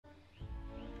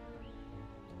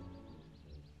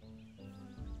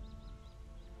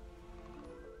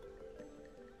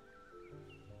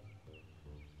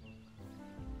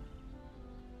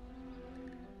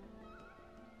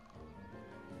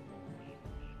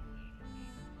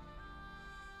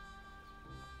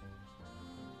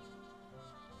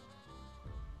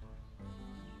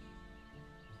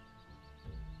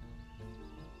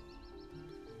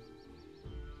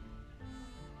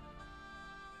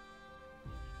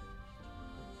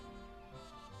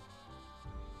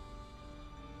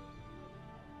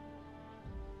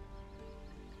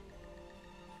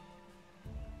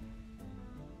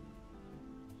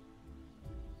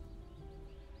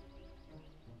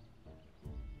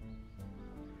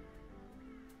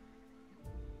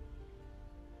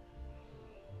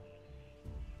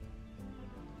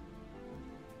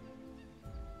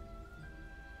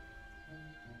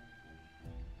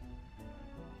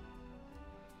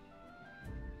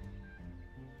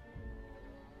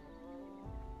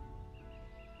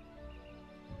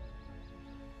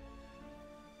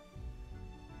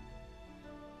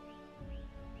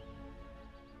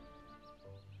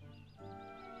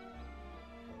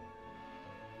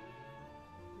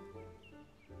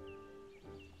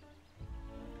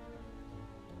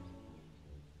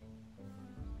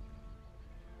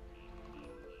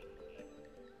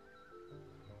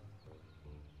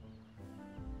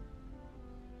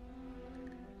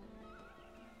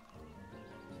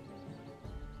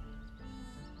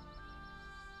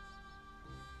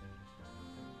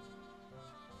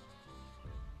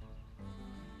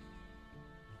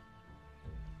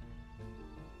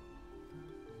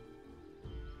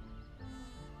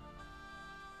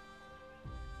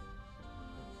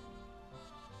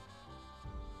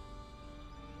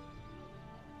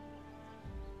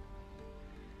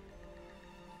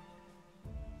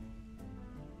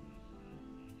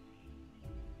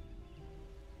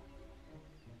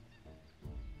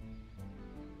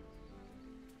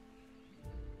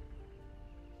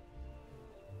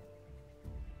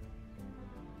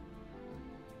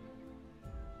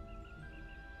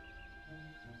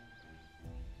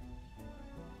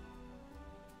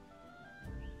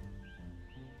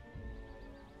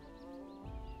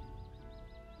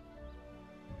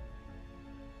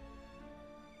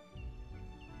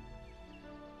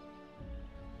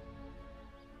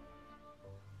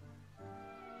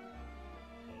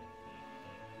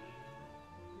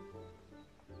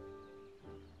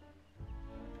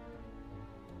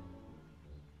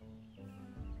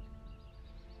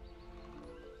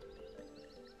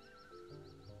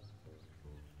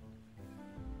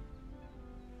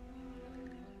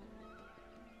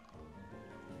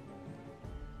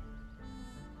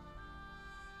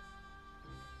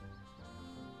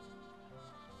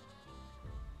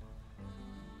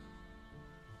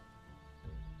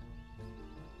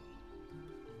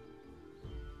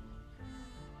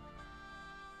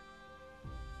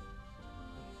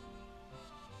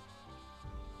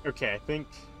Okay, I think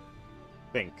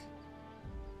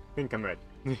I'm ready.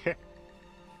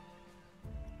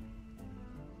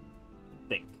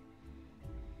 Think.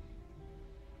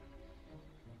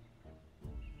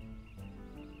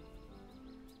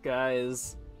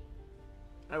 Guys,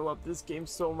 I love this game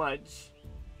so much.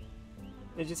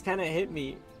 It just kind of hit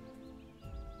me.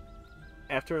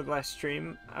 After the last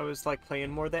stream, I was like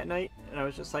playing more that night, and I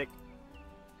was just like,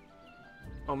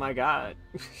 oh my god.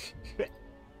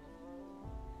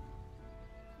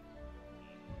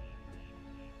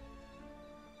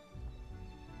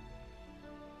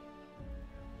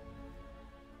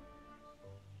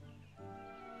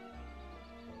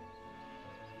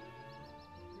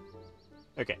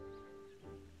 Okay.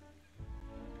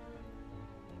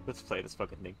 Let's play this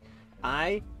fucking thing.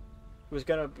 I was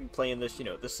gonna be playing this, you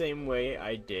know, the same way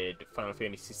I did Final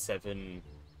Fantasy VII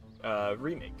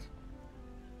Remake.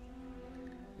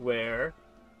 Where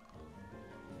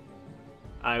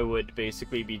I would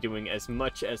basically be doing as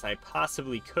much as I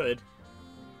possibly could,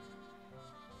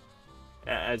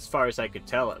 as far as I could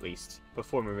tell at least,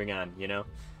 before moving on, you know?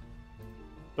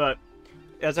 But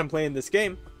as I'm playing this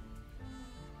game,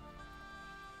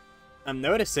 I'm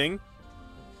noticing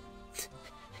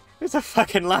there's a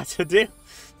fucking lot to do.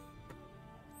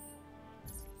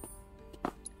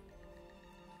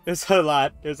 There's a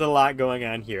lot going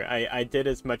on here. I did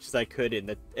as much as I could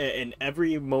in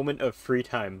every moment of free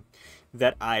time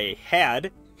that I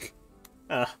had.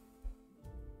 I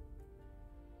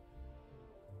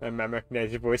recognize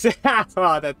your voice.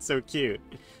 Oh, that's so cute.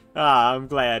 Ah, I'm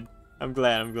glad.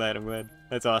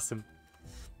 That's awesome.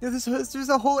 There's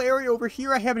a whole area over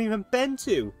here I haven't even been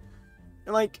to.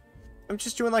 And like, I'm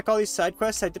just doing like all these side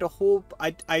quests. I did a whole,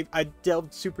 I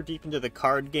delved super deep into the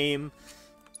card game.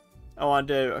 I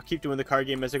wanted to keep doing the card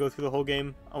game as I go through the whole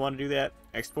game. I want to do that.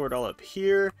 Explore it all up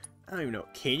here. I don't even know.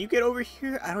 Can you get over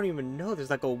here? I don't even know. There's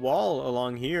like a wall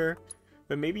along here.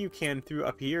 But maybe you can through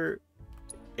up here.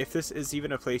 If this is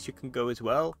even a place you can go as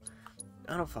well.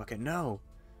 I don't fucking know.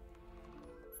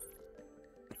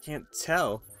 I can't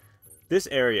tell. This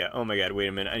area. Oh my god, wait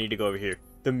a minute. I need to go over here.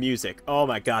 The music. Oh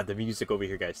my god, the music over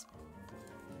here, guys.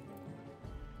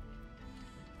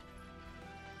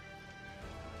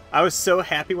 I was so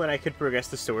happy when I could progress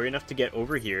the story enough to get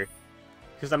over here.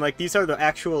 Because I'm like, these are the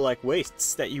actual, like,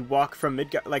 wastes that you walk from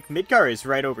Midgar. Like, Midgar is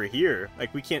right over here.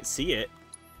 Like, we can't see it.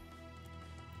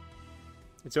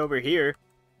 It's over here.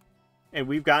 And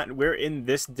we're in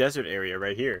this desert area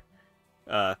right here.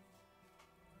 So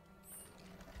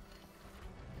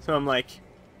I'm like,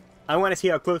 I want to see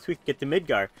how close we can get to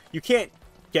Midgar. You can't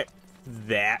get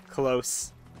that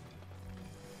close.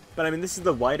 But I mean, this is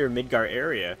the wider Midgar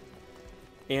area.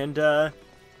 And the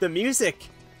music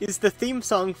is the theme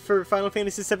song for Final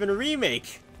Fantasy VII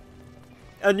Remake.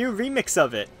 A new remix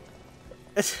of it.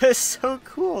 It's just so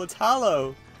cool. It's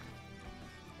hollow.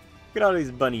 Look at all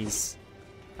these bunnies.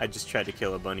 I just tried to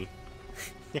kill a bunny.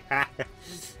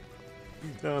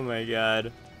 Oh my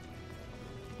god.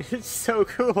 It's so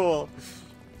cool.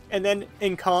 And then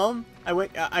in Calm,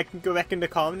 I can go back into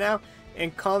Calm now,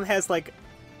 and Calm has like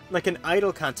an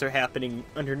idol concert happening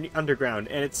underground,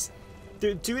 and it's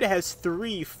dude has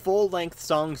 3 full-length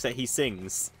songs that he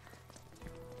sings.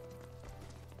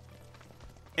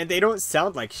 And they don't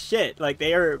sound like shit. Like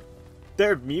they're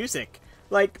music.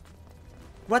 Like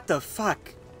what the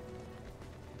fuck?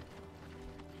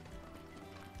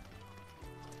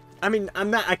 I mean,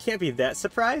 I can't be that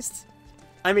surprised.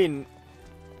 I mean,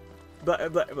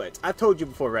 but I've told you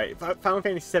before, right? Final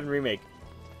Fantasy VII Remake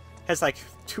has like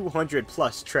 200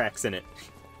 plus tracks in it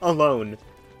alone.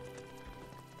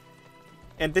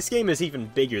 And this game is even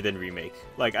bigger than Remake.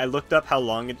 Like, I looked up how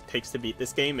long it takes to beat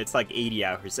this game. It's like 80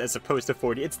 hours as opposed to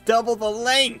 40. It's double the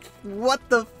length! What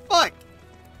the fuck?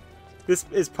 This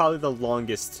is probably the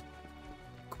longest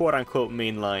quote-unquote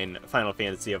mainline Final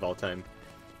Fantasy of all time.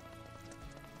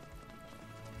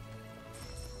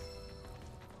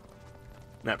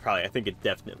 Not probably, I think it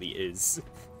definitely is.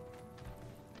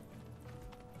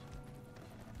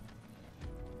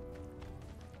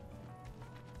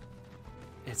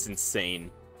 It's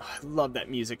insane. Oh, I love that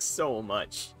music so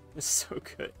much. It's so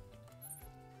good.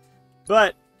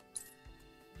 But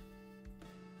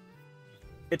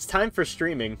it's time for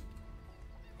streaming.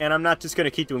 And I'm not just going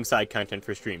to keep doing side content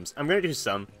for streams. I'm going to do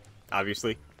some,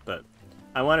 obviously. But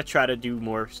I want to try to do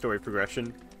more story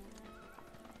progression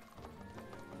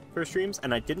for streams.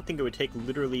 And I didn't think it would take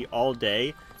literally all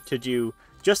day to do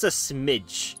just a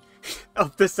smidge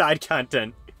of the side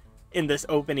content in this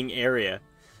opening area.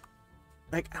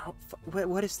 Like, oh,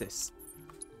 what is this?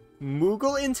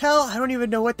 Moogle Intel? I don't even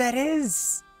know what that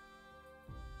is.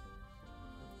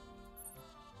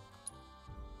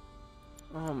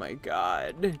 Oh my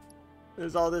god.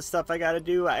 There's all this stuff I gotta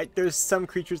do. There's some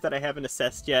creatures that I haven't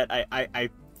assessed yet. I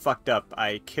fucked up.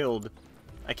 I killed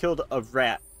a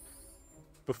rat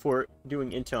before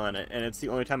doing intel on it, and it's the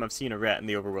only time I've seen a rat in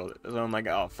the overworld. So I'm like,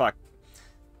 oh fuck.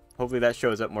 Hopefully that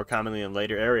shows up more commonly in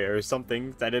later area or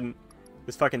something. I didn't...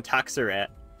 This fucking Toxa rat.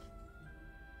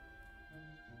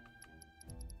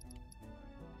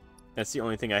 That's the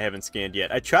only thing I haven't scanned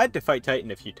yet. I tried to fight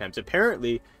Titan a few times.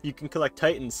 Apparently, you can collect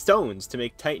Titan stones to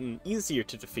make Titan easier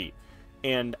to defeat.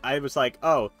 And I was like,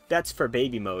 oh, that's for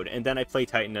baby mode. And then I play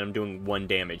Titan and I'm doing 1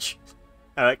 damage.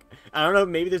 I don't know,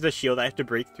 maybe there's a shield I have to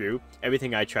break through.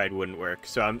 Everything I tried wouldn't work.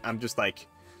 So I'm just like,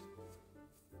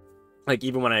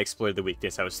 even when I explored the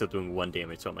weakness, I was still doing 1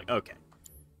 damage. So I'm like, okay.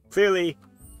 Clearly,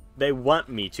 they want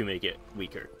me to make it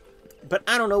weaker. But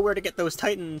I don't know where to get those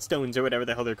Titan stones or whatever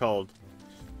the hell they're called.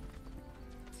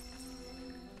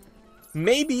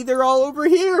 Maybe they're all over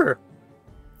here!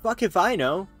 Fuck if I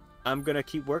know. I'm gonna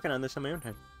keep working on this on my own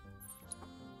time.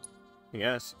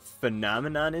 Yes.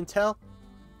 Phenomenon intel?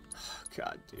 Oh,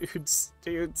 God, dudes.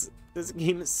 This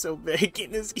game is so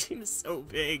big. This game is so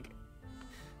big.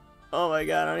 Oh my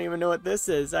god, I don't even know what this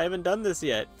is. I haven't done this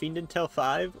yet. Fiend Intel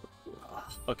 5? Oh,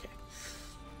 okay.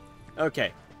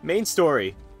 Okay. Main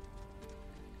story.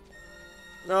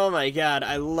 Oh my god,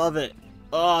 I love it.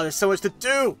 Oh, there's so much to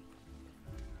do!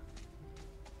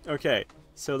 Okay,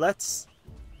 so let's...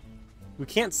 We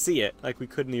can't see it like we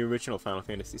could in the original Final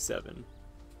Fantasy VII.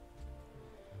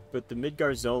 But the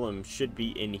Midgar Zolom should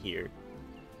be in here.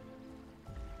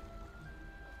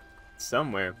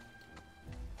 Somewhere.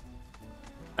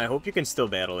 I hope you can still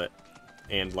battle it.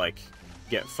 And, like,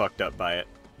 get fucked up by it.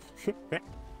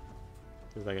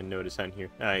 There's like a notice on here.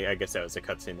 I guess that was a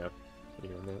cutscene, though.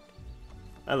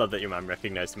 I love that your mom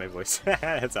recognized my voice.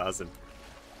 That's awesome.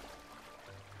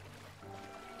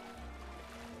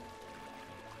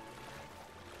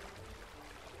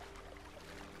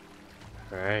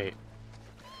 Alright.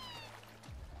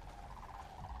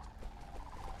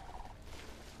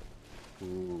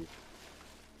 Ooh.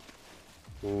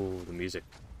 Ooh, the music.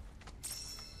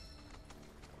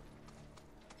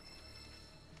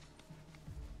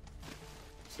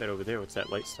 What's that over there? What's that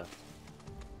light stuff?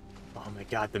 Oh my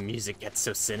god, the music gets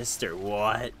so sinister.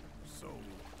 What? So,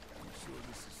 I'm sure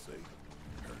this is safe.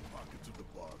 Current pockets of the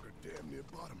bog are damn near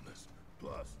bottomless.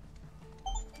 Plus...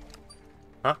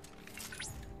 Huh?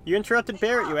 You interrupted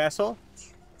Barrett, you asshole.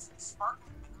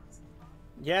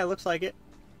 Yeah, it looks like it.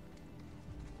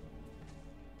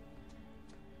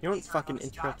 You don't fucking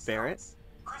interrupt Barrett.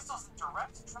 Crystals that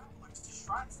direct travelers to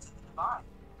shrines to the divine.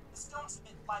 The stones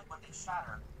emit light when they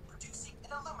shatter, producing an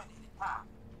illuminated path.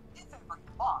 If ever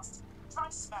you're lost, try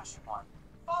to smash one.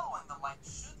 Following the light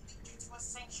should lead you to a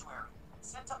sanctuary,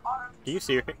 sent to honor the...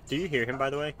 Do you hear him,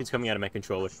 by the way? He's coming out of my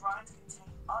controller. The shrines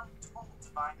contain untold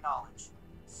divine knowledge.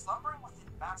 Slumbering within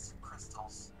massive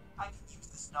crystals, I can use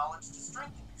this knowledge to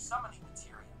strengthen your summoning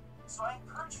materia, so I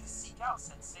encourage you to seek out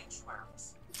said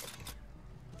sanctuaries.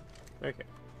 Okay.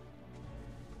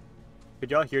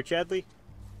 Could y'all hear Chadley?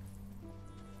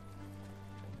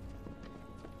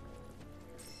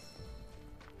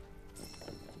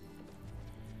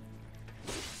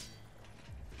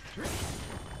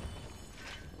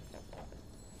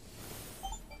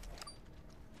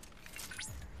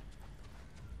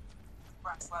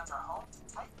 Grasslands are home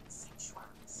to Titan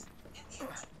sanctuaries. In the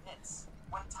ancient myths,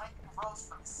 when Titan rose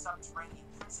from his subterranean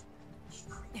prison, he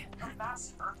created a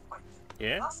massive earthquake.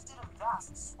 Yeah? Thus did a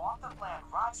vast swath of land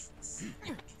rise from the sea,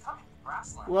 becoming the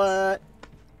grasslands. What?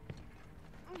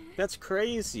 That's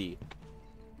crazy.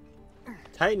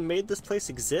 Titan made this place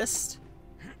exist?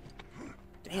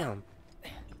 Damn.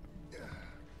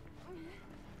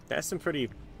 That's some pretty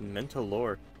mental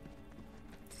lore.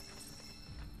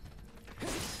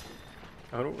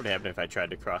 I wonder what would happen if I tried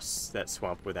to cross that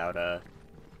swamp without the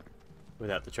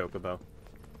chocobo.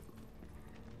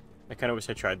 I kind of wish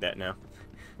I tried that now.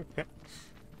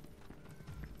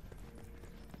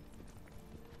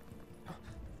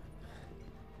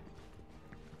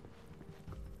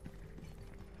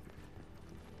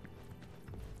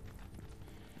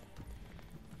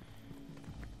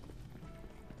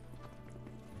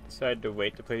 Decided to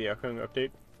wait to play the upcoming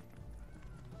update.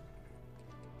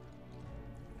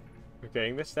 We're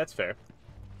getting this? That's fair.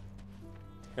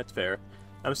 That's fair.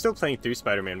 I'm still playing through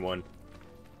Spider-Man 1.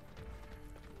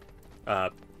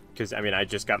 Because, I mean, I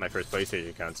just got my first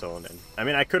PlayStation console, and then... I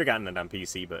mean, I could have gotten it on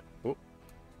PC, but... Oh.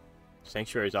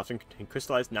 Sanctuaries often contain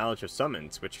crystallized knowledge of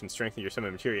summons, which can strengthen your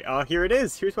summon materia. Oh, here it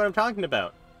is! Here's what I'm talking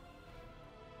about!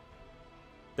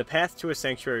 The path to a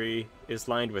sanctuary is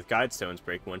lined with guide stones.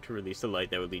 Break one to release the light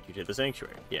that would lead you to the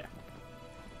sanctuary. Yeah.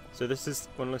 So this is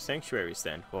one of those sanctuaries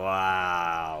then.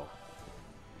 Wow.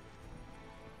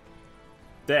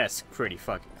 That's pretty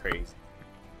fucking crazy.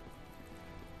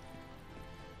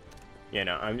 Yeah,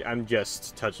 no, I'm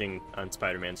just touching on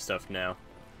Spider-Man stuff now.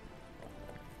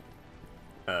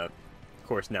 Of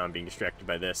course, now I'm being distracted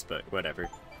by this, but whatever.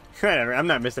 Whatever, I'm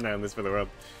not missing out on this for the world.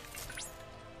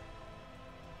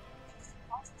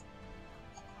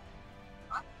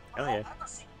 Hell yeah.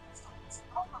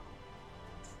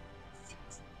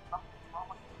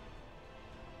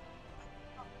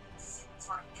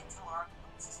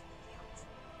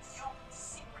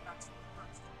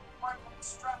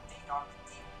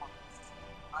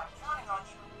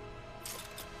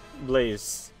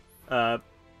 Blaze,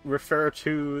 refer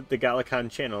to the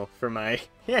Galacon channel for my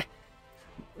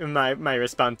my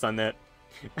response on that.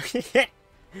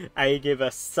 I give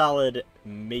a solid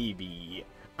maybe.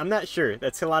 I'm not sure.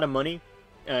 That's a lot of money,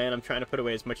 and I'm trying to put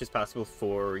away as much as possible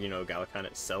for, you know, Galacon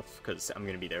itself, because I'm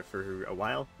going to be there for a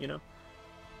while, you know?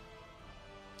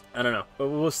 I don't know, but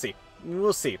we'll see.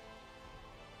 We'll see.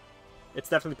 It's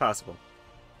definitely possible.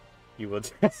 You will...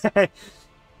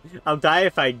 I'll die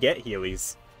if I get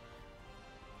Heelys.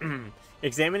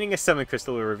 Examining a summon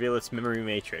crystal will reveal its memory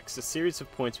matrix. A series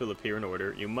of points will appear in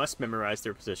order. You must memorize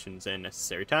their positions and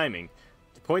necessary timing.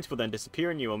 The points will then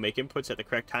disappear, and you will make inputs at the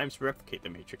correct times to replicate the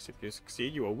matrix. If you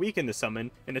succeed, you will weaken the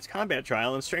summon in its combat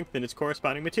trial and strengthen its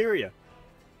corresponding materia.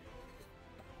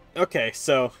 Okay,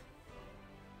 so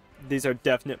these are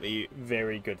definitely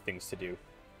very good things to do.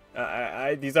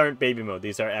 These aren't baby mode.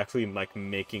 These are actually like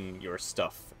making your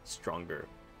stuff stronger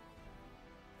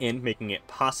and making it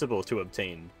possible to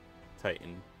obtain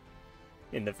Titan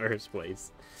in the first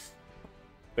place.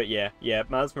 But yeah,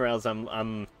 Miles Morales,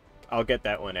 I'll get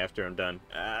that one after I'm done.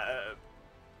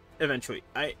 Eventually.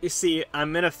 You see,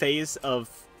 I'm in a phase of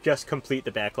just complete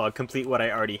the backlog, complete what I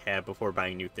already have before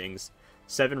buying new things.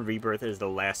 7 Rebirth is the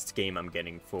last game I'm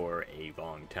getting for a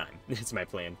long time. It's my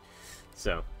plan.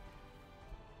 So,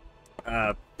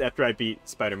 after I beat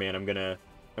Spider-Man, I'm gonna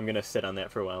sit on that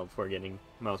for a while before getting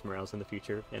Miles Morales in the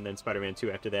future, and then Spider-Man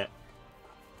 2 after that.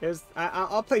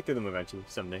 I'll play through them eventually,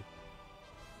 someday.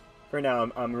 For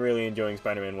now, I'm really enjoying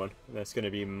Spider-Man 1. That's gonna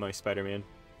be my Spider-Man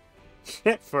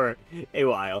for a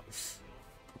while.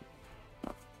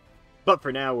 But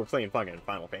for now, we're playing fucking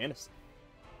Final Fantasy.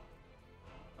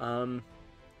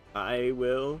 I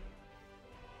will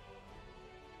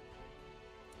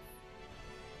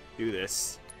do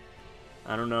this.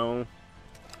 I don't know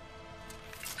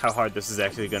how hard this is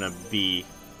actually gonna be.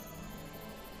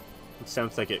 It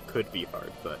sounds like it could be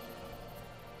hard, but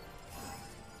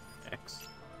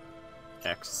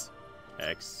X.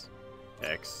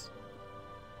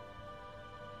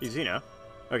 Easy now.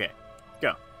 Okay,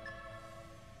 go.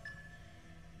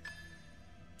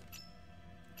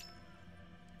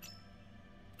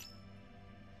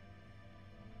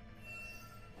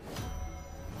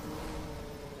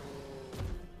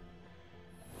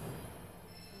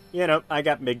 You know, I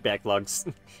got big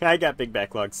backlogs. I got big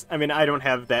backlogs. I mean, I don't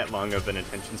have that long of an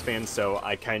attention span, so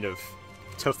I kind of,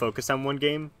 to focus on one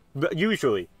game, but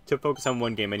usually, to focus on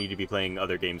one game, I need to be playing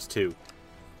other games too,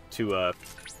 to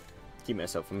keep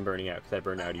myself from burning out, because I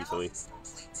burn out easily.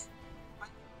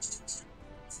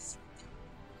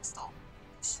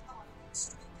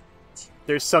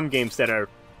 There's some games that are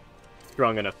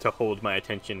strong enough to hold my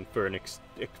attention for a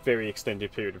very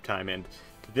extended period of time, and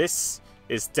this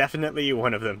is definitely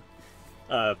one of them.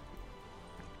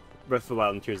 Breath of the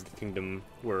Wild and Tears of the Kingdom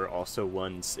were also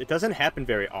ones. It doesn't happen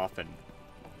very often.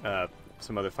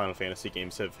 Some other Final Fantasy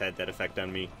games have had that effect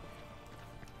on me.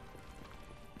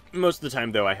 Most of the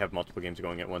time, though, I have multiple games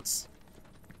going at once.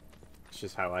 It's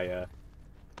just how I,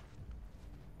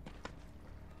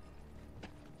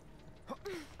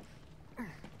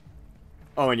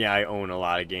 Oh, and yeah, I own a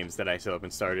lot of games that I still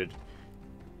haven't started.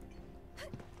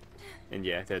 And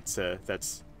yeah, that's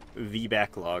the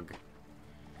backlog.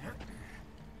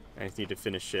 I need to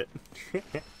finish it.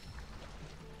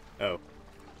 Oh.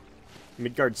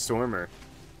 Midgard Stormer,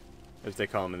 as they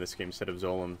call him in this game, instead of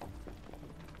Zolom.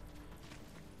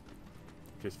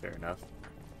 Which is fair enough.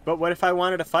 But what if I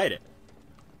wanted to fight it?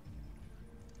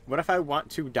 What if I want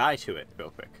to die to it real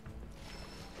quick?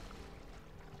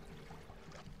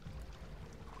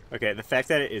 Okay, the fact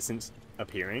that it isn't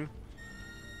appearing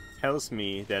tells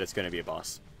me that it's going to be a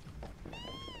boss.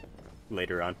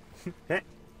 Later on.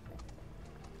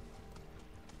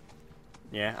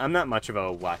 Yeah, I'm not much of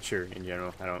a watcher in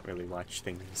general. I don't really watch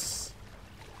things.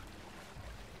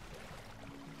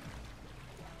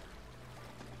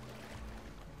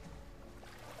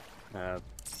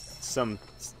 Some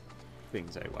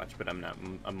things I watch, but I'm not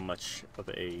much of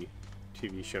a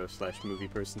TV show / movie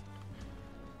person.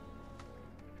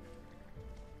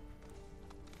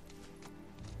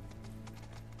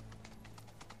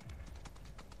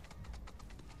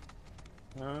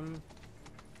 I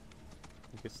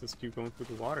guess let's keep going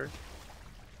through the water.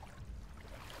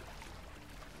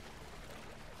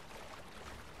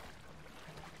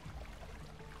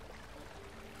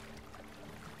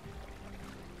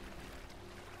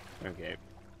 Okay.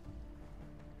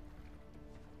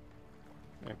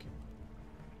 Okay.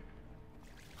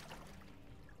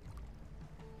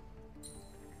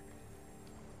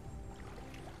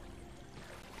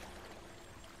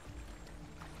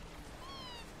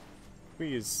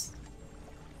 Please.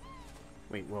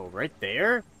 Wait, whoa, right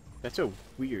there? That's a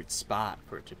weird spot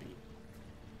for it to be.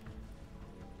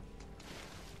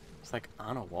 It's like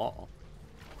on a wall.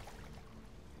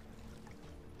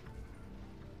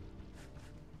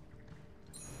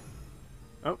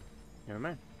 Oh, never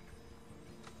mind.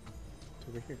 It's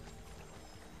over here.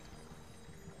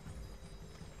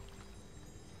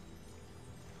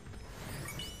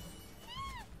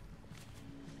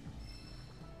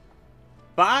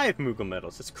 Five Moogle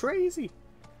medals. That's crazy.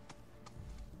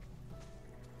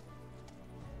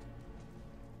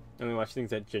 I only watch things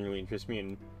that genuinely interest me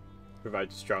and provide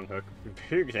a strong hook.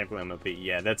 For example, MLP.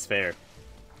 Yeah, that's fair.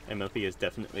 MLP is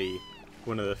definitely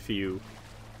one of the few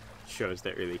shows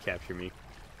that really capture me.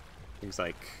 Things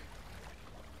like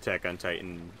Attack on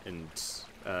Titan and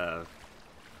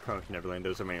Promised Neverland.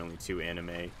 Those are my only two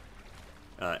anime.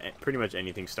 Pretty much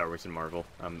anything Star Wars and Marvel.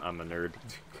 I'm a nerd.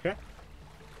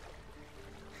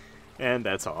 And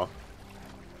that's all.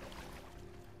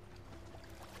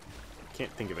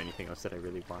 Can't think of anything else that I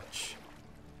really watch.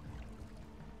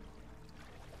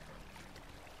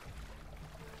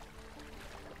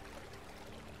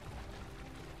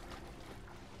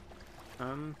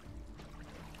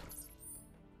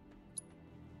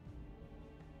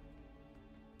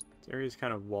 This area's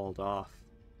kind of walled off.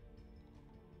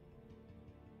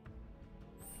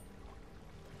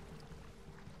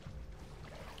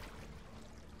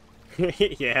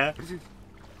 Yeah.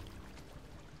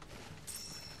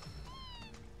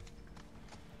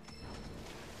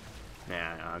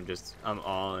 Nah, I'm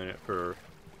all in it for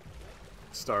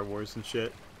Star Wars and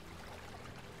shit.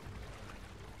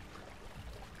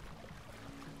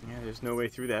 Yeah, there's no way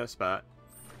through that spot.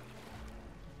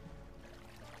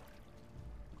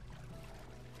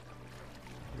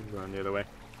 We're going the other way.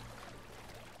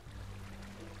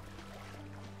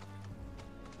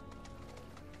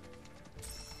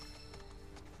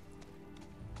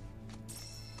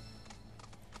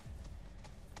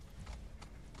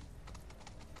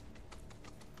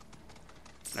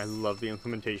 I love the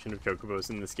implementation of chocobos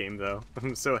in this game, though.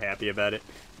 I'm so happy about it.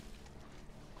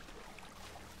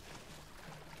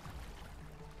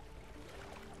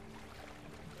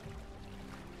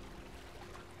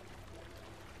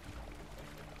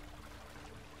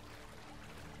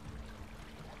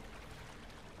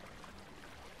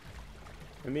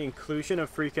 And the inclusion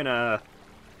of freaking,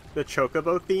 the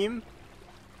chocobo theme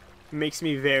makes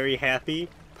me very happy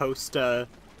post,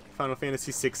 Final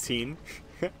Fantasy 16.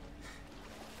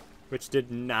 Which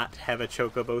did not have a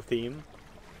chocobo theme.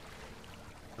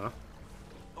 Huh?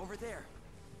 Over there.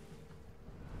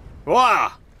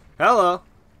 Wow! Hello!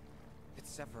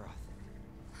 It's Sephiroth.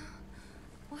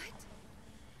 What?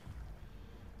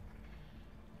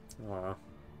 Wow.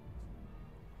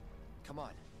 Come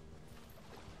on.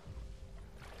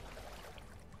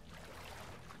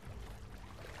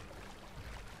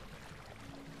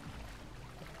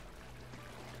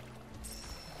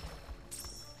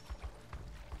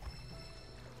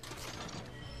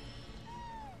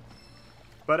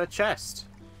 But a chest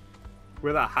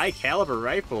with a high caliber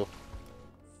rifle.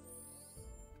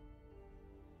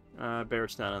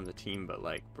 Barrett's not on the team, but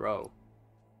like, bro.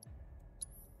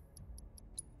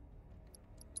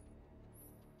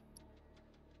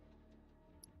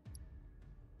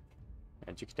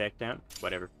 Magic stack down.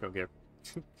 Whatever. Don't care.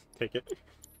 Take it.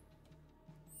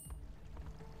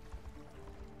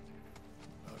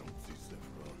 I don't see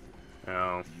Sephiroth.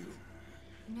 Oh. You.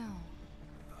 No,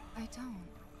 I don't.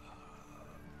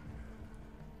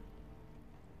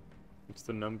 What's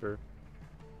the number?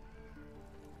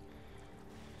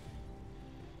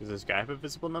 Does this guy have a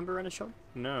visible number on his shoulder?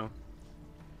 No.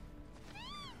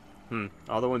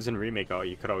 All the ones in Remake,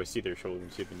 you could always see their shoulder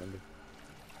and see the number.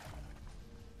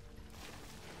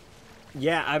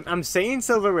 Yeah, I'm saying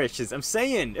Silver Witches. I'm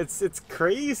saying it's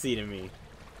crazy to me.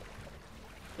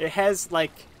 It has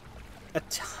like a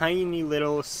tiny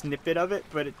little snippet of it,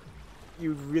 but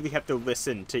you really have to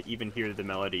listen to even hear the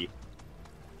melody.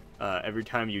 Every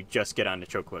time you just get on the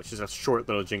chocobo. It's just a short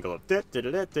little jingle of and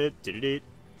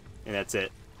that's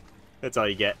it. That's all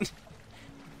you get. Is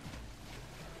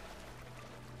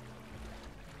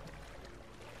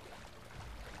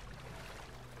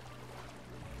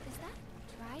that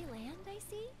dry land I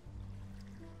see?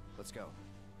 Let's go.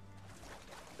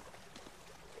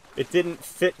 It didn't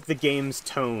fit the game's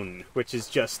tone, which is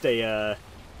just a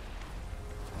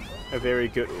very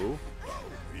good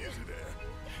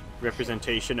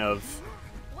representation of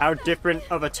how different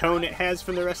of a tone it has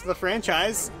from the rest of the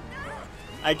franchise.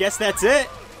 I guess that's it.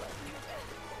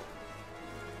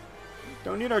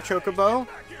 Don't need our chocobo.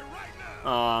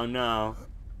 Oh no.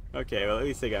 Okay, well at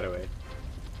least they got away.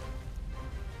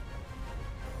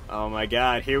 Oh my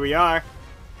god, here we are.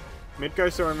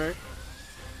 Midgar Stormer. It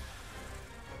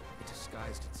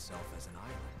disguised itself as an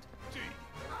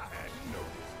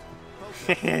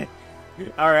island.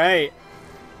 Alright.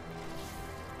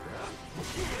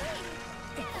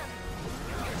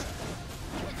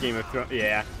 Game of Thrones,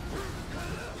 yeah.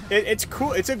 It's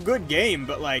cool, it's a good game,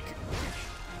 but like,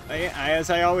 as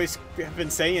I always have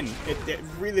been saying, it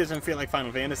really doesn't feel like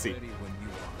Final Fantasy. Ready when you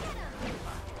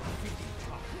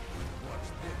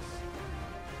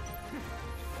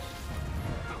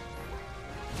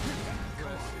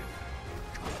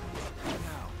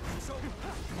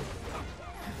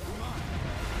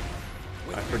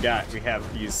I forgot we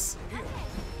have these. Go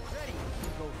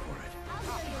for it. I'll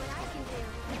show you what I can do.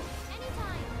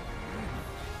 Anytime.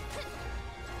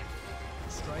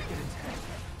 Strike and attack.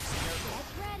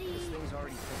 Get ready. This thing's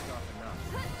already pissed off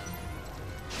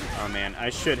enough. Oh man, I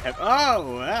should have.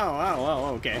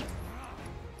 Oh, okay.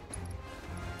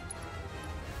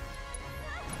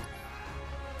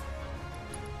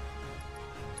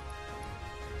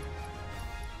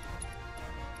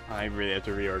 I really have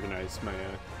to reorganize my.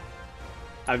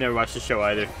 I've never watched the show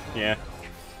either. Yeah.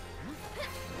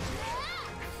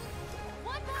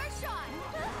 One more shot.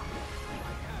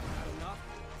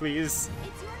 Please.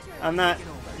 It's your turn. I'm not.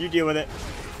 You deal with it.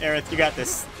 Aerith, you got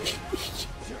this.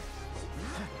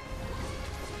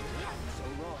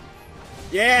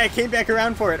 Yeah, I came back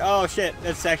around for it. Oh shit,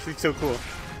 that's actually so cool.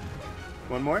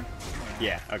 One more?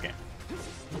 Yeah, okay.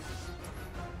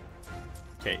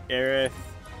 Okay, Aerith,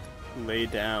 lay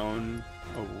down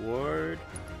award.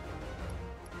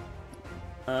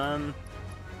 You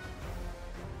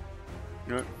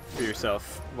know what? For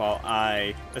yourself while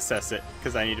I assess it,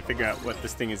 because I need to figure out what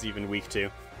this thing is even weak to.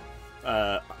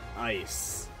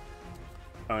 Ice.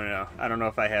 Oh no, I don't know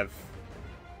if I have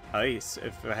ice,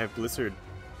 if I have blizzard.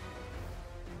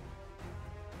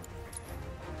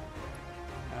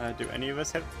 Do any of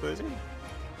us have blizzard?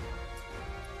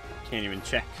 Can't even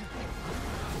check.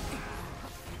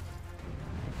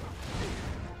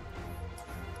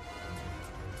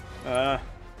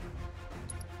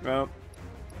 Well,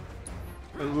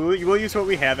 we'll use what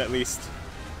we have at least.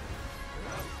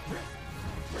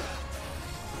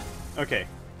 Okay.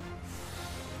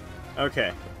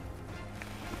 Okay.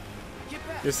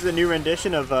 This is a new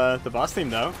rendition of the boss theme,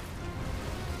 though.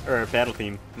 Or battle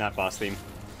theme, not boss theme.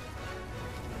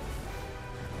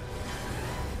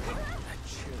 That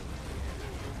chill.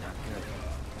 Not good.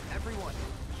 Everyone,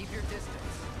 keep your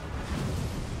distance.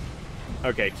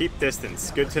 Okay, keep distance.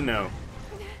 Good to know.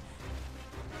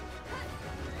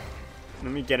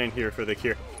 Let me get in here for the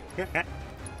cure. It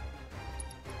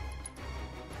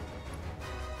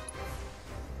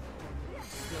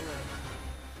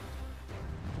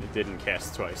didn't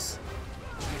cast twice.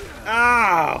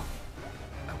 Ow!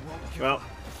 Well,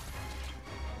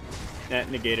 that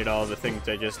negated all the things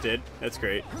I just did. That's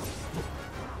great.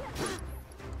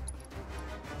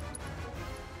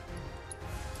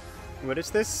 What does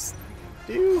this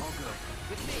do?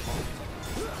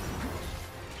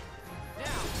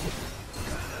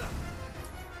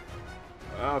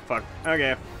 Oh, fuck.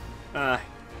 Okay.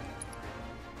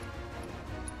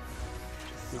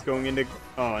 He's going into...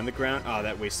 Oh, in the ground? Oh,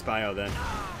 that wastes Spio then.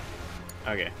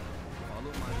 Okay.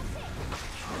 Follow my lead.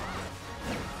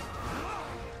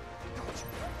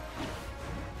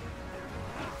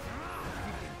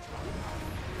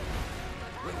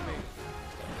 With me.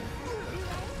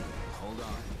 Hold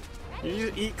on. You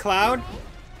just eat Cloud?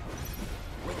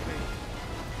 With me.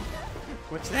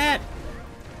 What's that?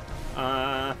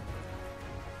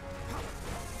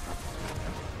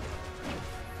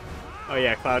 Oh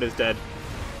yeah, Cloud is dead.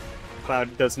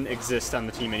 Cloud doesn't exist on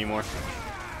the team anymore. I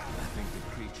think the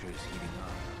creature is heating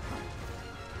up.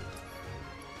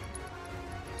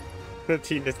 The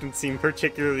team doesn't seem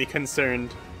particularly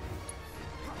concerned.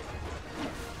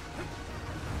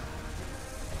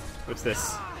 What's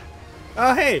this?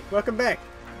 Oh hey, welcome back!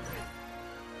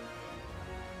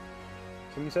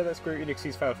 So you said that Square Enix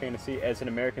sees Final Fantasy as an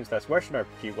American/Western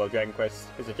RPG, while Dragon Quest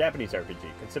is a Japanese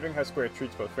RPG. Considering how Square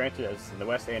treats both franchises in the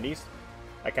West and East,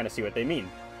 I kind of see what they mean.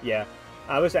 Yeah,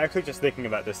 I was actually just thinking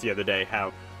about this the other day,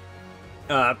 how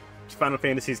Final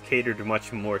Fantasy's catered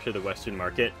much more to the Western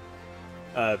market.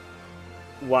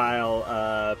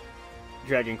 while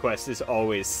Dragon Quest is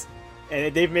always,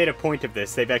 and they've made a point of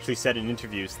this. They've actually said in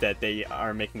interviews that they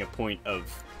are making a point of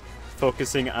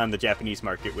focusing on the Japanese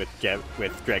market with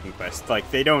Dragon Quest. Like,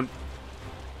 they don't,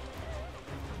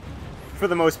 for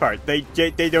the most part, they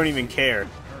don't even care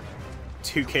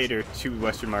to cater to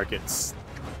Western markets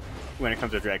when it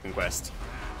comes to Dragon Quest.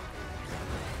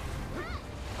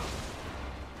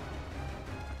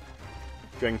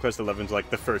 Dragon Quest XI is like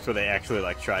the first where they actually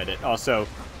like tried it. Also,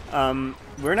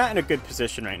 we're not in a good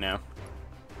position right now.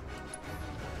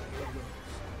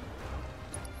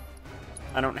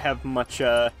 I don't have much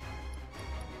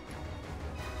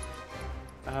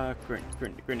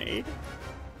grenade.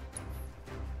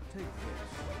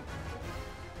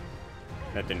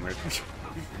 That didn't work.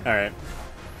 All right.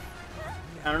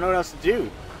 I don't know what else to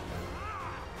do.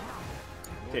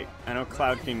 Okay, I know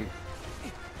Cloud can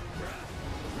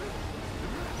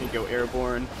go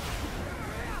airborne.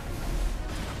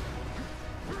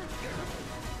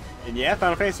 And yeah,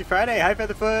 Final Fantasy Friday. Hi,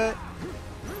 Featherfoot.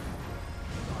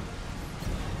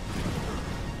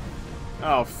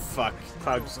 Oh, fuck.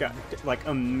 Cloud just got like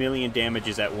a million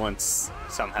damages at once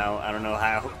somehow. I don't know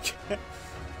how.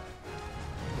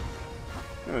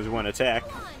 That was one attack.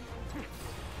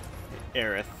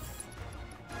 Aerith.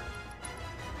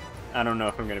 I don't know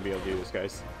if I'm gonna be able to do this,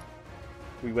 guys.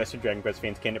 We Western Dragon Quest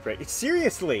fans can't break.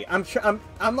 Seriously, I'm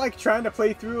like trying to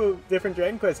play through different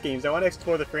Dragon Quest games. I want to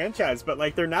explore the franchise, but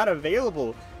like they're not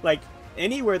available like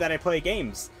anywhere that I play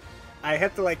games. I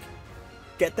have to like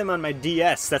get them on my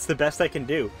DS. That's the best I can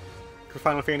do for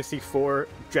Final Fantasy IV,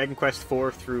 Dragon Quest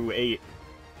 4 through 8.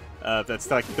 That's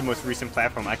like the most recent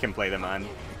platform I can play them on.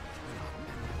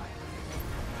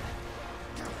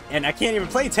 And I can't even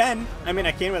play 10. I mean,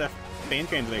 I can with a fan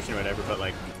translation or whatever, but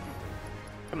like,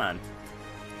 come on.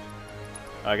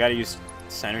 I gotta use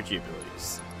synergy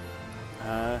abilities.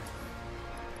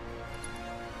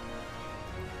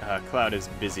 Cloud is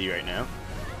busy right now.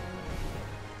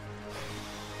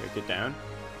 Break it down.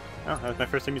 Oh, that was my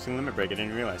first time using Limit Break. I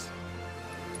didn't realize.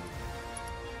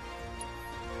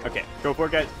 Okay, go for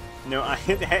it, guys. No,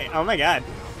 hey, oh my god.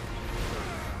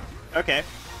 Okay.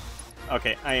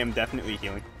 Okay, I am definitely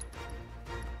healing.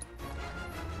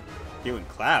 Healing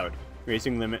Cloud.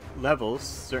 Raising limit levels,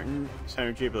 certain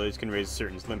synergy abilities can raise a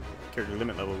certain character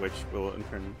limit level, which will in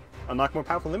turn unlock more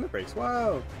powerful limit breaks.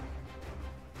 Whoa!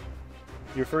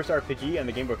 Your first RPG on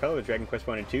the Game Boy Color was Dragon Quest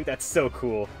 1 and 2? That's so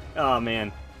cool. Oh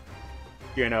man.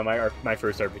 You know, my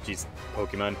first RPG's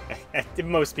Pokemon.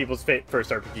 Most people's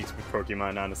first RPG's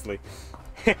Pokemon, honestly.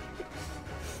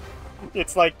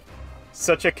 It's like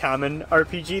such a common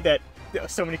RPG that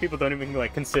so many people don't even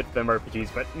like consider them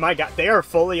RPGs, but my god, they are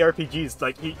fully RPGs.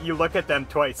 Like you look at them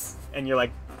twice and you're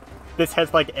like, this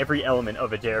has like every element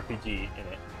of a JRPG in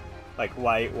it. Like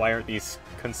why aren't these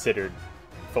considered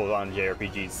full-on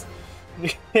JRPGs?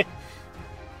 It's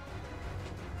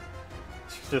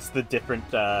just the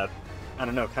different I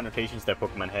don't know, connotations that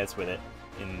Pokemon has with it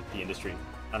in the industry.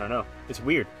 I don't know. It's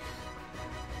weird.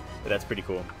 But that's pretty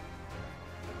cool.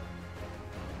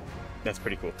 That's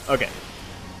pretty cool. Okay.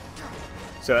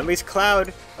 So at least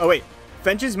Cloud... Oh wait,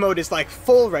 Vengeance mode is like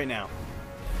full right now.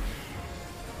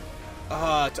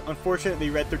 Unfortunately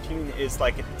Red 13 is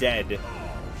like dead.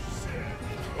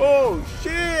 Oh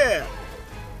shit!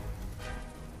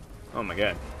 Oh my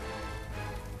god.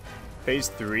 Phase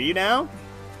 3 now?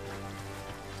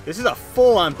 This is a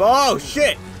full-on... Oh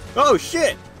shit! Oh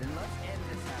shit! Then let's end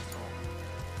this asshole.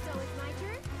 So it's my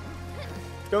turn?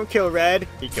 Don't kill Red.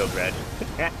 He killed Red.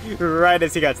 Right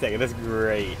as he got taken. That's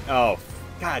great. Oh,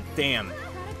 god damn. Gotta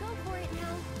go for it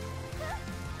now.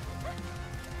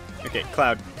 Okay,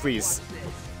 Cloud, please.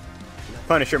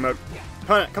 Punisher mode.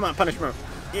 Come on, Punisher mode.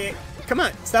 Yeah, come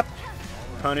on, stop.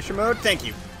 Punisher mode, thank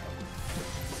you.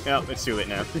 Oh, it's too late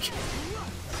now.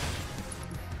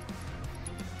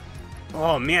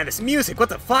 Oh man, this music, what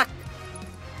the fuck?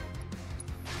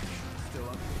 Still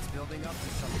up. It's building up to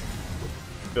something.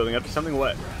 Building up to something?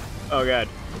 What? Oh god.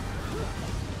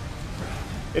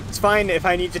 It's fine if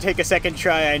I need to take a second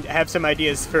try. I have some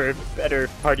ideas for a better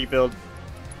party build.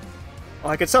 Oh,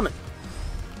 I could summon.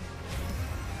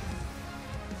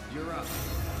 You're up.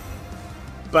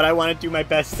 But I want to do my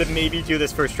best to maybe do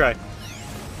this first try.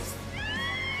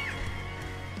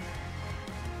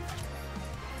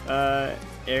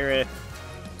 Aerith.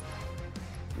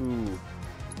 Ooh.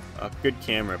 Good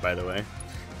camera, by the way.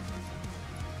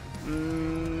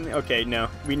 Okay, no.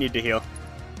 We need to heal.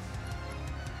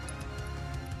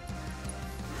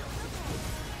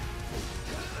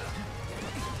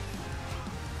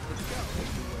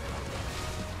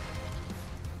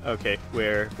 Okay,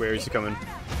 where is he coming?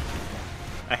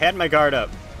 I had my guard up.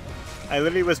 I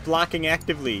literally was blocking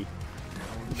actively.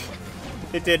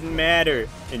 It didn't matter.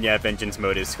 And yeah, vengeance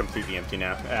mode is completely empty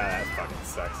now. Ah, that fucking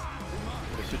sucks.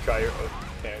 You should try your...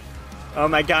 Okay. Oh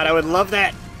my god, I would love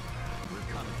that!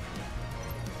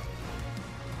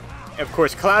 Of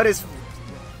course, Cloud is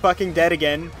fucking dead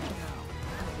again.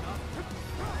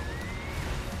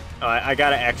 Oh, I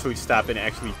gotta actually stop and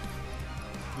actually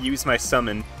use my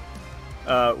summon.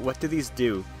 What do these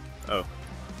do? Oh.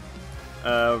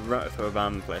 Throw a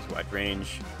bomb, blast wide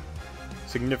range.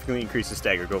 Significantly increases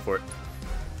stagger. Go for it.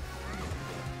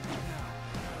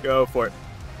 Go for it.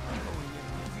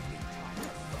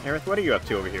 Aerith, what are you up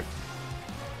to over here?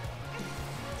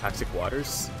 Toxic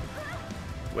waters?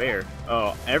 Where?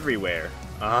 Oh, everywhere.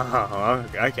 Oh,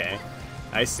 okay.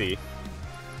 I see.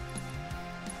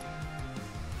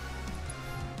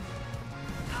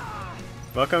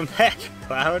 Welcome back,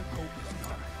 Cloud.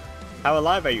 How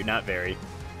alive are you? Not very.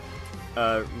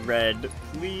 Red,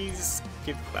 please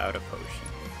give Cloud a potion.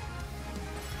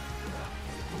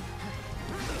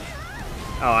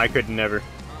 Oh, I could never.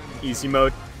 Easy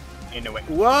mode. Ain't no way.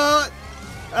 What?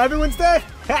 Everyone's dead?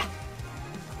 Ha!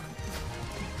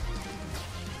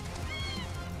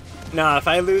 Nah, if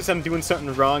I lose, I'm doing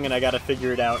something wrong and I gotta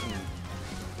figure it out and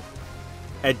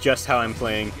adjust how I'm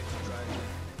playing.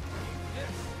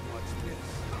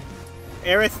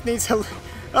 Aerith needs help.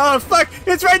 Oh, fuck!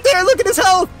 It's right there! Look at his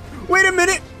health! Wait a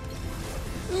minute!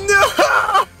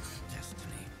 No!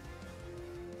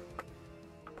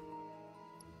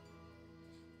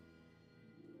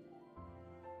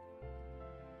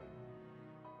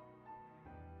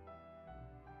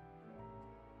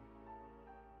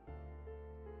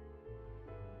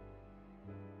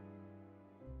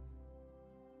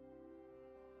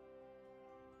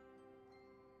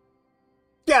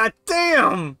 God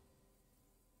damn!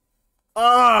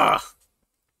 Ah!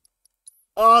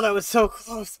 Oh, that was so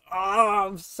close. Oh,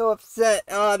 I'm so upset.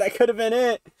 Oh, that could have been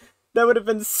it. That would have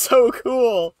been so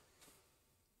cool.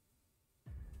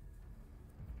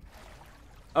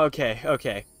 Okay,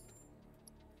 okay.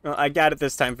 Well, I got it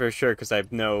this time for sure because I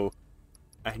know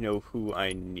who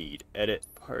I need. Edit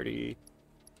party.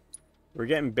 We're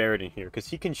getting Barrett in here because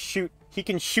he can shoot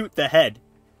the head.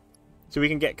 So we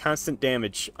can get constant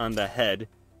damage on the head.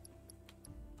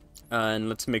 And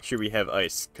let's make sure we have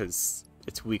ice, because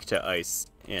it's weak to ice.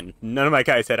 And none of my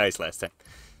guys had ice last time.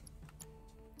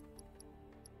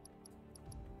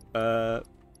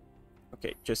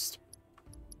 Okay, just...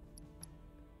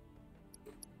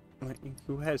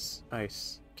 Who has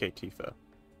ice? Okay, Tifa.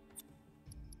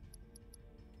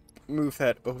 Move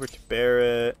that over to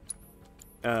Barrett.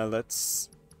 Let's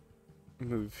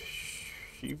move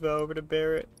Shiva over to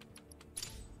Barrett.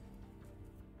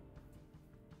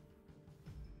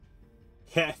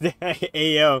 Yeah,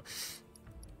 Ayo.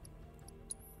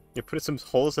 You put some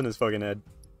holes in his fucking head.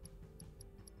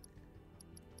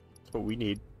 That's what we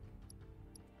need.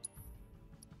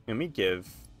 Let me give...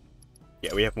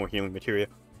 Yeah, we have more healing materia.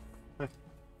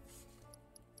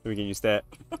 We can use that.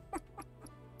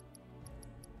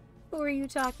 Who are you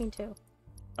talking to?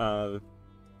 The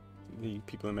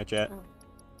people in my chat. Oh.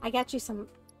 I got you some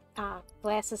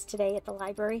glasses today at the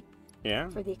library. Yeah?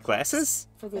 For the eclipse. Glasses?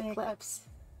 For the eclipse.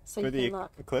 So For you the can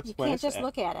look. eclipse? You When can't is just that?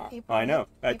 look at it. Oh, I know.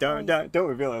 Don't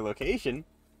reveal our location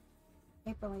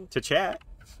April 8th. to chat.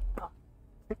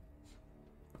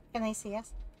 Can they see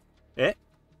us? Eh?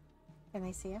 Can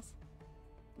they see us?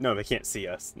 No, they can't see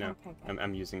us. No. Okay, good.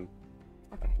 I'm using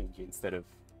Okay. PNG instead of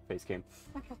facecam.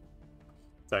 Okay.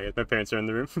 Sorry, guys, my parents are in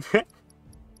the room.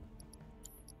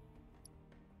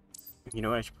 You know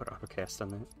what? I should put AutoCast on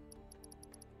that.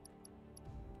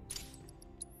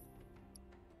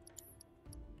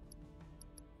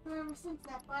 Since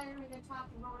that fire, we've been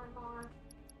talking more and more.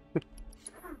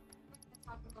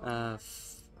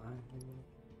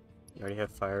 You already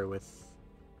have fire with...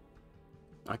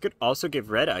 I could also give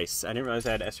red ice. I didn't realize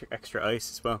I had extra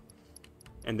ice as well.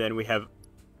 And then we have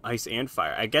ice and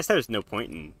fire. I guess there's no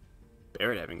point in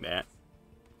Barrett having that.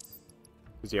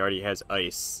 Because he already has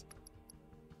ice.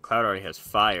 Cloud already has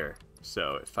fire.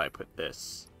 So if I put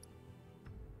this...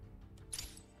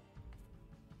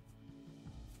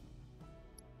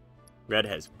 Red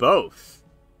has both.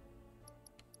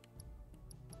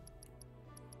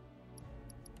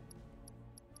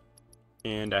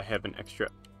 And I have an extra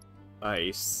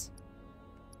ice.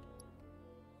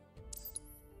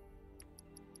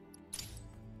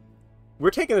 We're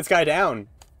taking this guy down.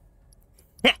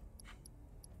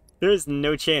 There is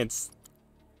no chance.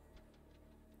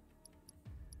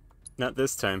 Not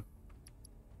this time.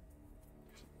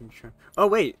 Oh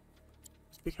wait.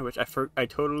 Speaking of which, I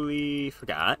totally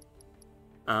forgot.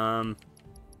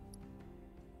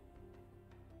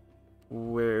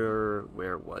 Where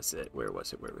Where was it? Where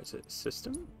was it? Where was it?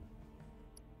 System?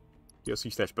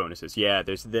 DLC / bonuses. Yeah,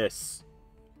 there's this.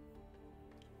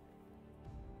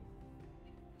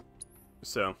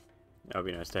 So, that would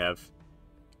be nice to have.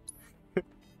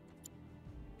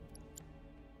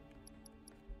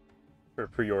 For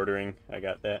pre-ordering, I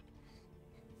got that.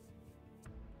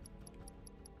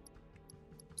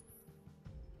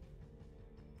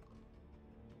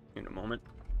 In a moment.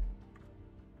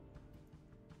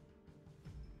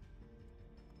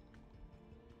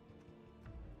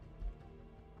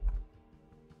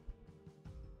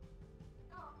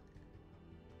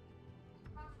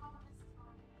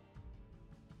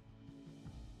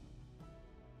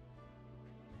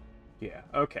 Yeah,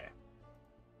 okay.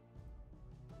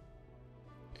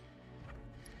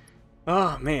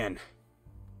 Oh, man.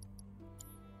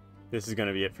 This is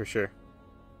gonna be it for sure.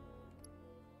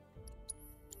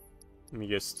 Let me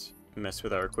just mess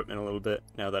with our equipment a little bit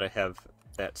now that I have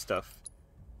that stuff.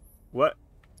 What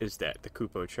is that? The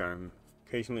Kupo charm.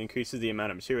 Occasionally increases the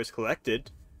amount of materials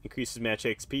collected. Increases match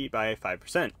XP by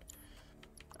 5%.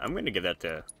 I'm gonna give that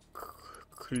to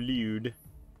Clued.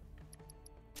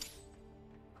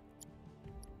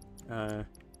 And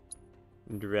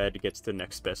Red gets the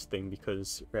next best thing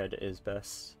because Red is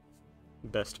best.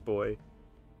 Best boy.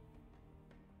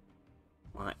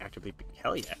 Well, actively...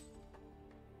 Hell yeah.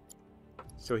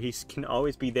 So he can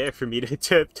always be there for me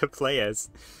to play as.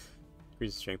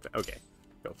 Increase strength. Okay,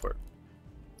 go for it.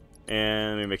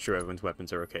 And let me make sure everyone's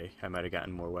weapons are okay. I might have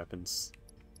gotten more weapons.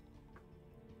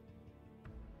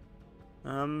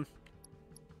 What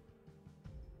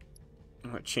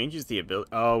changes the ability?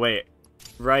 Oh wait,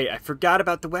 right. I forgot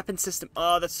about the weapon system.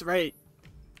 Oh, that's right.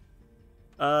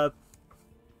 The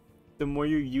more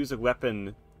you use a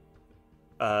weapon,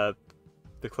 the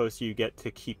closer you get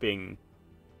to keeping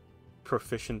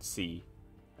proficiency,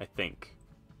 I think.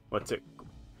 What's it?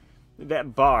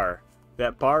 That bar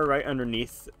right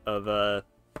underneath of the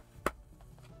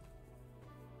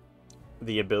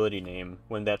ability name.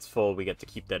 When that's full, we get to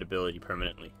keep that ability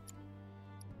permanently.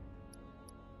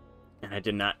 And I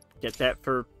did not get that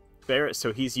for Barrett,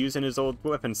 so he's using his old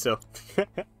weapon still.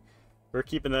 We're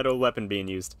keeping that old weapon being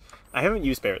used. I haven't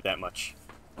used Barrett that much.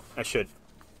 I should.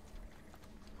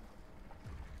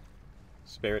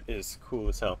 Barrett is cool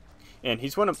as hell. And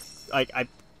he's one of... Like, I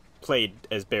played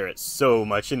as Barrett so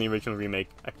much in the original remake.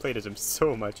 I played as him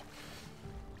so much.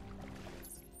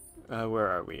 Where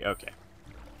are we? Okay.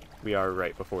 We are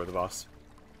right before the boss.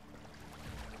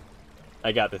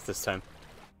 I got this time.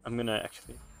 I'm gonna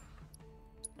actually...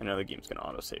 I know the game's gonna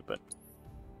autosave, but...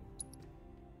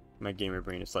 my gamer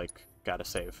brain is like, gotta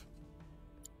save.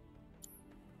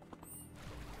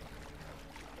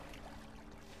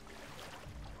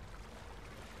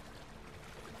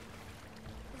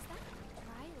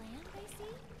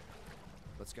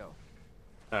 Let's go.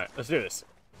 Alright, let's do this.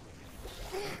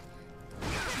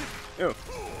 Oh.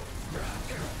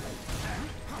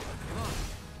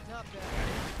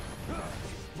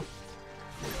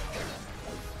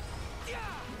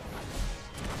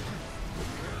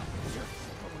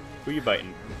 Who you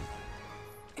biting?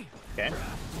 Okay.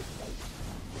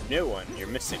 No one, you're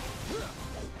missing.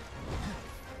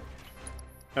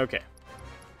 Okay.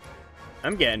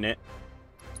 I'm getting it.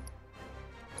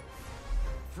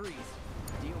 Freeze.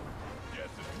 Deal.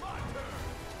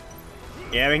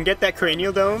 Yeah, we can get that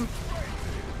cranial dome.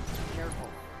 Careful.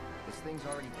 This thing's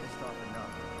already pissed off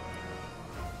enough.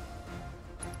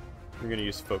 We're gonna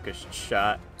use focused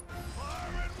shot.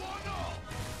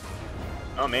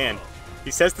 Oh man. He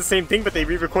says the same thing, but they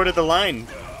re-recorded the line.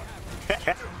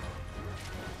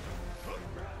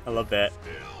 I love that.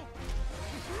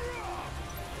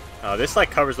 Oh, this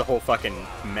like covers the whole fucking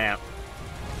map.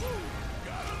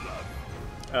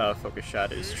 Focus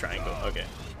shot is triangle. Okay.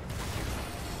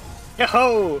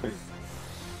 Yo!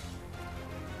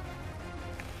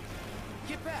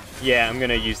 Yeah, I'm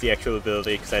gonna use the actual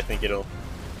ability because I think it'll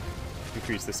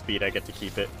increase the speed I get to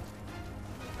keep it.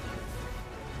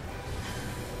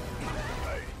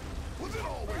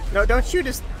 No, don't shoot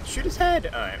his head.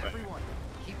 Alright, Everyone,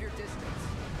 keep your distance.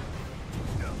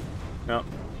 no.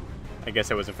 I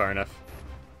guess I wasn't far enough.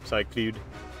 Sorry, dude.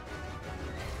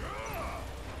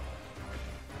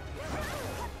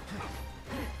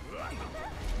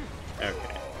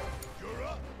 Okay.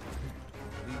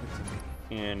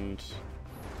 And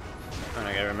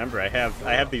I gotta remember I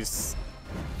have these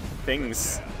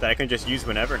things that I can just use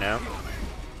whenever now.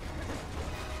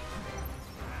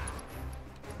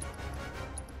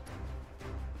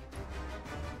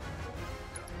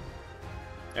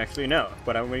 Actually, no.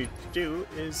 What I'm going to do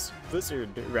is Blizzard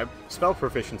spell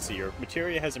proficiency. Your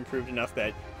materia has improved enough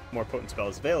that more potent spell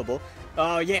is available.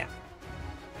 Oh, yeah.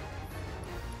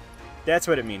 That's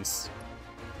what it means.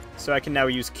 So I can now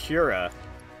use Cura,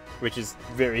 which is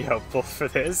very helpful for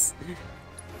this.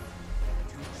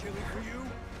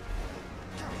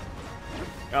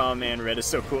 Oh man, red is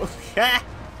so cool.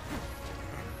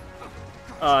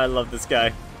 Oh, I love this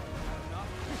guy.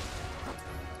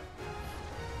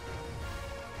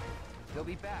 They'll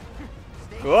be back.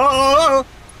 Stay Whoa!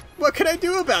 What can I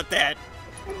do about that?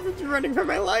 I'm just running for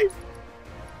my life.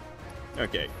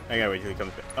 Okay, I gotta wait till he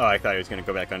comes back. Oh, I thought he was gonna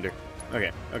go back under.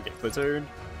 Okay, okay, Blizzard.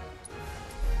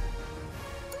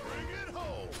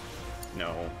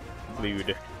 No,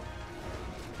 Lude.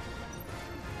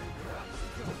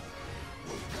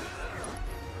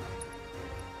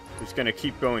 Just gonna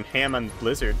keep going ham on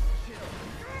Blizzard.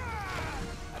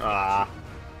 Ah.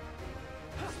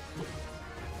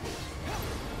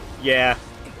 Yeah.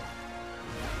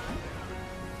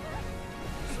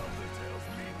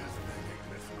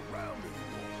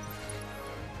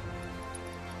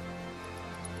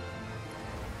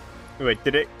 Wait,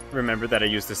 did it remember that I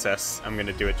used this S? I'm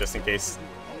gonna do it just in case.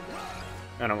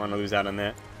 I don't want to lose out on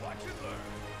that.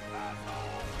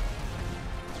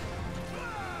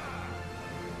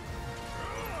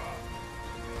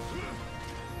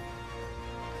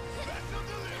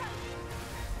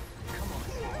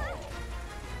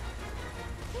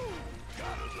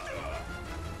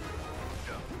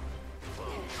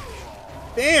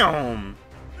 Damn!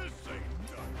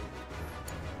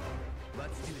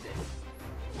 Let's do this.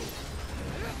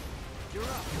 You're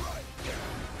up.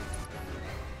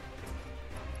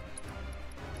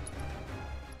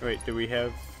 Wait, do we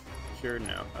have cure?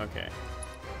 No. Okay.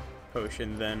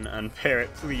 Potion then on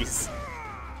Parrot, please.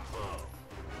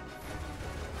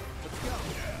 Let's go.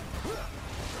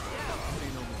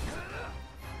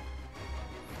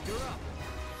 You're up.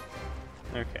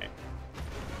 Okay.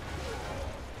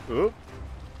 Oop.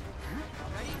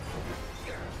 Ready?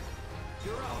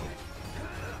 You're up.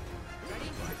 Ready?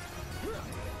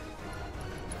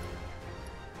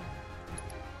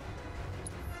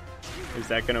 Is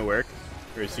that gonna work?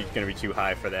 Or is he gonna be too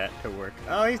high for that to work?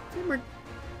 Oh, he's...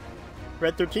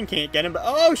 Red 13 can't get him, but...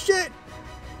 Oh, shit!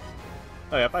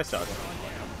 Oh, yep, I saw that.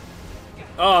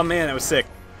 Oh, man, that was sick.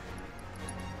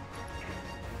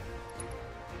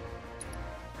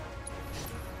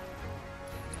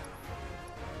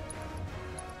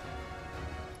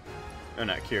 Oh,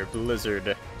 not Cure.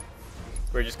 Blizzard.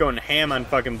 We're just going ham on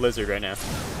fucking Blizzard right now.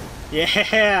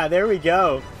 Yeah, there we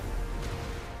go.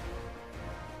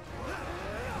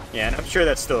 Yeah, and I'm sure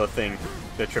that's still a thing.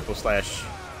 The triple slash,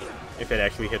 if it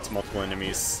actually hits multiple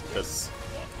enemies, does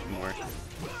more.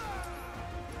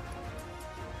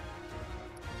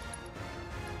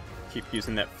 Keep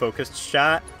using that focused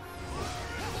shot.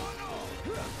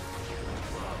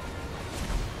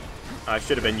 I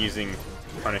should have been using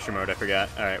Punisher mode, I forgot.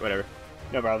 Alright, whatever.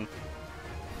 No problem.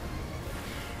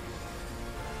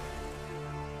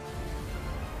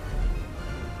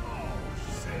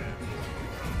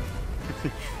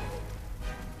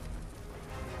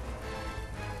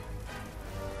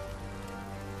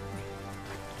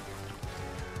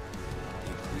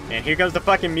 And here comes the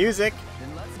fucking music.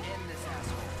 Then let's end this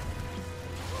asshole.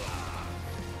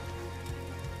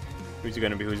 Who's it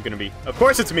gonna be? Who's it gonna be? Of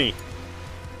course it's me!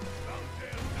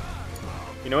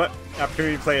 You know what?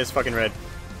 Opportunity to play as fucking red.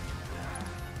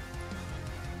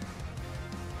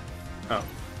 Oh.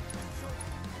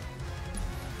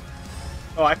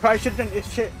 Oh, I probably should have done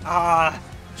shit. Ah,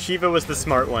 Shiva was the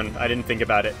smart one. I didn't think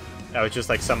about it. I was just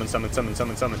like summon, summon, summon,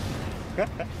 summon, summon.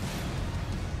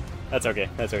 That's okay.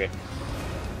 That's okay.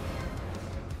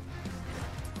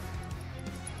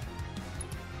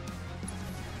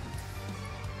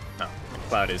 Oh,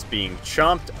 Cloud is being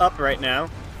chomped up right now.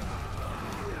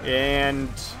 And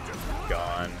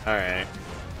gone. Alright.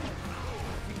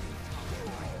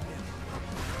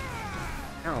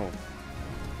 Ow.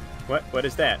 What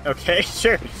is that? Okay,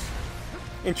 sure.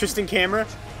 Interesting camera.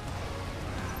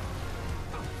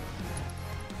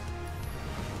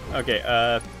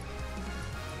 Okay,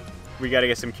 we gotta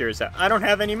get some cures out. I don't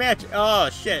have any match. Oh,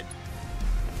 shit.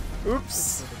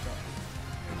 Oops.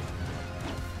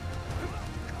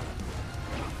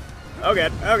 Oh,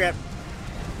 God. Oh, God.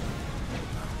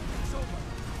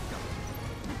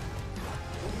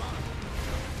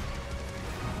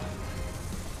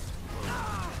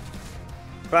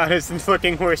 Wow, this is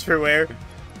looking worse for wear.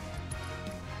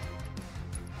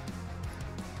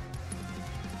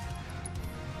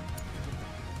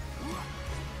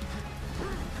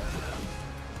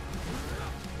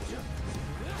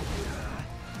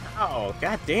 Oh,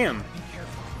 goddamn.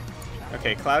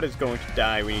 Okay, Cloud is going to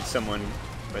die. We need someone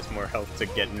who has more health to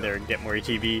get in there and get more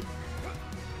ETB.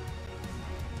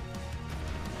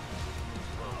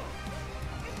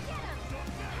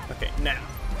 Okay, now.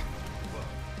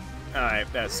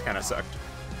 Alright, that's kind of sucked.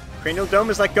 Cranial Dome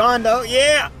is like gone though.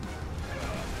 Yeah!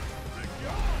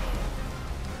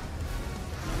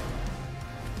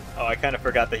 Oh, I kind of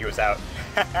forgot that he was out.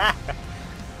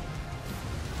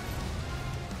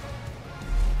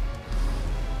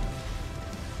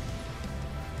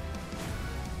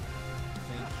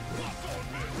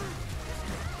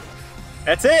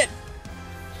 That's it!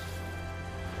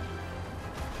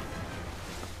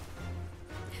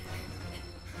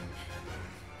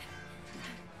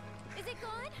 Is it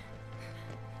gone?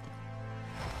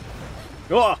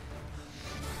 Oh!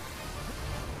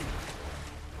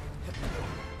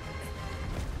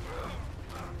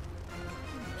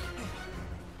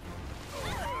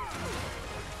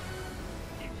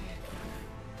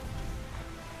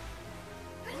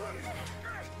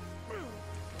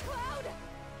 Cloud!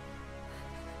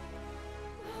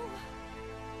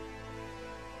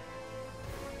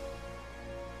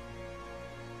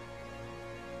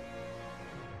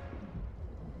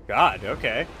 God,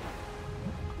 okay.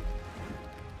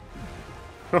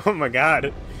 Oh my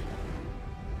god.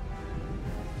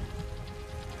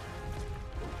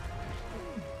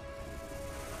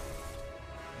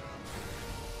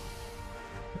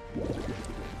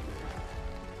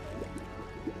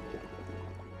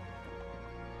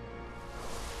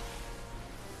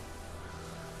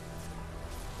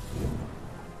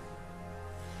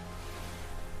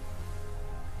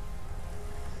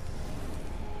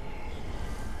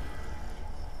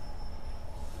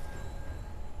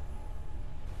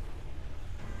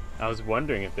 I was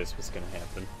wondering if this was gonna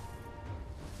happen.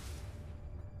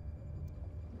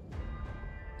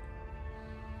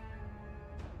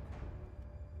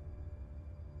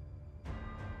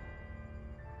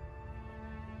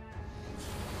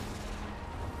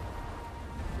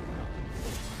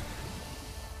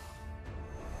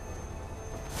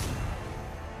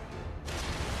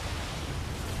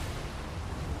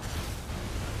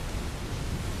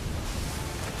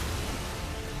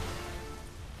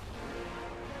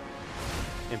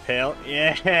 Impale?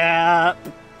 Yeah!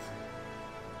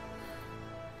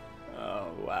 Oh,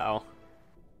 wow.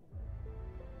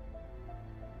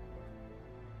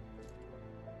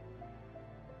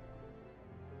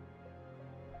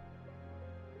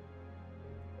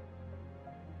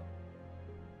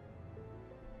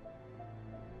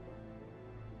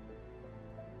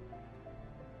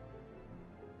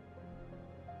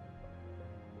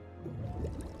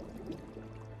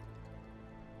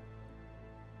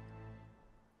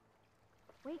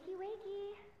 Wakey,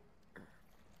 wakey.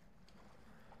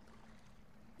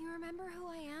 You remember who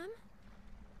I am?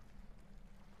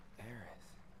 Aerith.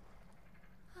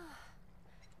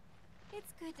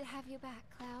 It's good to have you back,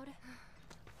 Cloud.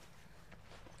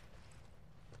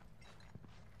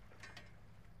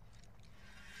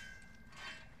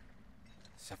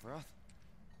 Sephiroth?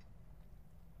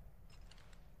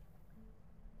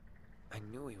 I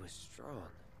knew he was strong,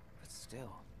 but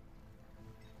still.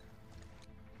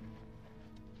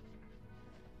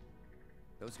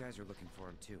 Those guys are looking for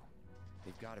him too.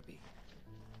 They've got to be.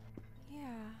 Yeah,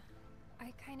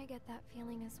 I kind of get that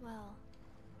feeling as well.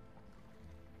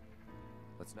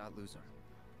 Let's not lose him.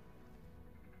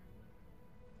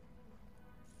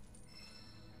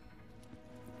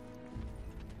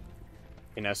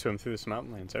 Can now swim through this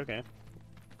mountain lands, okay.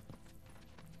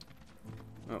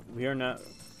 Well, we are not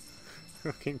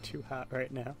looking too hot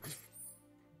right now.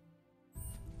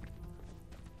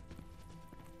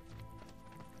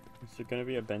 Is there gonna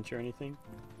be a bench or anything?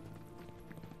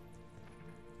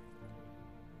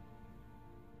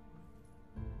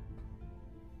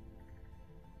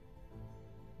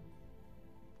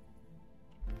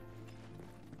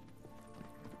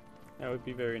 That would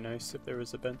be very nice if there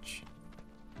was a bench.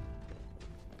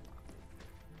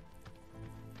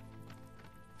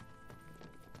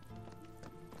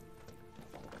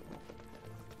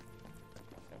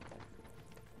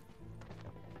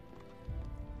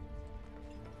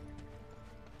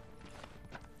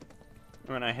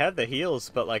 I mean, I had the heals,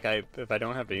 but like, if I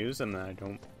don't have to use them, then I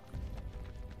don't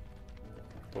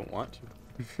want to.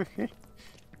 Here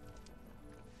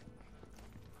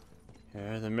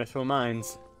are the Mithril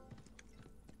Mines.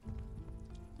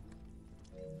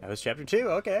 That was chapter 2,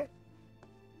 okay.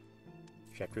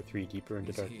 Chapter 3, Deeper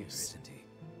into Darkness. Here, isn't he?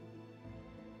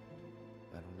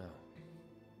 I don't know.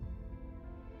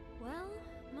 Well,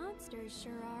 monsters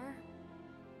sure are.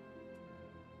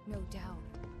 No doubt.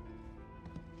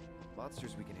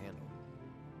 Monsters we can handle.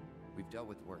 We've dealt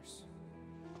with worse.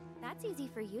 That's easy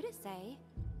for you to say.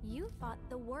 You fought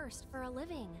the worst for a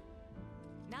living.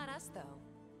 Not us, though.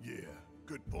 Yeah,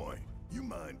 good point. You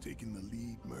mind taking the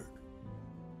lead, Merc?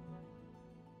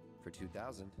 For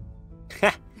 2,000.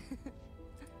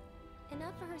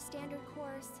 Enough for her standard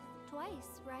course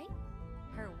twice, right?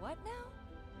 Her what now?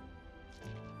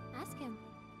 Ask him.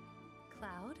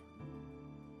 Cloud?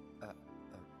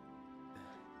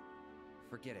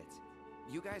 Forget it.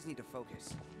 You guys need to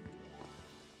focus.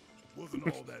 Wasn't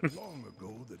all that long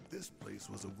ago that this place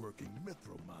was a working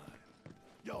mithril mine.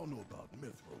 Y'all know about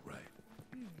mithril, right?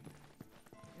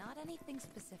 Not anything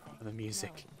specific. The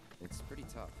music. No. It's pretty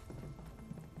tough.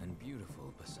 And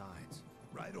beautiful besides.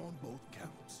 Right on both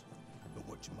counts. But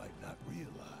what you might not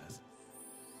realize,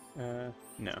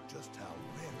 no. just how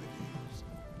rare it is.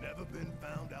 Never been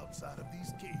found outside of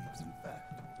these caves, in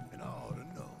fact. And I ought to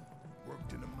know.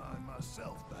 Worked in a mine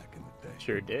myself back in the day.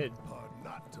 Sure did. Hard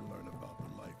not to learn about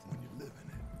the life when you live in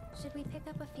it. Should we pick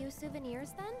up a few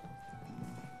souvenirs then?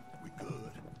 We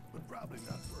could, but probably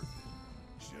not worth it.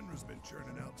 Shinra's been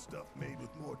churning out stuff made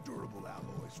with more durable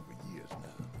alloys for years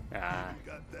now. Ah. We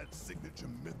got that signature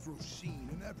mithril sheen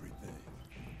and everything.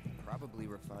 Probably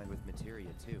refined with materia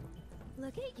too.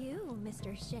 Look at you,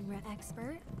 Mr. Shinra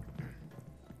expert.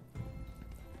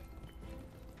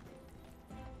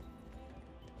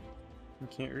 I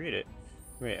can't read it.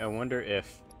 Wait, I wonder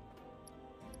if...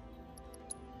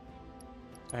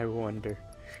 I wonder.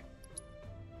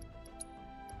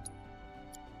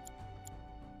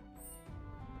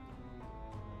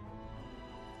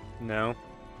 No?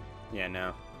 Yeah,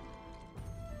 no.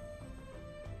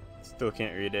 Still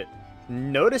can't read it.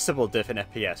 Noticeable diff in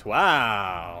FPS.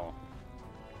 Wow!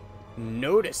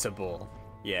 Noticeable.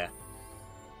 Yeah.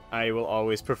 I will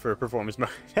always prefer performance mode.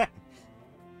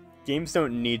 Games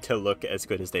don't need to look as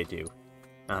good as they do.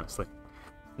 Honestly.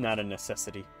 Not a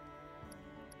necessity.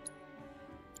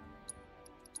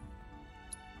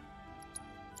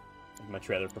 I'd much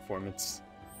rather performance.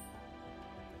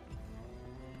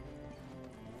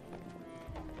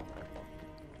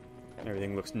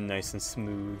 Everything looks nice and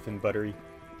smooth and buttery.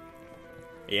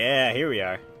 Yeah, here we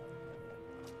are.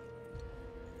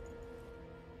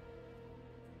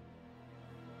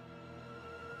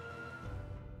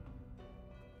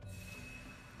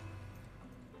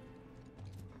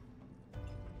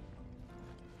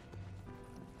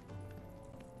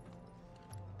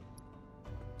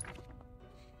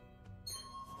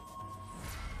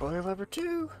 Boiler lever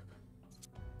 2.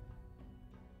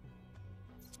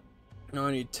 No,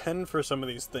 I need 10 for some of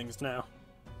these things now.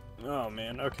 Oh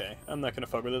man, okay. I'm not gonna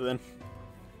fuck with it then.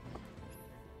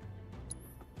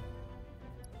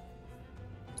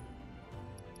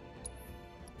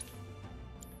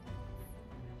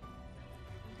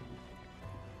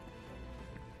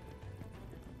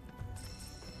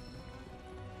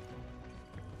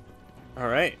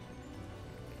 Alright.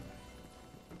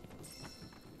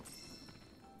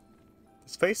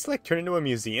 This place like turned into a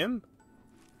museum?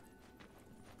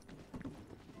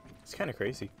 It's kind of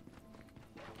crazy.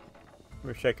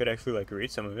 Wish I could actually like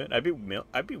read some of it. I'd be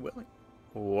willing.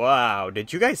 Wow,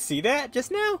 did you guys see that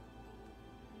just now?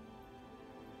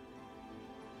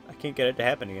 I can't get it to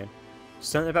happen again.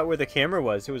 Something about where the camera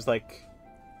was. It was like,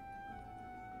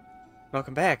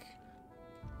 welcome back.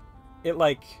 It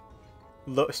like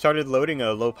started loading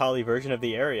a low poly version of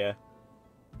the area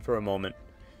for a moment.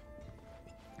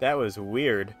 That was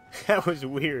weird. That was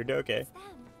weird. Okay. It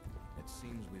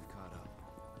seems we've caught up.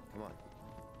 Come on.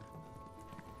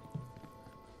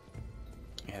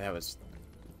 Yeah, that was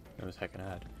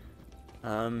heckin'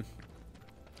 odd.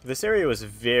 This area was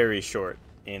very short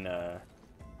in the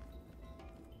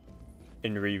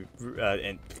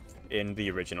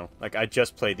original. Like I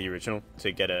just played the original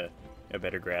to get a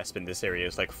better grasp, and this area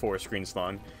is like 4 screens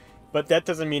long. But that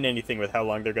doesn't mean anything with how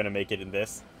long they're gonna make it in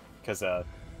this, because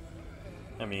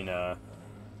I mean,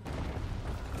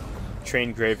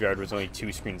 Train Graveyard was only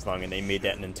 2 screens long, and they made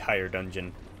that an entire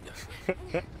dungeon.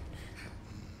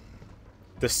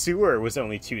 The sewer was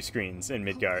only 2 screens in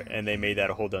Midgar, and they made that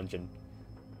a whole dungeon.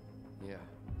 Yeah.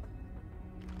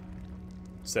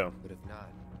 So, But if not,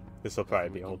 this will probably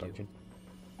be a whole dungeon.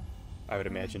 I would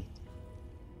imagine.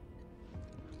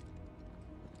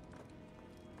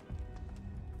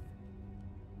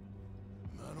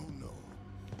 I don't know.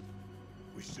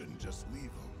 We shouldn't just leave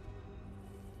them.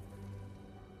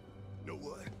 Know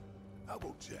what? I'll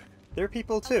go check. There are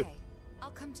people too. Okay, I'll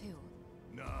come too.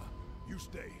 Nah, you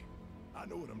stay. I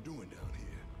know what I'm doing down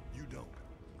here. You don't.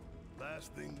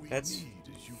 Last thing we That's need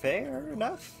is you. fair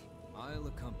enough. I'll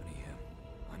accompany him.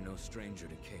 I'm no stranger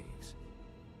to caves.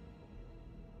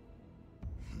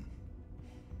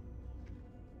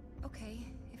 Okay,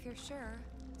 if you're sure.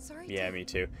 Sorry. Yeah, to... me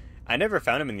too. I never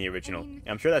found him in the original.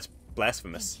 I'm sure that's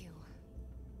blasphemous.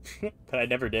 Thank you. But I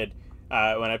never did.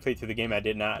 When I played through the game,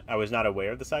 I was not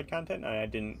aware of the side content, and I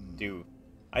didn't do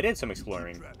I did some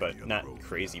exploring, but not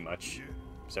crazy much,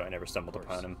 so I never stumbled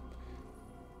upon him.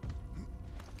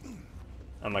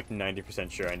 I'm like 90%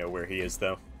 sure I know where he is,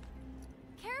 though.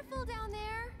 Careful down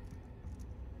there.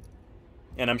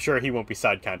 And I'm sure he won't be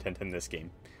side content in this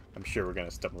game. I'm sure we're gonna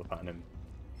stumble upon him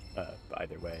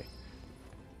either way.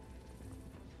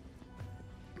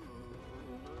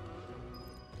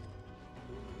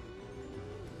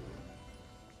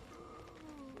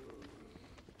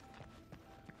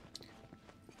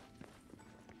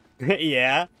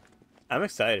 Yeah, I'm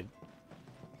excited.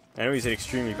 I know he's an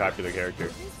extremely popular character.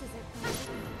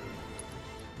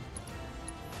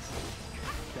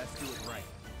 Let's do it right.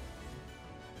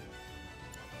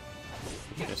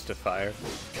 Just a fire.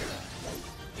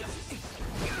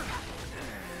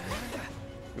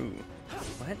 Ooh,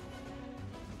 what?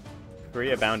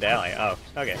 Korea bound ally. Oh,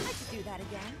 okay. Let's do that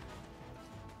again.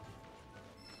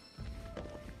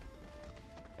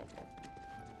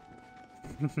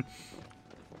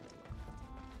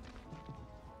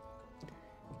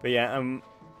 But yeah, I'm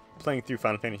playing through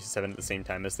Final Fantasy VII at the same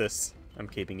time as this. I'm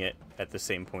keeping it at the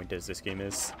same point as this game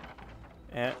is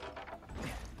at.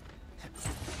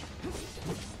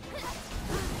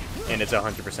 And it's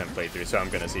 100% playthrough, so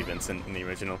I'm gonna see Vincent in the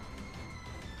original.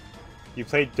 You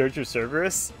played Dirge of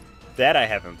Cerberus? That I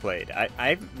haven't played.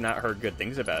 I've not heard good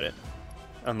things about it.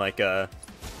 Unlike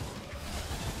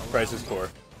Crisis Core.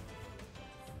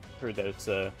 Heard that it's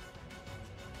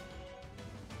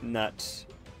not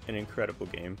an incredible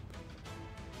game.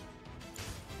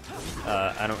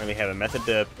 I don't really have a method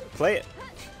to play it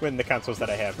with the consoles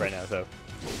that I have right now, so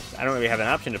I don't really have an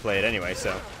option to play it anyway,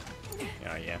 so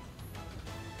oh yeah.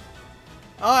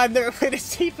 Oh, I've never played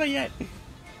as Tifa yet!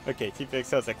 Okay, Tifa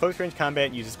excels at close range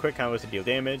combat, uses quick combos to deal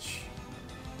damage.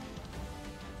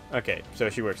 Okay, so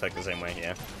she works like the same way,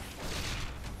 yeah.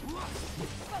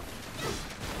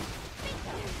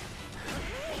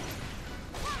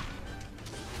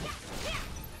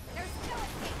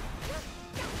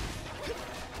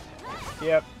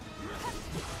 Yep.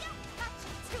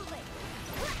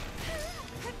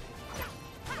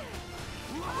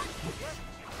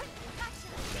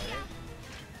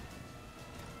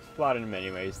 Flawed in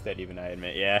many ways that even I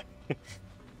admit, yeah.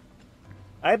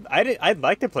 I'd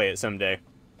like to play it someday.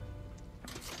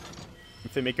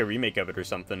 If they make a remake of it or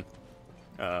something.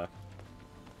 Or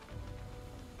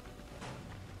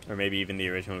maybe even the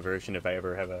original version if I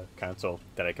ever have a console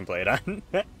that I can play it on.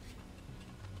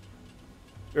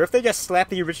 Or if they just slap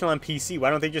the original on PC, why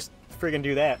don't they just friggin'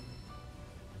 do that?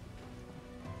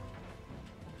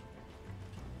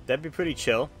 That'd be pretty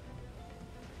chill.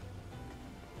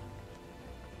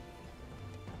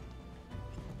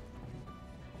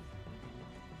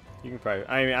 You can probably...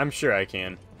 I mean, I'm sure I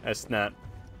can. That's not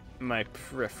my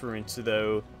preference,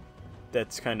 though.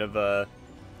 That's kind of a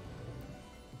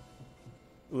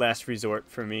last resort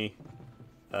for me.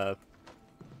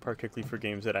 Particularly for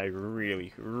games that I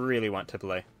really, really want to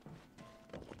play.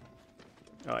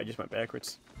 Oh, I just went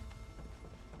backwards.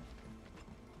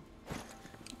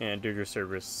 And Dirge of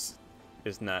Cerberus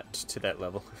is not to that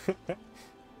level.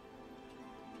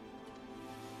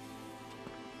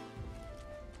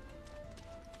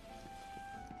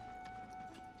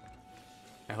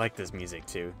 I like this music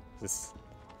too. It's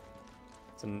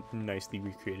a nicely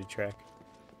recreated track.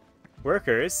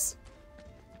 Workers!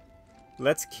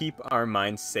 Let's keep our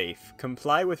minds safe.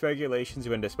 Comply with regulations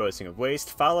when disposing of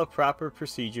waste. Follow proper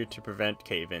procedure to prevent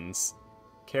cave-ins.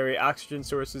 Carry oxygen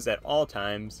sources at all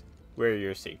times. Wear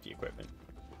your safety equipment.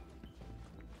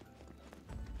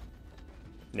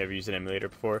 Never used an emulator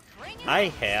before. I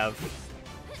have.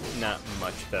 Not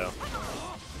much, though.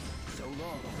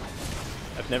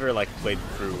 I've never, like, played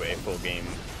through a full game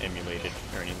emulated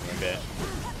or anything like that.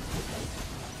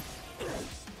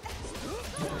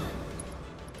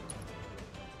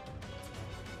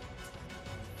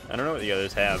 I don't know what the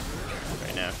others have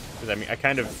right now, because I mean, I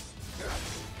kind of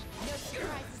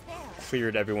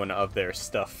cleared everyone of their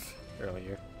stuff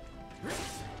earlier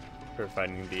for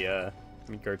fighting the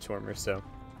Midgard Swarmers, so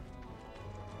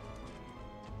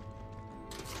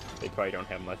they probably don't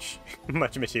have much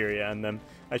materia on them.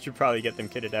 I should probably get them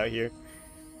kitted out here.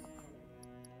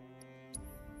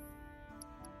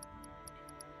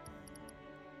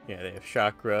 Yeah, they have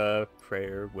chakra,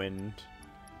 prayer, wind.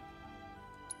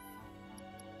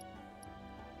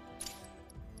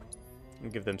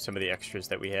 And give them some of the extras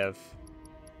that we have.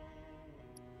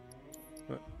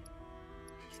 What?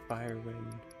 Fire,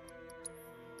 wind.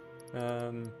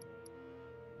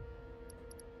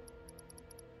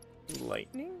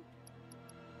 Lightning?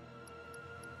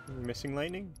 We're missing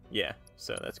lightning? Yeah,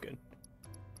 so that's good.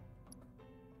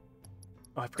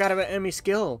 Oh, I forgot about enemy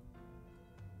skill.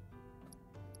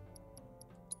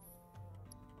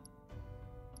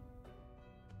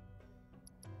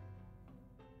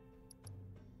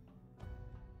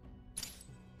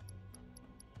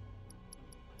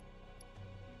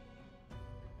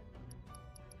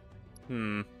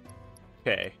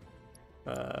 Okay.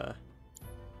 That's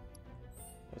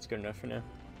good enough for now.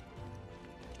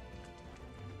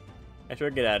 After I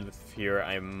get out of here,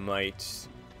 I might,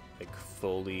 like,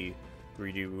 fully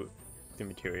redo the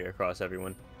materia across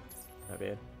everyone. Not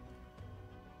bad.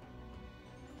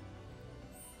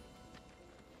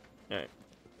 Alright.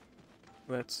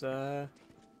 Let's,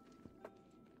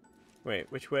 wait,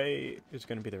 which way is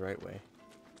gonna be the right way?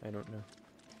 I don't know.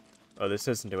 Oh, this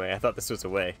isn't a way. I thought this was a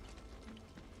way.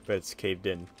 But it's caved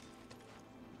in.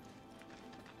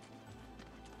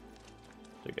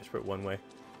 So I guess we're one way.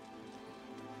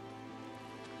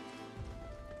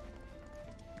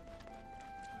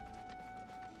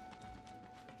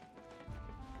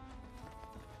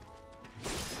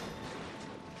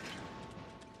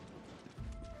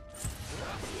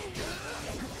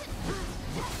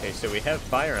 Okay, so we have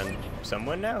fire on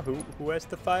someone now? Who has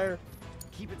the fire?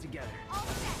 Keep it together.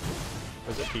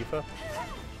 Was it Tifa?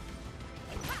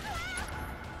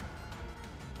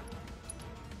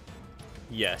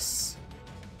 Yes.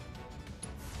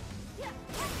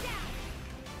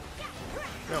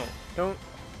 No, don't.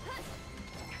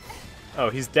 Oh,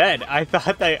 he's dead. I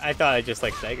thought I just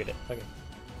like staggered it. Okay.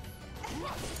 I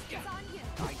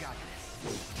got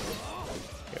this.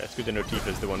 Yeah, that's good to know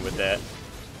Tifa's the one with that.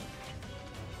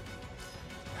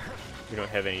 We don't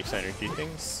have any synergy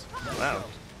things. Wow.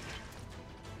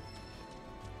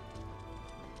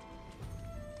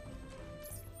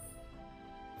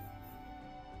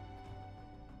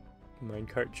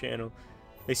 Minecart channel.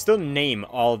 They still name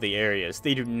all the areas.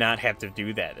 They do not have to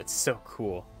do that. It's so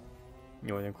cool.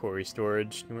 Northern Quarry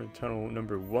Storage. Northern Tunnel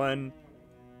number 1.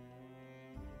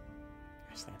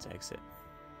 Grasslands exit.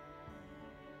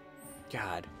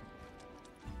 God.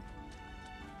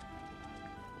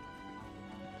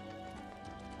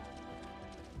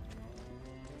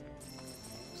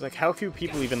 It's like how few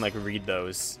people even like read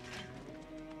those.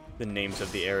 The names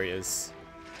of the areas.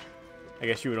 I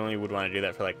guess you would want to do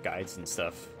that for like guides and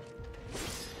stuff.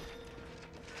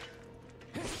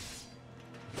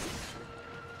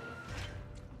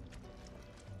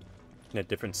 That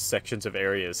different sections of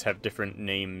areas have different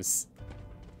names.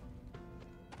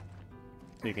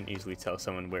 You can easily tell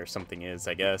someone where something is,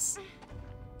 I guess.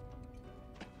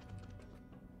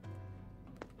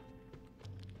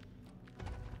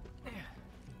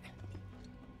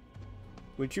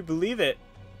 Would you believe it?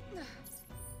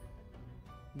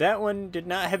 That one did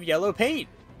not have yellow paint.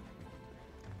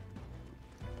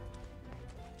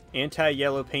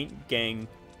 Anti-yellow paint gang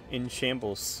in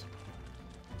shambles.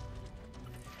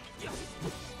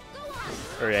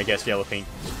 Or I guess yellow paint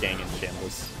gang in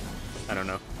shambles. I don't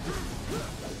know.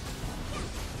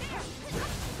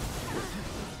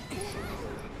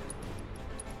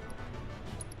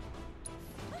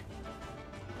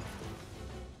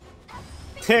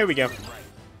 There we go.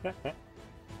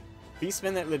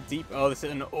 Beastmen that live deep. Oh, this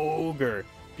is an ogre.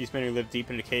 Beastmen who lived deep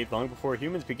in a cave long before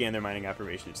humans began their mining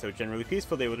operations. Though generally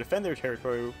peaceful, they will defend their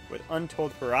territory with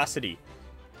untold ferocity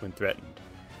when threatened.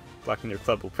 Blocking their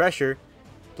club will pressure.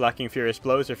 Blocking furious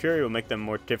blows or fury will make them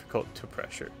more difficult to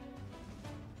pressure.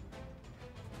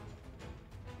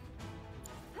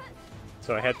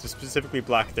 So I had to specifically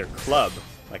block their club,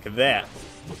 like that.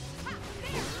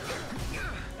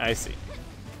 I see.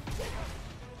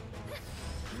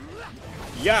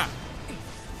 Yeah!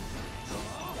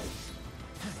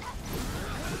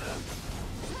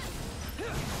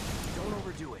 Don't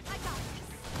overdo it.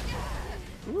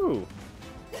 Ooh.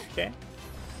 Okay.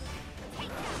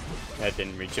 That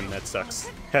didn't reach him. That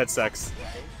sucks. That sucks.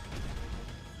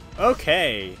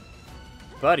 Okay.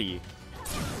 Buddy.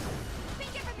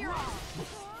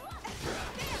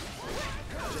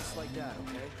 Just like that,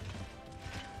 okay?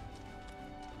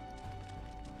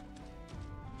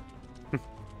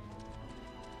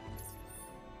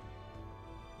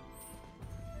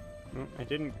 I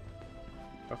didn't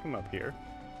fuck him up here.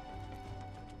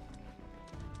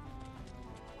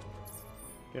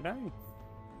 Did I?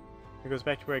 It goes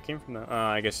back to where I came from, though.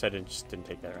 I guess I just didn't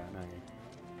take that route. Okay.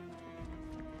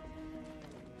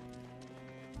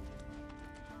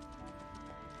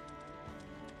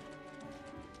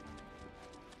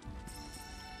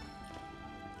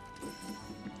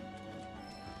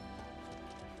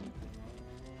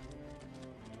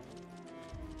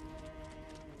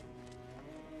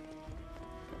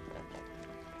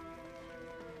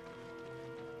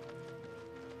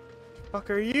 Fuck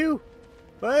are you?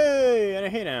 Hey,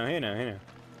 hey now, hey now, hey now.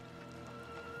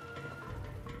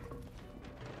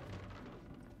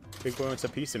 Big boy wants a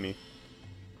piece of me.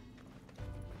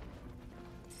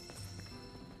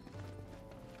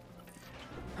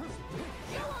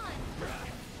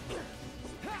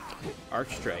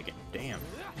 Archdragon, damn.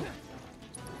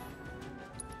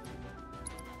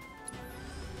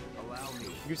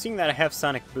 You've seen that I have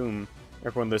Sonic Boom,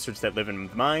 airborne lizards that live in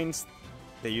mines.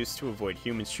 They used to avoid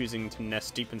humans choosing to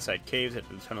nest deep inside caves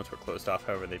after the tunnels were closed off.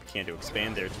 However, they began to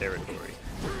expand their territory.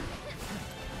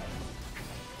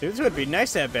 Dude, this would be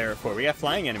nice to have Barret for. We got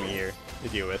flying enemy here to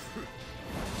deal with.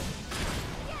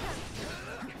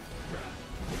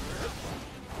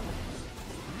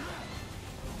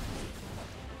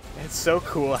 It's so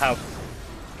cool how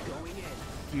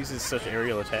he uses such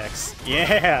aerial attacks.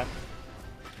 Yeah!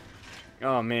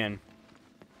 Oh, man.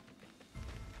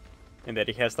 And that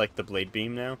he has, like, the blade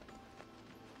beam now.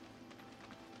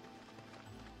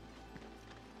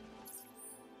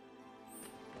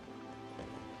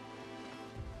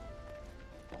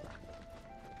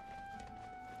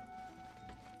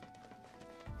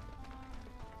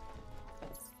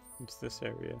 What's this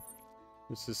area?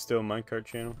 This is still minecart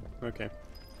channel? Okay.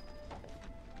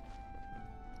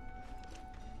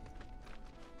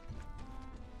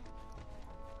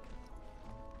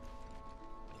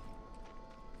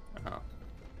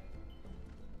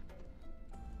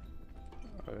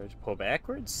 To pull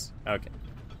backwards? Okay.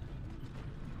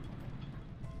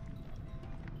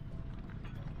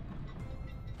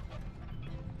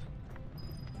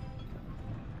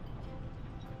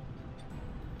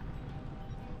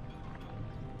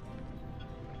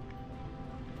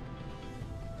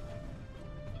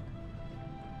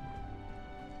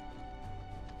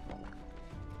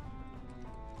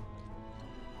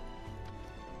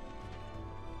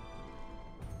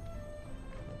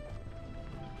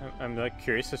 I'm like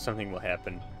curious if something will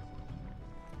happen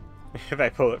if I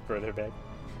pull it further back.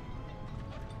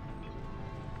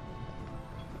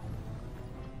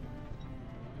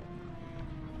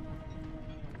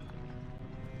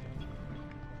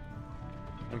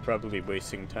 I'm probably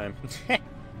wasting time.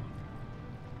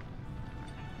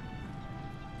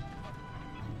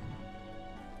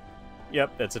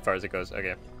 Yep, that's as far as it goes.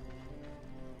 Okay.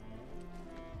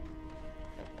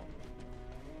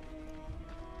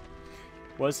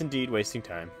 Was indeed wasting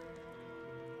time.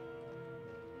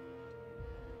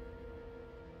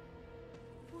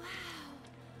 Wow.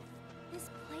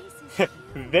 This place is huge.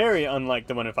 Very unlike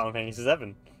the one in Final Fantasy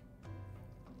VII.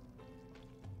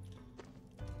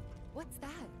 What's that?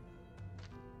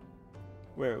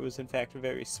 Where it was in fact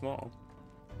very small.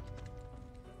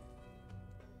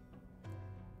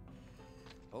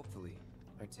 Hopefully,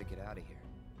 our ticket out of here.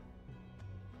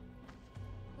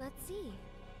 Let's see.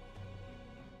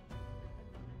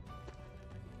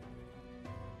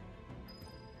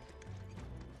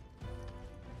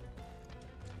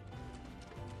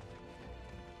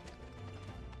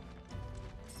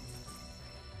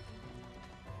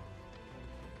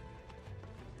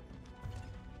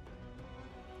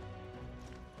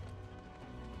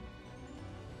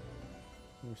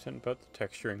 Something about the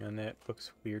texturing on that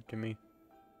looks weird to me.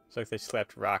 It's like they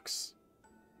slapped rocks.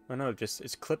 Oh no, just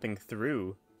it's clipping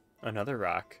through another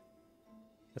rock.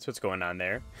 That's what's going on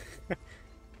there.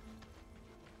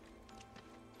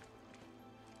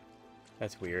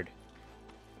 That's weird.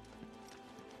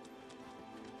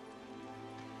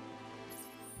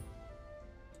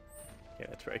 Yeah,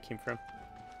 that's where I came from.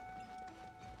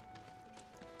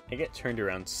 I get turned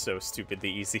around so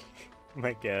stupidly easy. Oh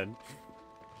my god.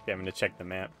 Okay, I'm gonna check the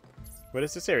map. What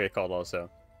is this area called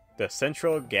also? The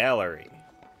Central Gallery.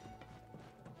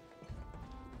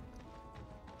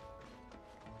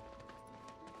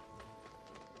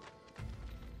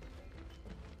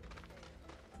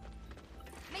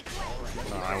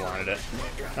 Oh, I wanted it.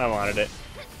 I wanted it.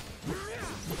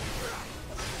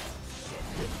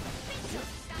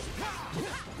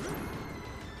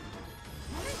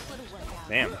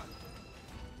 Damn.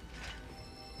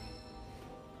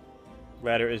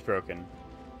 Ladder is broken.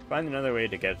 Find another way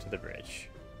to get to the bridge.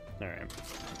 Alright.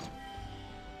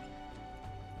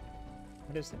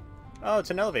 What is it? Oh, it's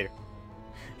an elevator.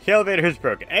 The elevator is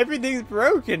broken. Everything's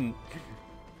broken!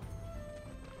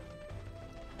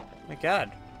 My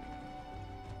god.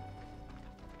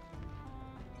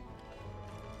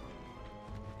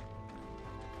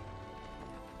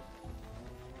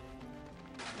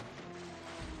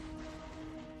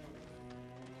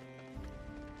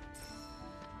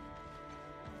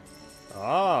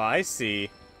 Oh, I see.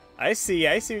 I see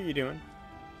what you're doing.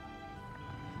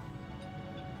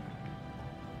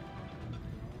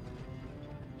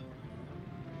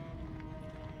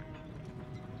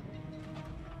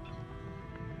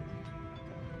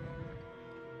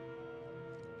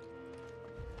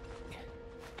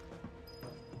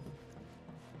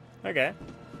 Okay.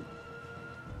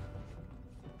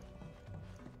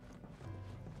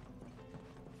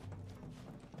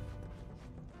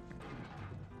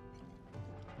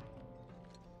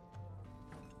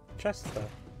 Chest though.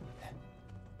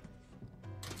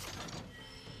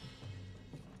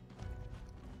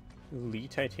 Lee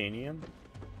titanium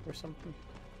or something?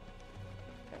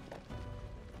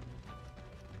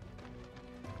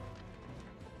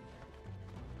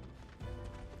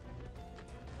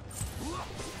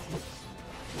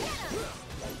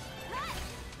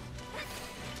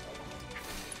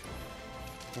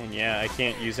 And yeah, I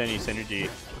can't use any synergy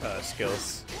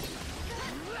skills.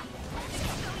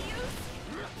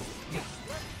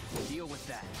 Deal with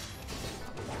that.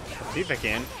 See if I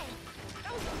can.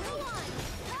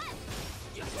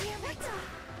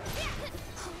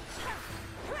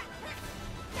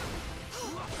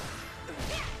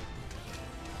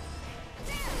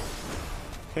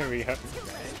 There we go.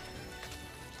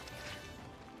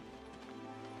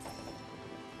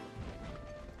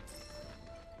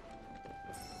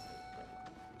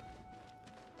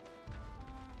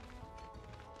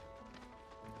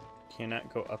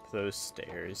 Cannot go up those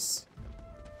stairs.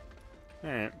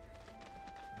 Alright.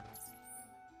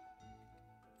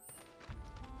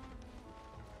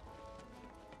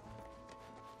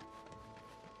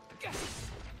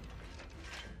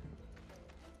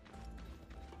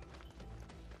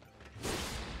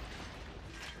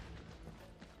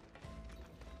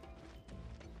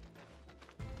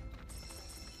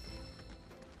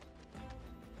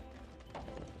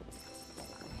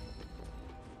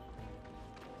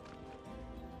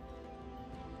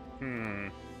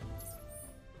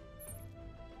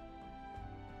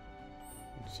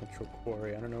 Central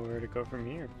quarry. I don't know where to go from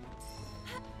here.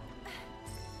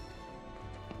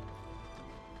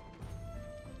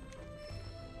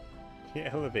 The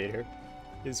elevator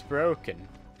is broken.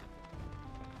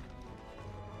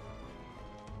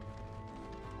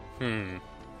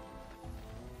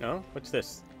 No? What's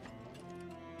this?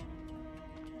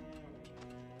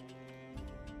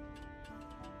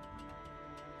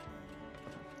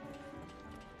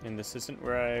 And this isn't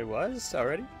where I was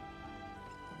already?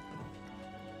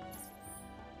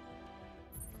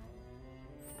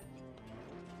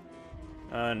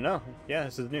 No. Yeah,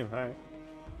 this is new. Alright.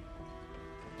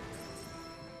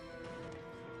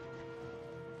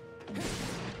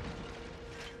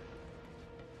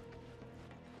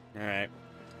 Alright.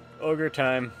 Ogre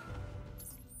time.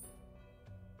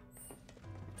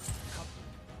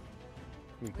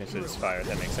 Weakness is fire,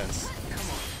 that makes sense.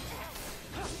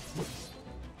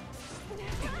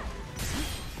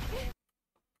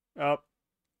 Up.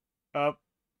 Up.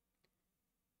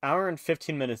 Hour and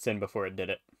 15 minutes in before it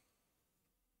did it.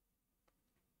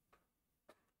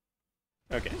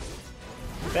 Okay.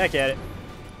 Back at it.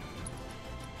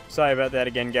 Sorry about that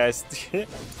again, guys.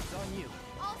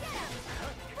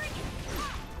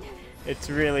 It's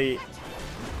really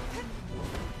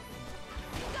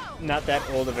not that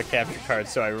old of a capture card,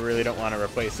 so I really don't want to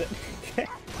replace it.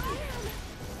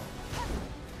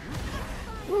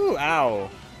 Ooh, ow.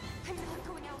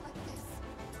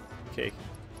 Okay.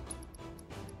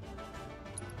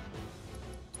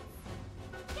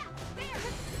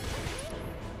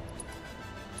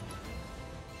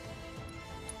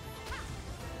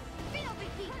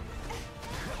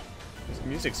 This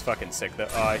music's fucking sick, though.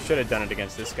 Oh, I should have done it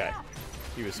against this guy.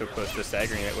 He was so close to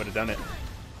staggering it, would have done it.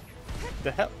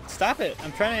 The hell? Stop it!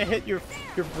 I'm trying to hit your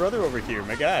brother over here,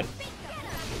 my god.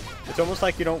 It's almost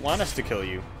like you don't want us to kill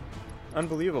you.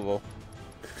 Unbelievable.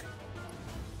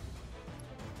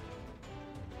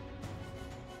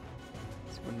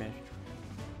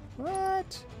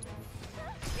 What?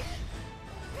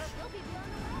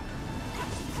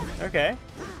 Okay.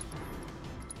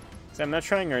 So I'm not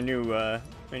trying our new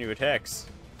attacks.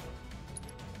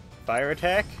 Fire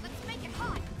attack? Let's make it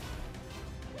hot.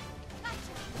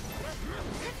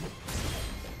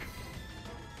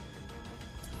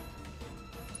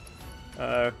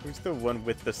 Who's the one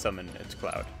with the summon? It's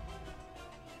Cloud.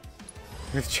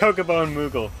 With Chocobo and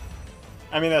Moogle.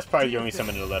 I mean, that's probably the only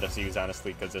summon to let us use,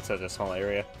 honestly, because it's such a small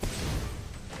area.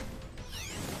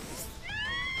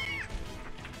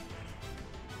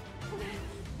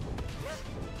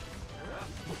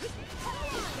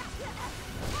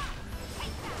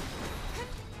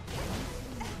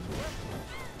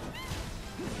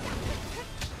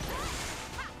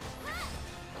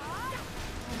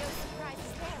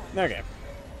 Okay.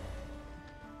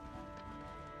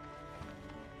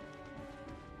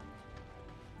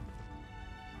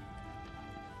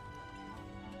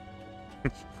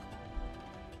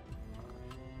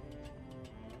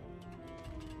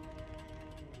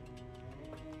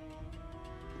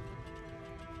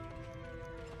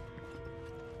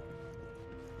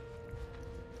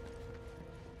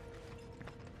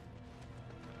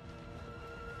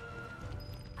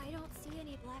 I don't see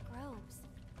any black robes.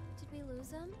 Did we lose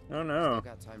them? Oh no.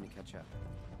 Still got time to catch up.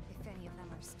 If any of them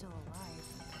are still alive.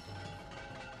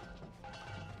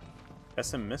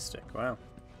 Pessimistic, wow.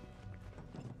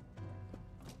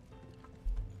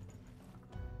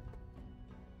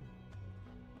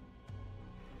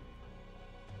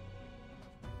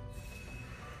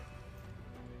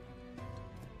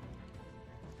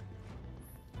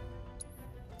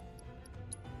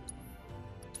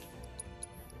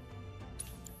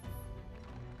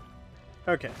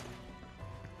 Okay.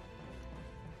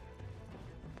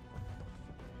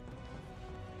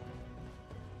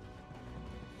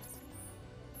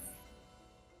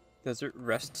 Desert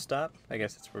rest stop? I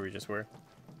guess that's where we just were.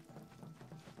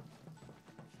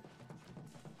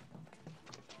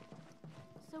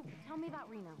 So, tell me about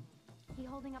Reno. He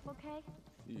holding up okay?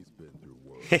 He's been through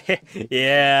worse.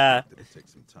 Yeah. It'll take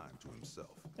some time to himself.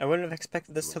 I wouldn't have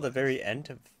expected this till the very end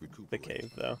of the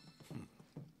cave, though.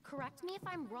 Correct me if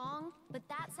I'm wrong, but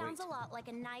that sounds a lot like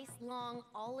a nice, long,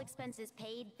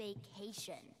 all-expenses-paid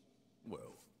vacation.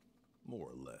 Well, more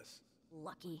or less.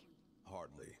 Lucky.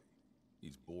 Hardly.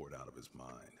 He's bored out of his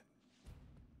mind.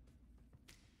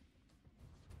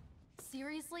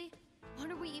 Seriously? What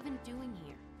are we even doing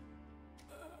here?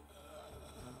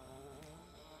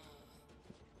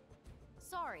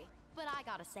 Sorry, but I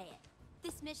gotta say it.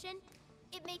 This mission,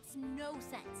 it makes no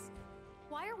sense.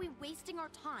 Why are we wasting our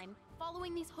time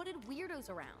following these hooded weirdos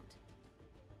around?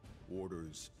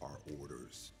 Orders are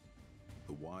orders.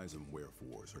 The whys and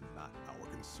wherefores are not our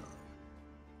concern.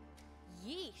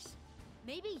 Yeesh.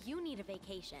 Maybe you need a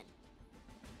vacation.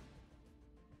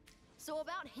 So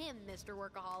about him, Mr.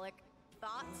 Workaholic.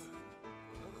 Thoughts?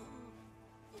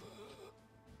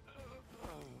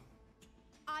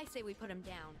 I say we put him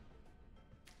down.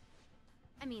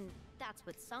 I mean, that's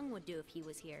what Sung would do if he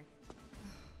was here.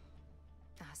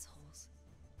 Assholes.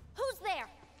 Who's there?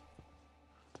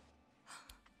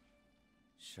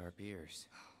 Sharp ears.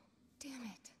 Damn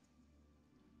it.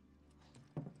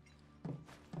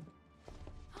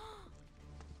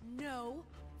 No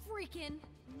freaking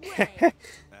way.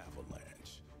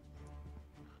 Avalanche.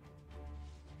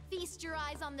 Feast your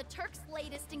eyes on the Turk's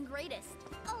latest and greatest,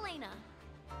 Elena.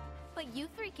 But you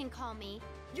three can call me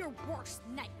your worst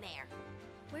nightmare.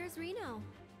 Where's Reno?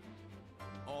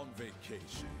 On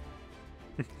vacation.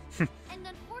 And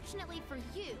unfortunately for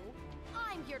you,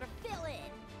 I'm here to fill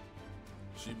in.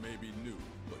 She may be new,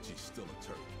 but she's still a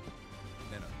Turk.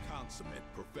 And a consummate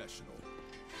professional.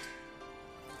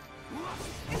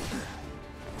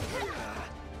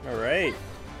 All right.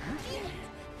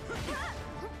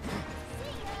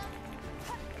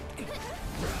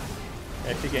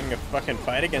 Actually getting a fucking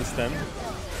fight against them.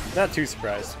 Not too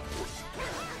surprised.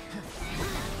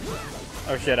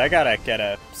 Oh shit, I gotta get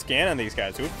a scan on these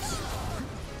guys. Oops.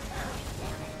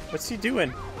 What's he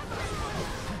doing?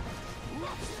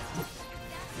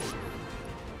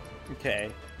 Okay.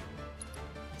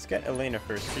 Let's get Elena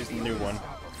first. She's the new one.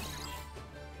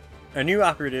 A new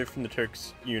operative from the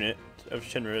Turks unit of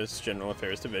Shinra's General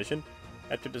Affairs Division.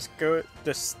 After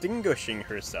distinguishing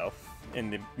herself in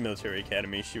the military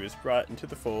academy, she was brought into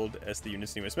the fold as the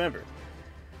unit's newest member.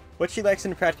 What she lacks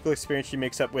in practical experience, she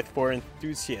makes up with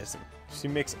enthusiasm.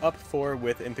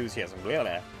 With enthusiasm. Blah,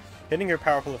 blah. Hitting her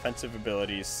powerful offensive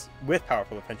abilities will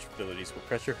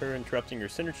pressure her. Interrupting her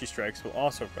synergy strikes will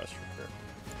also pressure her.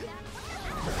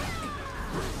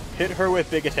 Hit her with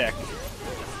big attack.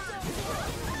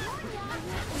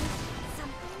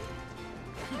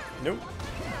 Nope.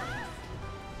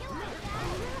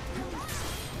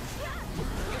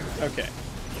 Okay.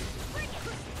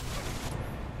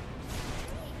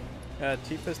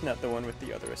 Tifa's not the one with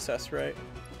the other assess, right?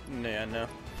 Nah, no.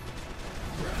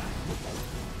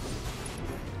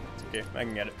 It's okay, I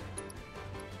can get it.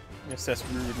 Assess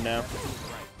rude now.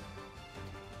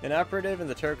 An operative in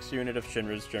the Turks unit of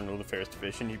Shinra's General Affairs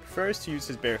Division, he prefers to use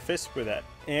his bare fists with that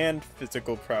and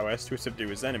physical prowess to subdue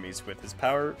his enemies. With his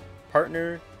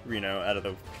partner Reno out of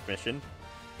the mission,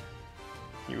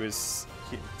 he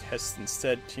has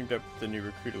instead teamed up with the new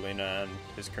recruit Elena on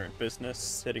his current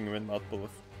business, hitting him with multiple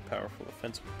powerful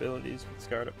offensive abilities with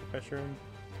Scarred Up to pressure him.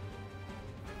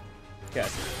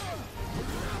 Gotcha.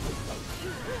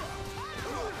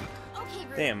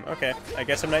 Damn, okay. I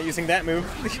guess I'm not using that move.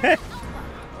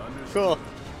 Cool.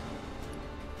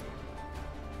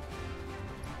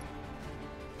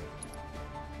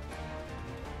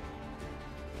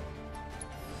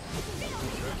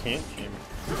 Can't you?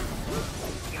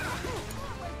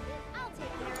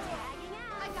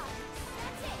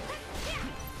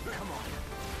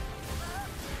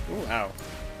 Ooh, ow.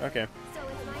 Okay. So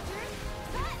it's my turn?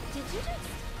 Did you just...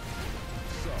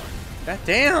 God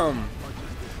damn!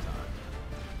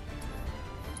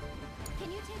 Can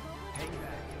you take over? Hang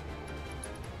back.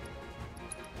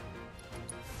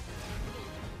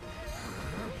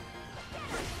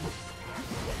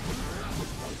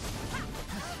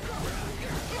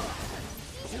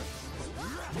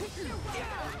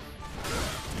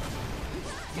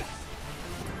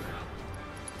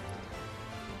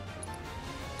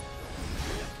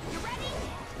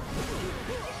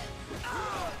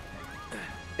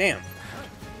 Damn.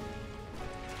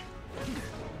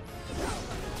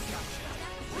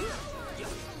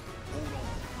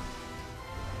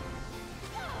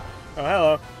 Oh,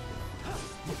 hello.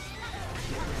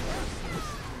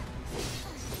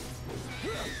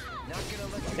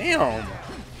 Damn.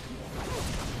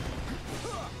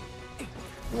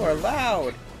 You are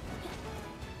loud.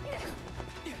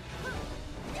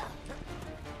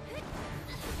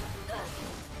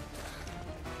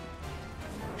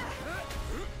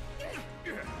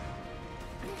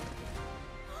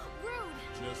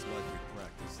 Just like we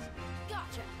practiced.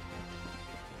 Gotcha.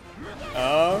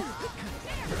 Oh.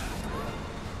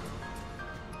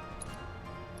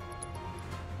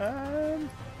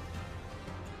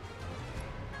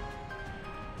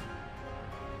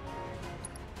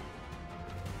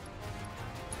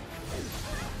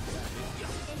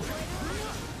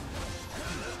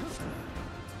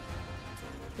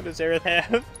 What does Aerith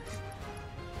have?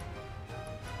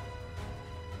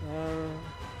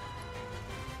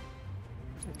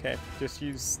 Okay, just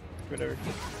use whatever.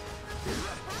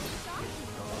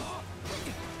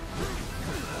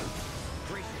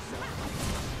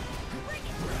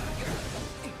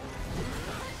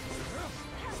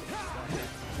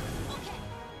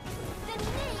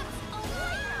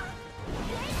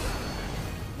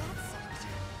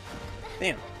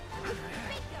 Damn.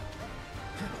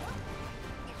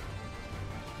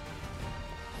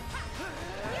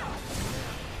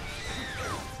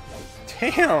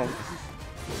 Damn!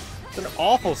 It's an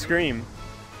awful scream.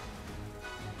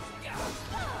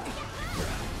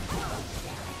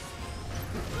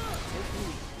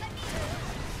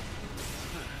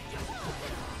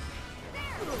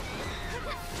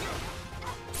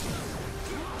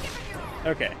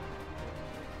 Okay.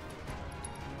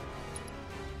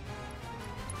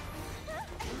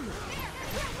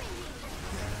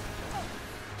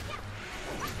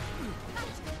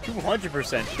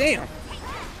 $200%. Damn.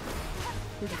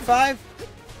 5?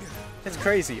 That's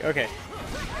crazy. Okay.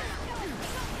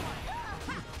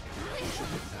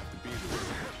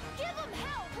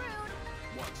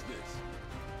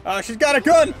 Oh, she's got a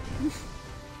gun.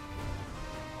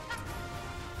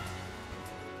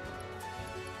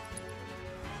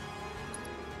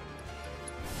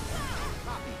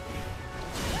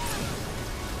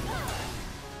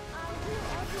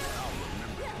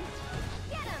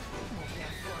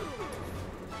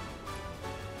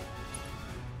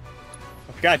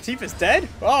 God, Tifa's dead?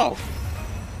 Oh.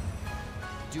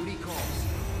 Duty calls.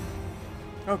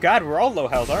 Oh God, we're all low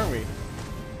health, aren't we?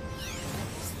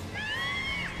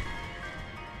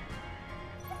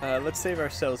 Let's save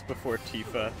ourselves before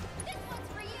Tifa. This one's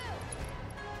for you.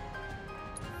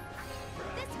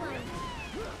 This one.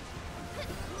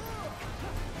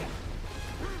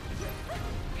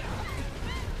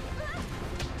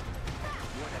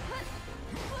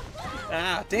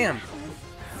 Ah, damn.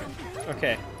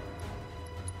 Okay.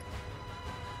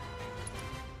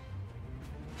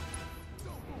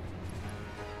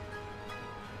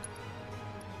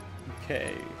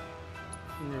 Okay.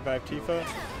 Revive Tifa.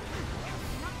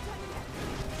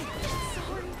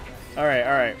 Alright,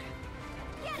 alright.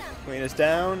 Clean us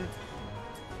down.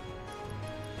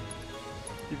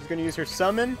 Tifa's gonna use her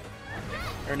summon.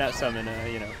 Or not summon,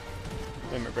 you know.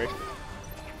 Limit break.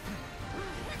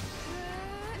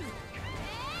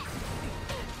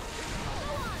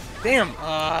 Damn!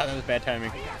 Ah, that was bad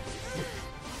timing.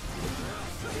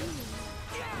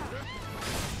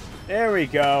 There we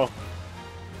go.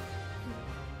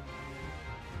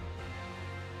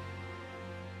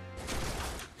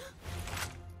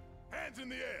 Hands in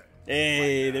the air.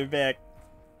 Hey, they're back.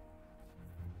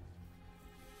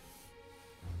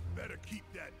 Better keep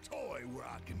that toy where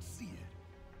I can see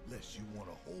it, lest you want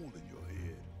a hole in your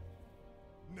head.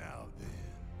 Now then.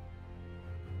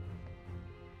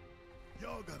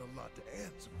 Y'all got a lot to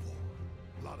answer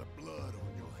for. A lot of blood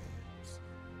on your hands.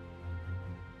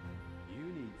 You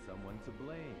need someone to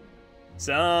blame.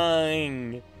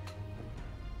 Song.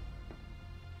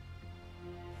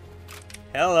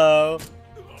 Hello.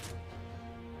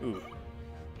 Ooh.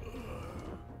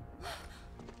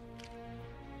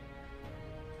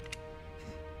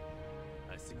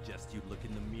 I suggest you look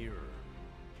in the mirror.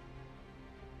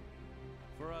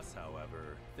 For us,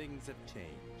 however, things have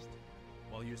changed.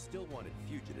 While you're still wanted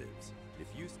fugitives, if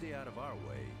you stay out of our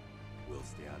way, we'll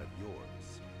stay out of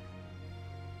yours.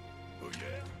 Oh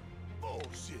yeah?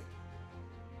 Bullshit.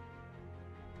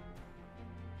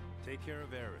 Take care of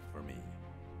Aerith for me.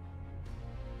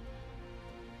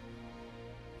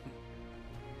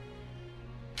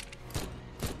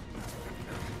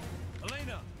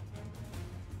 Elena!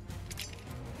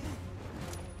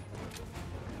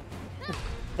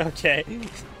 Okay.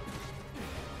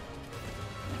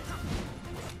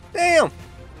 Damn!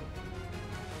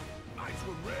 Nice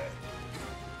one,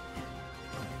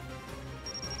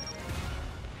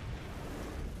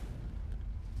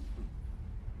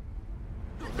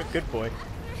 Red. Good boy.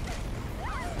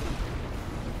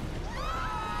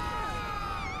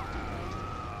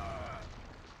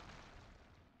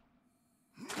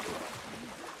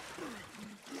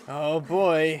 Oh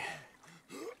boy.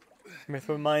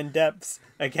 Mythril Mine Depths.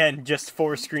 Again, just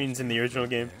 4 screens in the original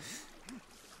game.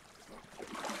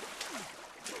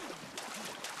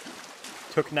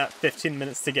 Took not 15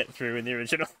 minutes to get through in the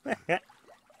original. Hey,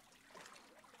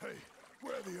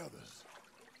 where are the others?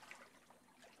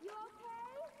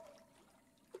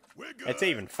 We're good. I'd say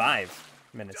even 5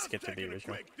 minutes Just to get to the taking a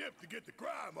original. quick dip to get the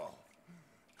crime off.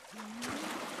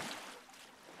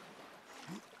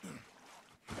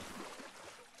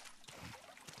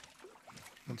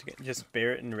 Once again, just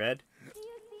Barrett and Red.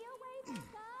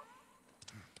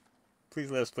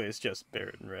 Please let us play as just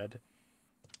Barrett and Red.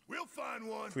 We'll find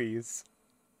one. Please.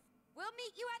 We'll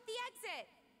meet you at the exit.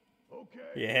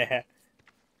 Okay. Yeah.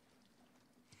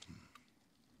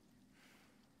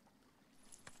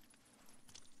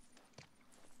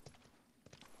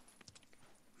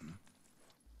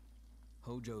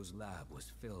 Hojo's lab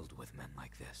was filled with men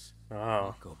like this. Oh.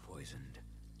 Marco poisoned.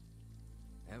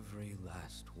 Every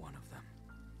last one of them.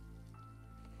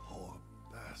 Poor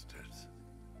bastards.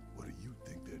 What do you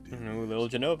think they're doing? Ooh, little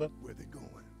Genova. Where they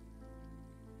going?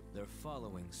 They're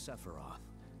following Sephiroth,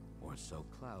 or so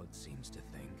Cloud seems to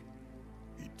think.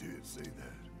 He did say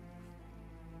that.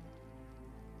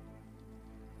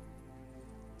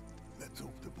 Let's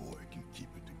hope the boy can keep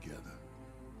it together.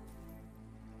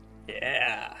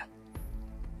 Yeah.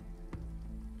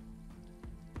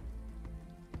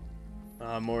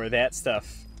 More of that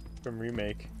stuff from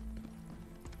Remake.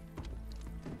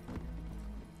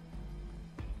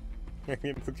 The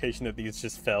implication that these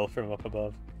just fell from up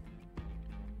above.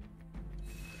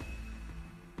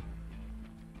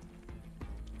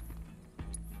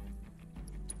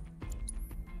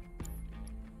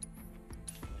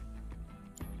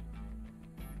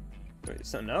 Wait,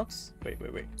 something else? Wait.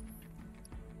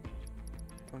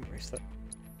 One bracelet.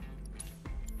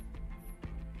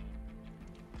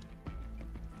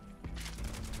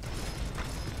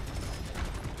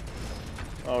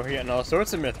 Oh, we're getting all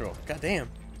sorts of mithril. God damn.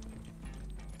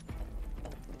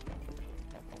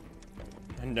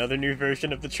 Another new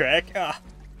version of the track? Ah.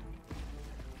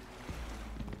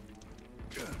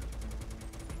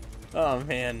 Oh,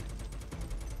 man.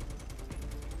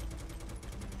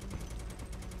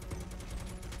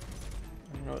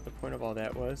 I don't know what the point of all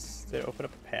that was. Did it open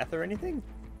up a path or anything?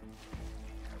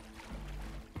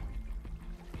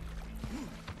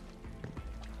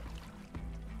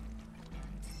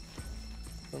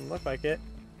 Doesn't look like it.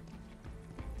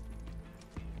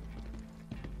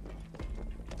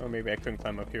 Or maybe I couldn't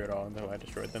climb up here at all until I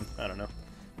destroyed them. I don't know.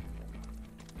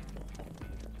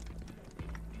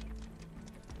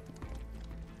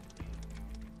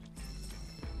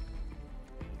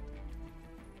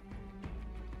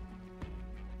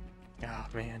 Oh,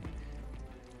 man.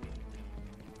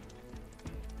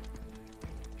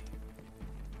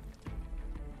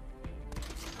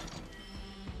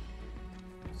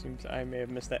 Seems I may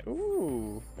have missed that.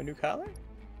 Ooh, a new collar?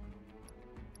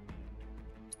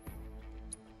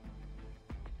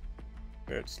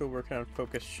 They're still working on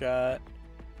focus shot.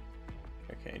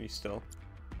 Okay, and he's still...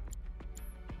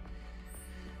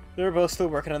 They're both still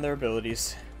working on their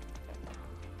abilities.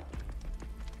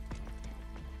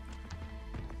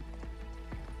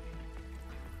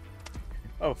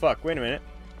 Oh, fuck, wait a minute.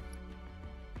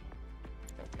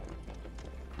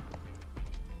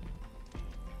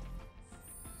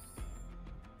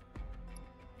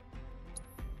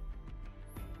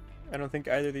 I don't think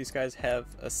either of these guys have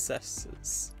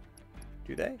assesses.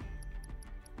 Do they?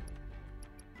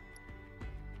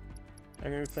 I'm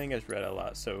going to be playing as Red a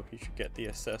lot, so he should get the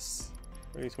assess.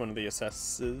 Or at least one of the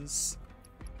assesses.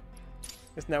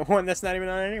 Isn't that one that's not even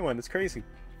on anyone? That's crazy.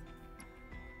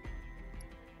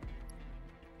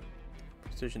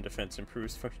 Precision defense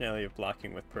improves functionality of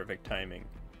blocking with perfect timing.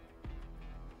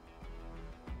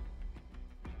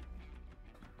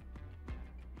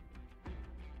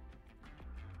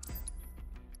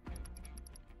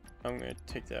 I'm going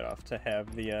to take that off to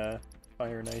have the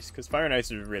Fire and Ice, because Fire and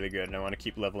Ice is really good, and I want to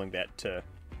keep leveling that to,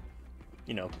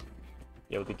 you know,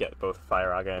 be able to get both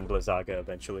Fire Aga and Blizzaga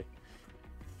eventually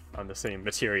on the same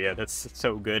materia. That's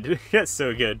so good. That's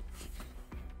so good.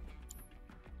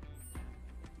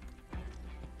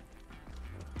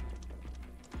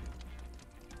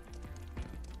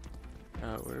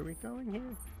 Where are we going here?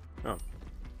 Oh.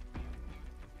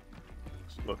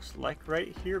 Looks like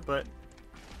right here, but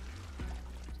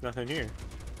Nothing here.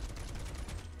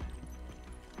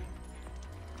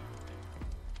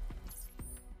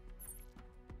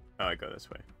 Oh, I go this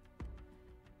way.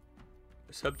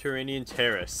 Subterranean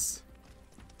terrace.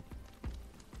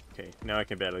 Okay, now I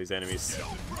can battle these enemies.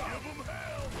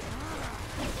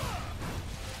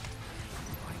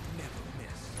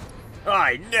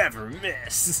 I never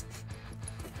miss.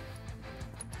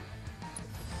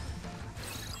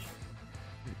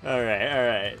 Alright,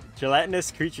 alright.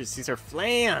 Gelatinous creatures. These are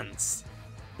flans.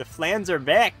 The flans are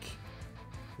back.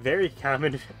 Very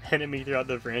common enemy throughout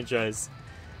the franchise.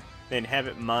 They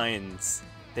inhabit mines.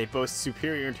 They boast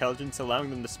superior intelligence,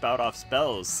 allowing them to spout off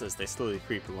spells as they slowly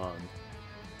creep along.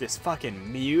 This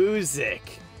fucking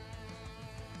music!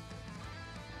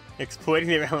 Exploiting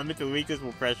their elemental weakness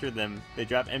will pressure them. They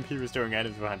drop MP restoring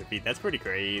items behind defeat. That's pretty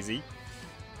crazy.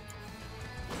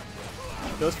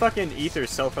 Those fucking ethers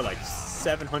sell for like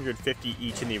 750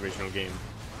 each in the original game.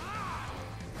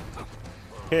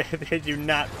 They do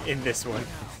not in this one.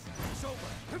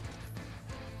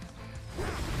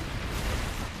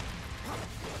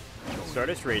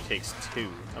 Stardust Ray takes 2.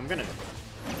 I'm gonna...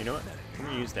 You know what? I'm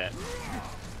gonna use that.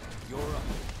 You're up.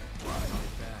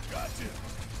 Gotcha.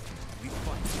 We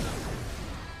fight.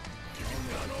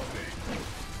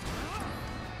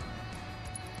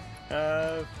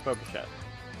 Bubble shot.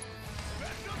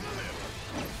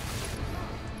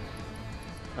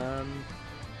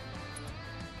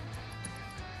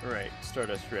 Right,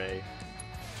 Stardust Ray.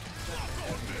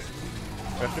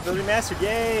 Ability mastered,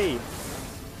 yay!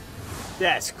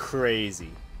 That's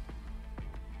crazy.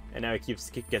 And now he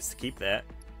gets to keep that.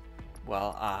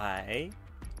 While I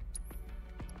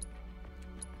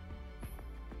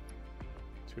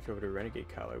switch over to Renegade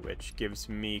Collar, which gives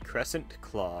me Crescent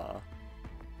Claw.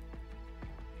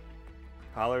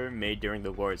 Collar made during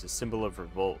the war is a symbol of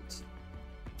revolt.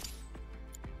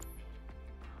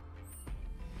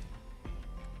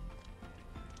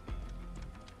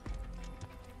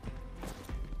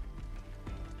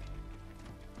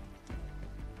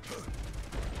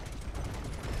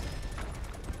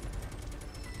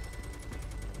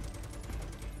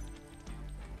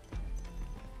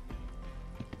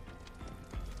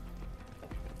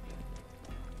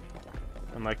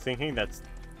 I'm like thinking that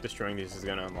destroying these is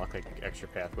gonna unlock like extra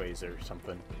pathways or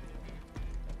something.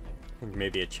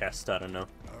 Maybe a chest, I don't know.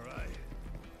 Alright.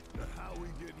 Now how we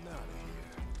getting out of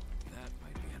here? That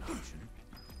might be an option.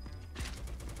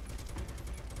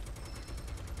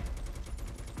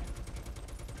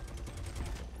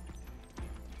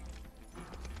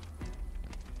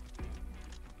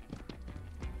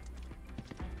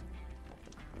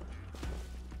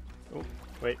 Oh,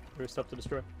 wait, there's stuff to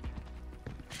destroy.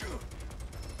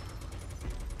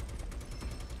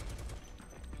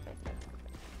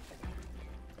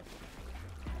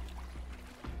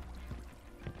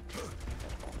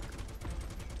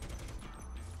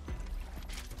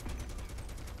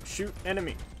 Shoot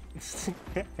enemy.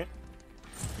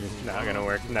 Not gonna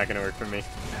work. Not gonna work for me.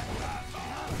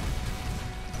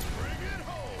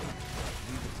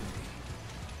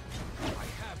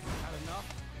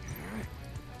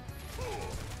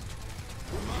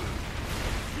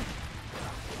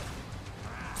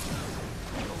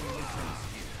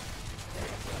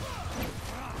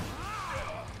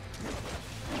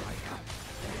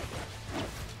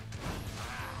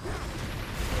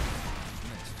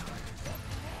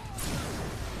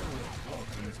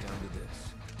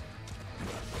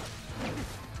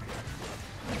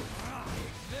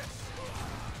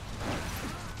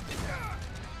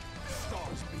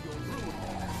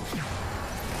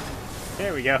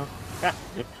 There we go.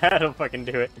 That'll fucking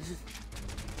do it.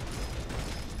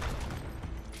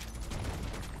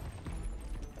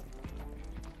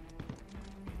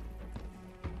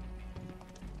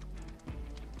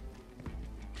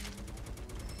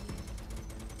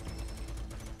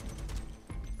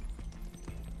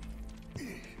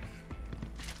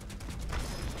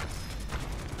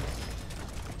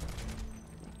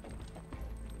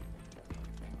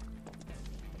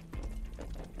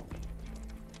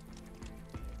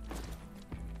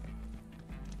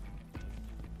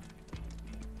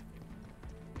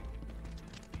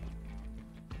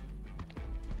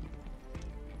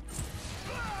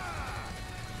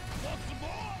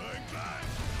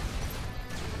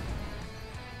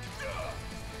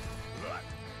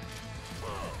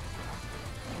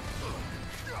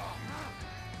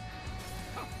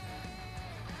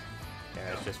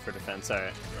 Yeah, it's just for defense,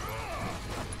 alright.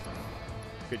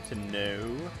 Good to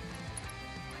know.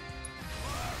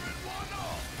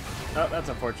 Oh, that's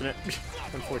unfortunate.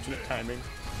 Unfortunate timing.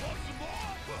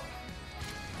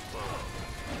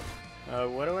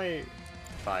 What do I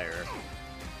fire?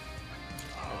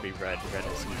 It'll be red. Red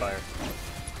is some fire.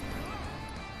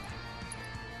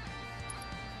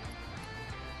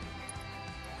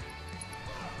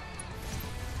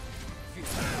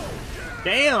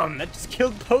 Damn! That just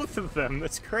killed both of them.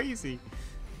 That's crazy.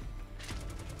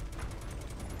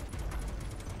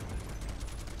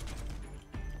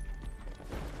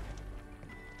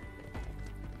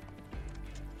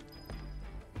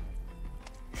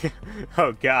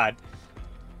 Oh god.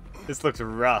 This looks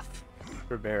rough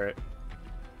for Barrett.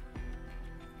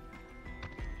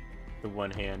 The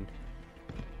one hand.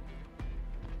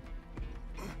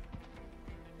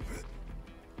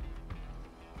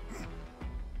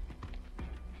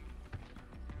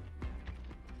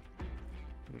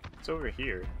 It's over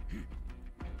here.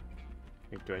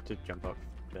 Wait, do I have to jump up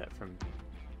that from...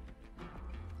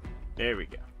 There we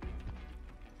go.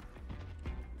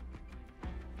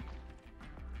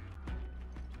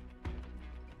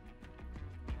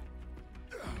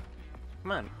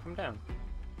 Come on, come down.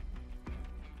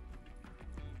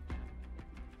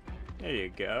 There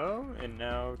you go, and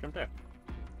now jump down.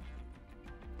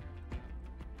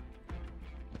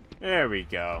 There we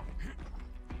go.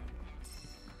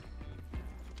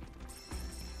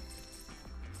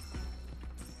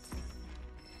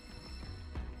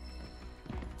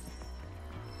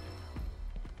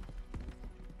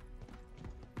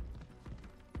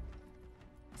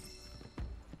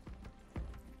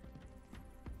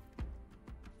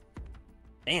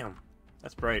 Damn,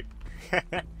 that's bright.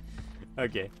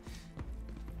 Okay.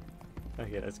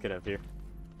 Okay, let's get up here.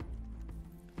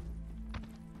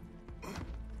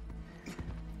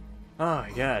 Oh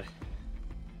my god.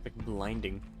 Like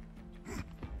blinding.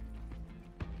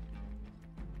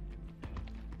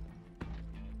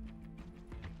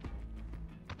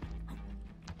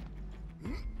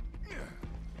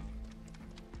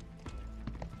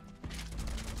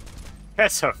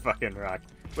 That's a fucking rock.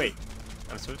 Wait.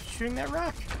 I'm supposed to be shooting that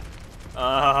rock?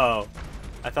 Oh.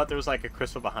 I thought there was like a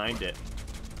crystal behind it.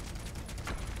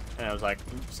 And I was like,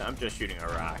 oops, I'm just shooting a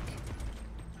rock.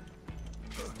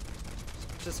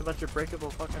 It's just a bunch of breakable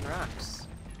fucking rocks.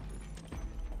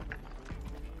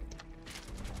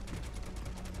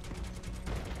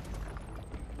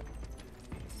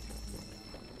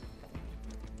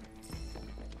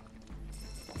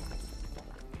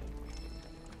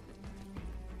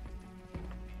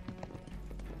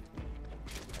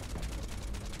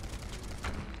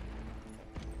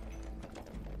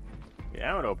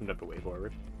 Yeah, it opened up a way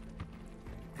forward.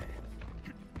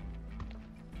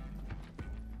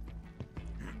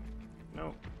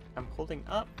 No, I'm holding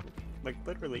up. Like,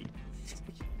 literally.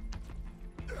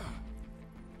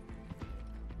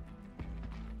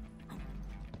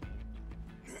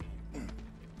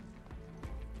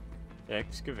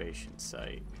 Excavation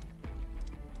site.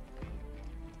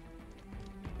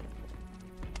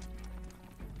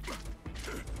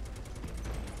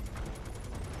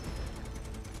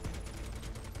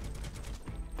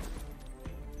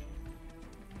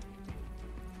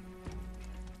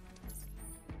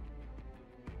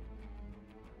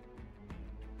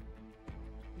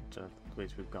 The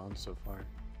place we've gone so far.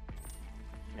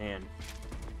 Man.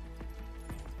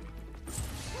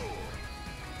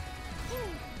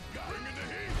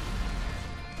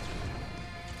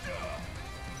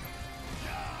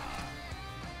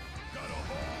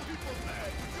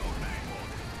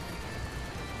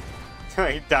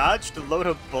 I dodged a load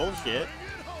of bullshit.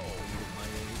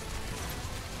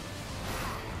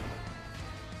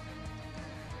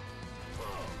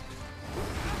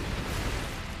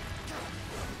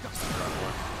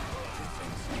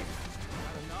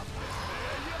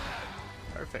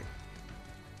 Perfect.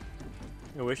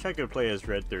 I wish I could play as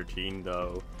Red 13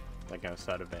 though, like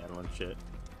outside of battle and shit.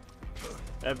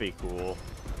 That'd be cool.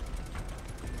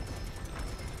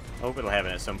 I hope it'll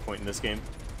happen at some point in this game.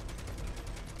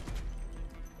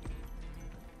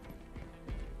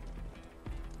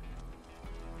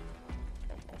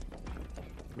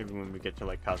 Maybe when we get to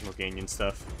like Cosmo Canyon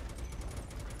stuff.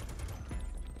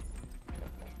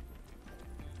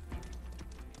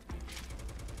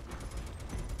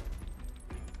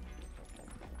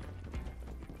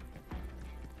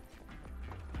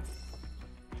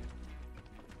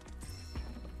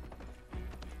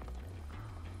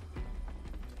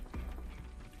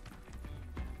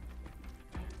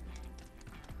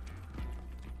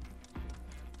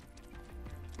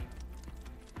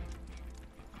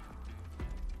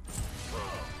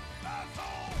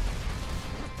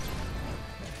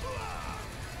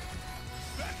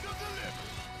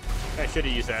 I should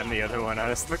have used that in the other one,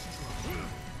 honestly.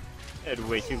 I had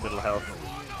way too little health.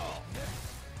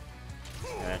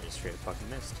 I just straight fucking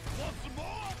missed.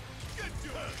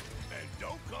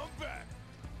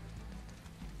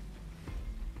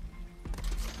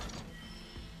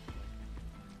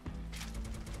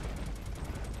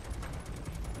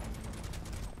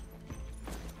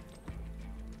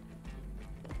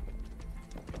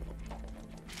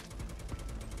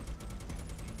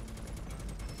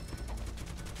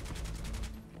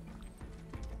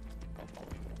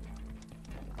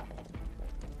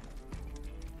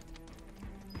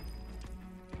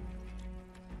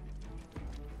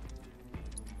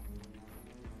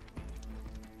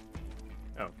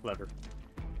 Oh, lever.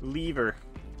 Lever.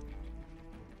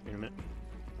 Wait a minute.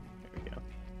 There we go.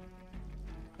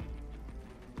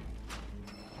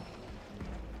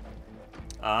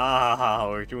 Ah,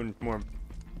 we're doing more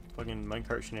fucking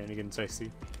minecart shenanigans, I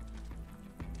see.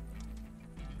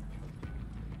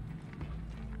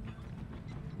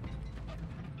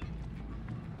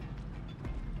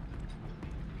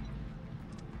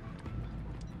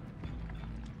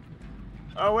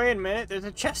 Oh, wait a minute, there's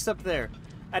a chest up there.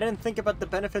 I didn't think about the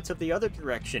benefits of the other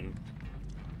direction.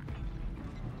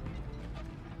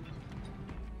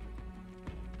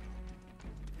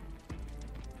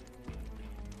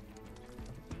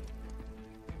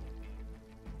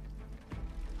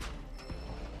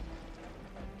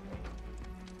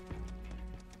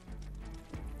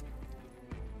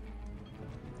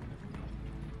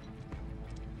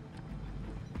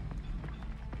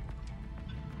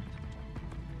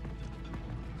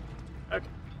 Okay.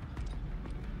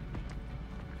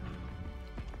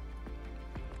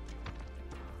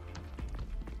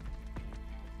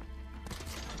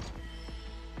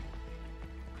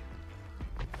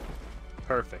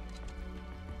 Perfect.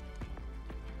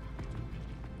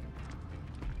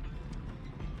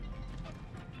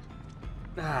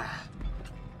 Ah.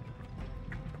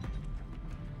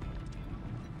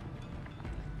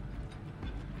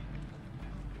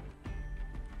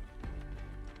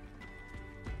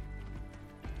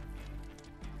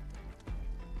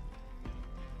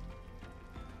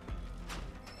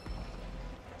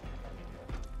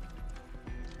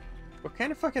 What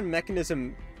kind of fucking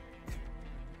mechanism?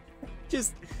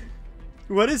 Just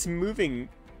what is moving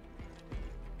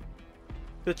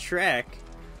the track?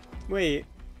 Wait.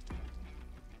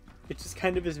 It just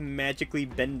kind of is magically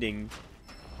bending.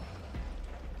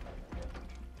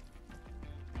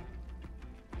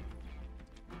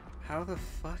 How the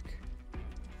fuck?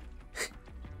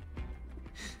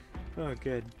 Oh,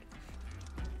 good.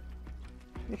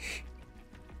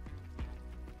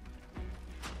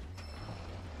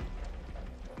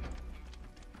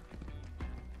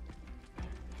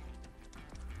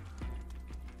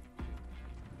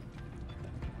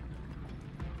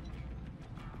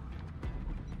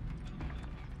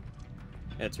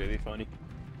 That's really funny.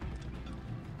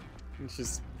 It's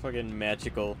just fucking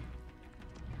magical.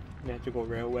 Magical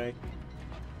railway.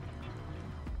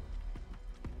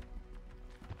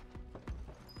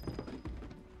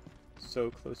 So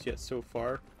close yet so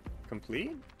far.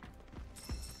 Complete?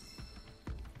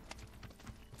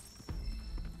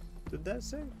 Did that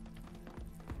say?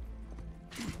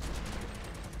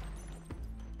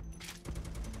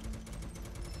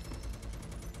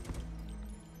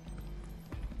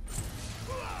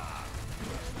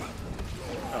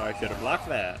 Oh, I should have blocked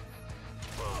that.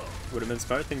 Would have been a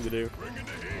smart thing to do.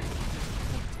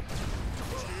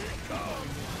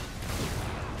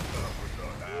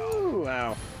 Ooh,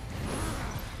 ow.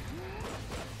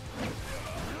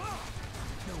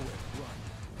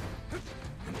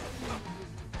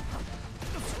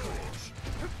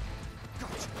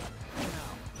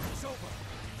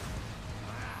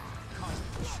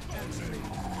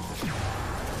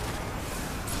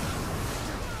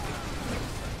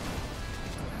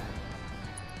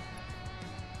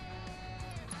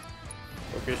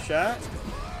 Focus shot.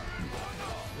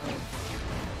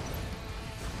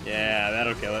 Yeah,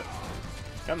 that'll kill it.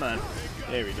 Come on.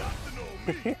 There we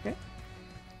go.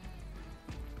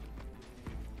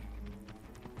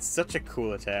 Such a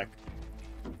cool attack.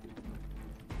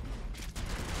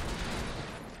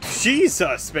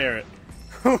 Jesus, Barret!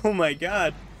 Oh my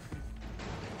god.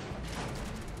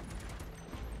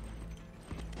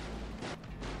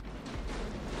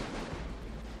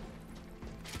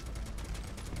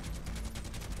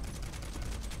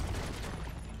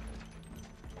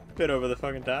 Bit over the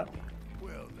fucking top.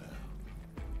 Well now,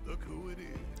 look who it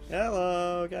is.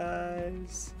 Hello,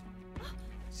 guys.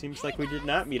 Seems like we did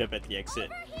not meet up at the exit.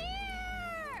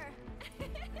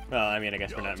 Well, I mean, I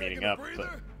guess we're not meeting up, but...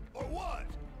 Or what?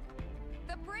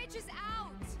 The bridge is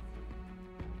out!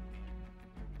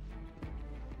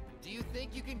 Do you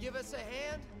think you can give us a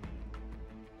hand?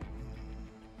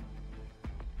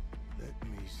 Let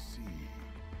me see.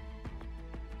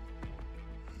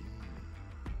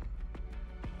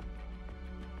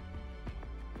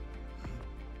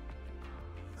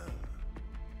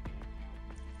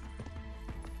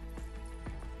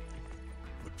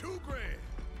 For $2 grand.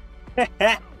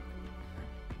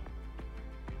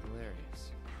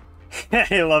 Hilarious.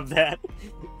 I love that.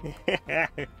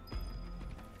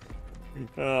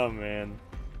 Oh, man.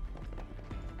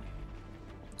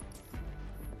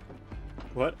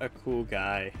 What a cool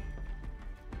guy.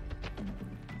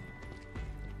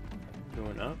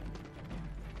 Going up.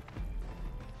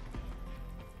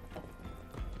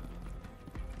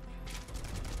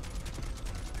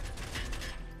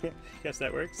 Guess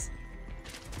that works.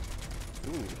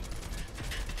 Ooh.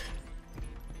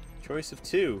 Choice of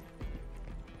 2.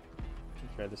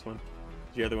 Let's try this one.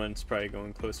 The other one's probably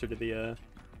going closer to the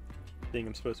thing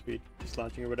I'm supposed to be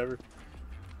dislodging or whatever.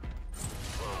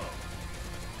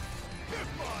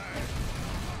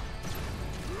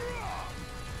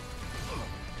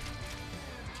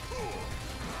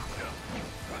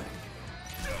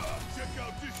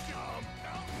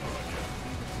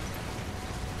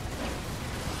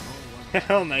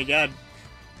 Oh my god.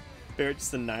 Barrett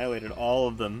just annihilated all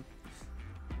of them.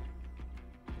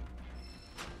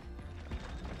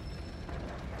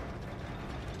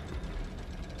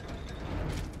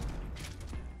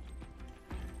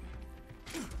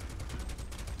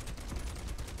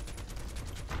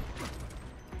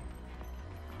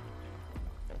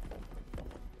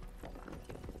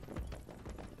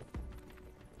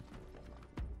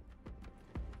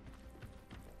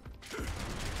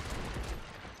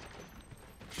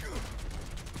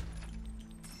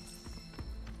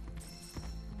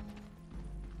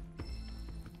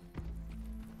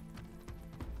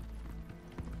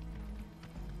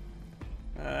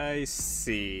 I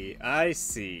see. I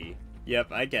see.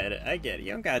 Yep, I get it. I get it.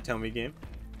 You don't gotta tell me, game.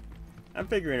 I'm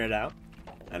figuring it out.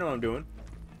 I know what I'm doing.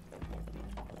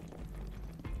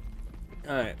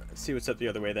 Alright, let's see what's up the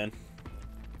other way then.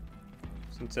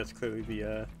 Since that's clearly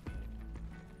the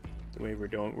way we're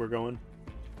going.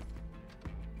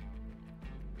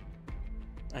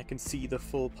 I can see the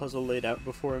full puzzle laid out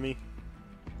before me.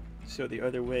 So the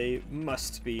other way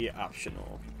must be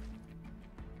optional.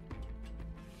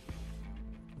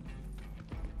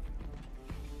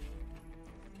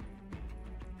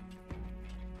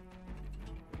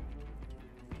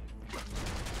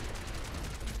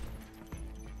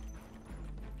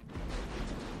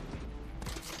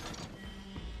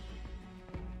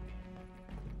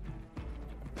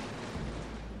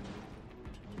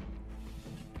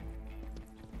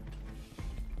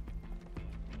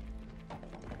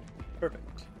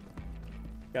 Perfect.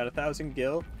 Got 1,000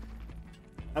 gil.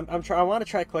 I want to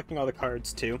try collecting all the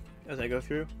cards too as I go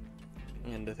through.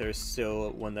 And there's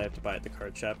still one that I have to buy at the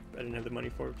card shop. I didn't have the money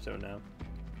for, so now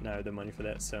I have the money for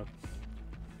that. So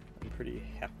I'm pretty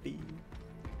happy.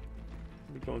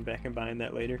 I'll be going back and buying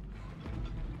that later.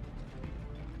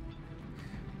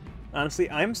 Honestly,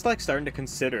 I'm like starting to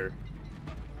consider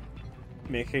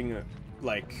making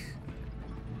like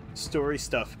story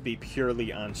stuff be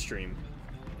purely on stream.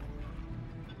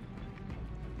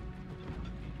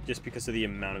 Just because of the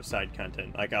amount of side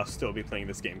content. Like, I'll still be playing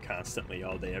this game constantly,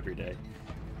 all day, every day.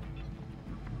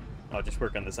 I'll just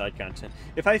work on the side content.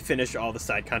 If I finish all the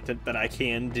side content that I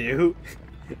can do,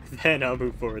 then I'll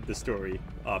move forward the story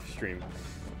off stream.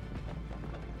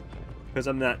 Because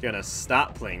I'm not gonna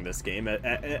stop playing this game,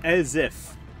 as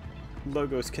if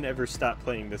Logos can ever stop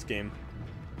playing this game.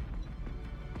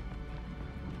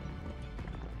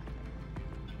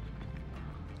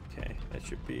 That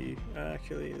should be,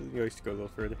 actually, we used to go a little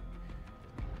further.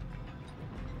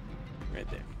 Right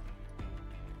there.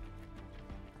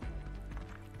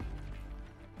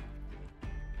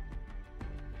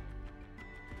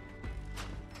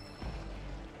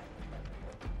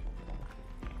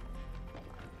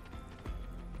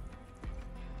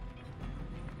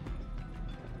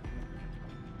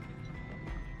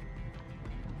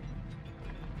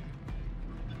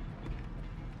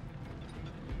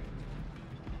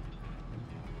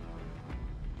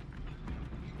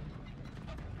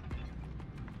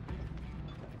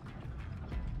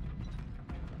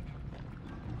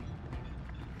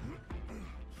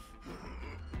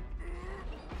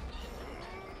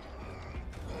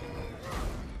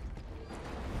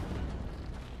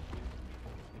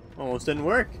 Almost didn't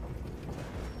work.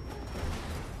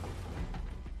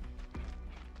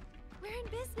 We're in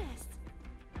business.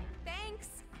 Thanks.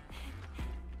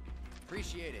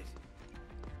 Appreciate it.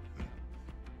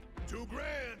 $2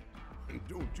 grand. And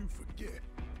don't you forget.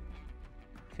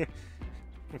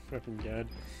 Oh, fucking god.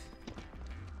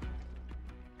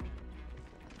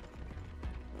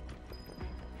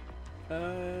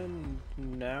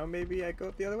 Now maybe I go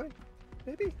up the other way?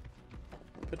 Maybe?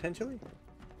 Potentially?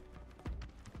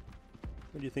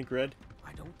 What do you think, Red?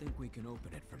 I don't think we can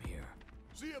open it from here.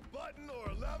 See a button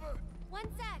or a lever? One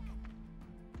sec.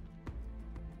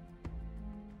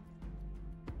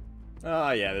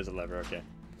 Oh, yeah, there's a lever, okay.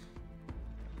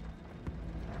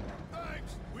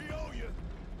 Thanks, we owe you.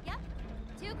 Yep.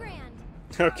 $2 grand.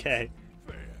 Okay.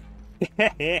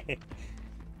 Fair.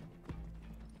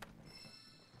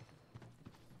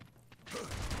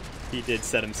 He did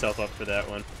set himself up for that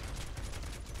one.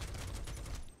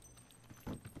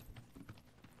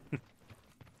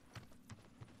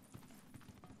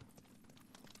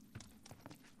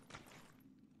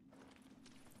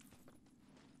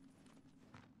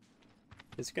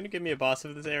 Is it gonna give me a boss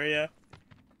of this area?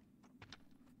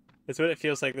 It's what it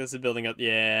feels like this is building up.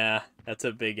 Yeah, that's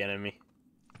a big enemy.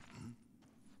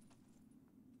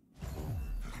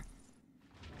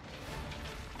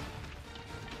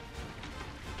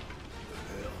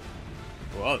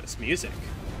 Whoa, this music.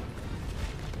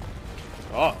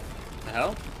 Oh, the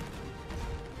hell?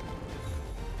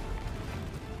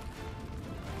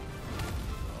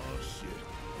 Oh shit.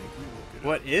 Think we woke it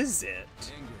What up. is it?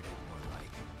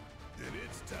 Then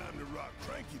it's time to rock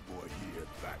Cranky Boy here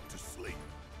back to sleep.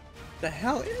 The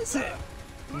hell is it?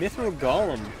 Mithril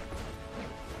Golem.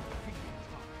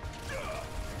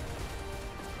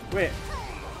 Wait.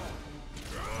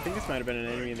 I think this might have been an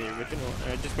enemy in the original.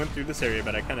 I just went through this area,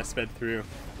 but I kind of sped through.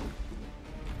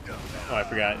 Oh, I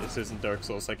forgot. This isn't Dark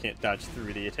Souls, so I can't dodge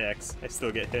through the attacks. I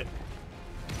still get hit.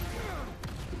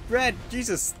 Red!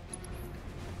 Jesus!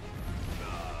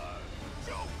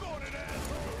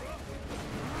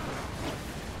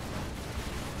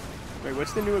 Wait,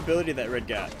 what's the new ability that Red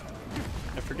got?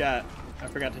 I forgot. I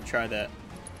forgot to try that.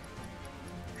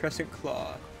 Crescent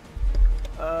Claw.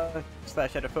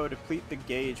 Slash at a foe, deplete the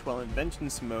gauge while in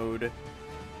vengeance mode to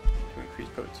increase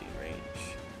protein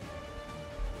range.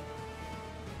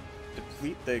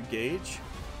 Deplete the gauge?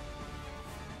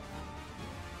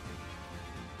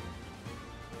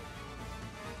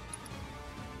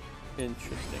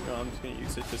 Interesting. Oh, I'm just gonna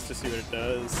use it just to see what it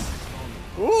does.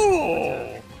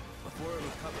 Ooh! Before it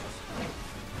recovers.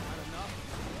 Not enough.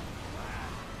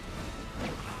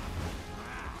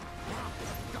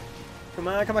 Come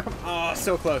on, come on, come on. Oh,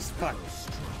 so close. Fuck.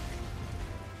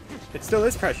 It still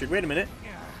is pressured. Wait a minute.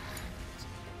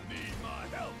 Need my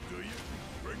help, do you?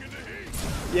 Bring in the heat.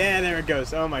 Yeah, there it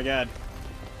goes. Oh my god.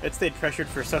 It stayed pressured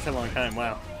for such a long time.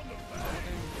 Wow.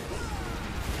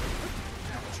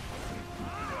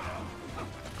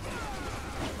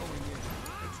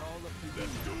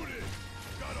 Let's do this.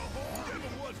 Got a whole devil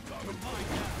what's coming.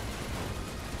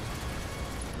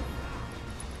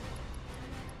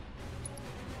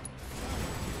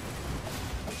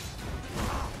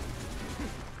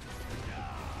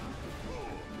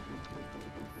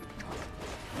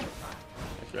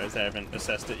 I realize I haven't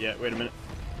assessed it yet. Wait a minute.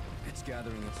 It's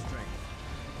gathering its strength.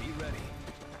 Be ready.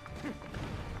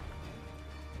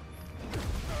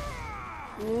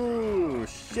 Ooh,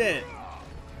 shit.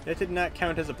 That did not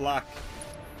count as a block.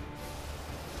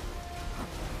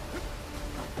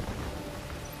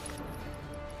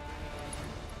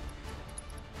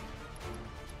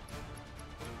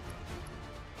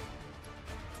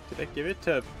 Did I give it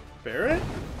to Barrett?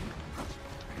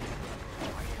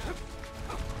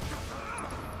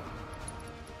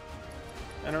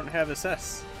 I don't have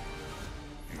assess.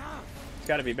 It's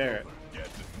gotta be Barrett.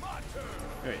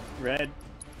 Wait, Red,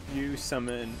 you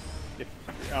summon.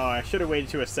 Oh, I should have waited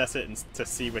to assess it and to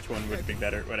see which one would be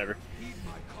better. Whatever.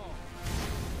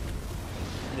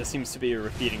 This seems to be a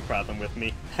repeating problem with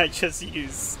me. I just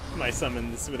use my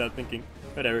summons without thinking.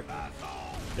 Whatever.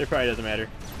 It probably doesn't matter.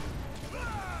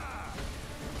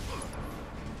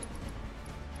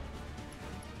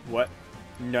 What?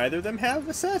 Neither of them have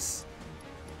assess?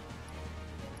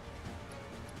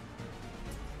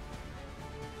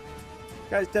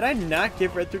 Guys, did I not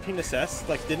give Red 13 assess?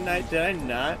 Like, did I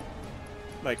not,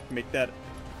 like, make that,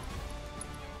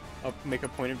 I'll make a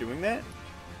point of doing that?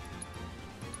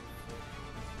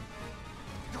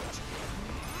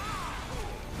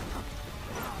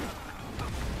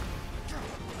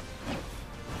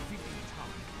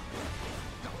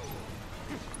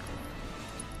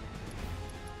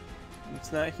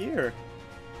 It's not here.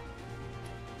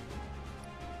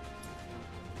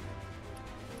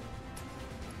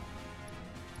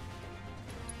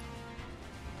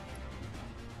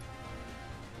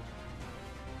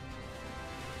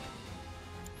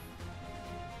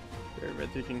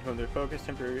 Red 13 hone their focus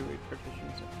temporarily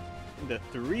partitions into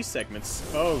 3 segments.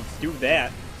 Oh, do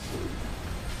that.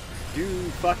 Do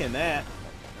fucking that.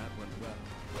 That went well.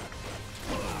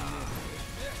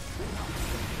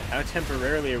 How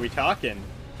temporarily are we talking?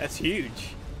 That's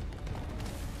huge.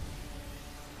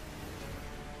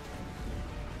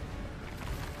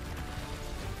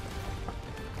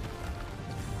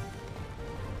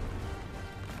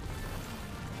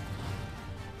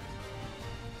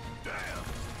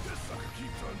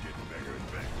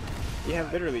 Yeah,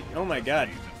 literally. Oh my god.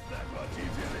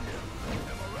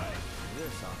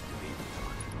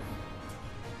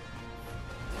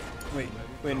 Wait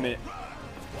a minute.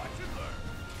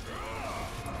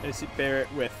 I see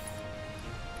Barrett with.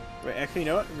 Wait, actually, you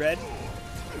know what? Red.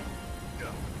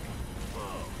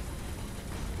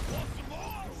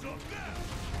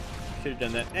 Should have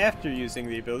done that after using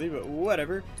the ability, but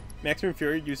whatever. Maximum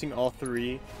Fury using all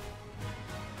 3.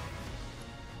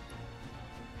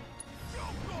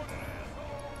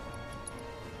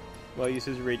 Well, he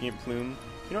uses Radiant Plume.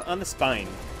 You know, on the spine.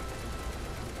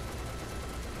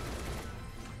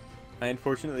 I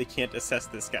unfortunately can't assess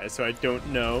this guy, so I don't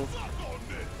know.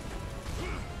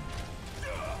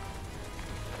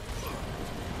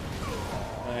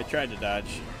 I tried to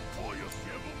dodge.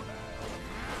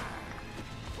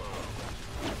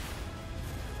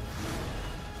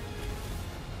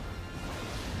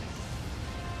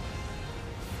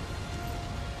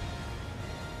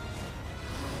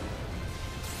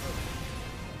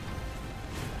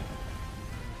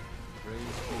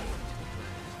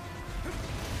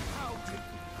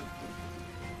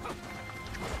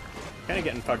 Kind of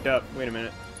getting fucked up. Wait a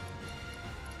minute.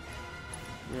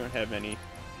 We don't have any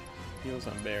heals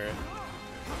on Barret.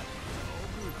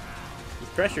 He's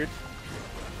pressured.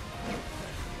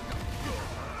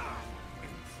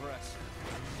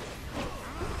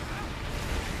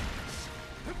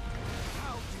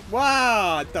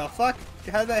 Wow! What the fuck?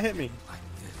 How'd that hit me?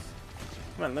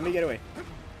 Come on, let me get away.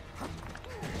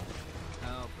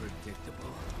 How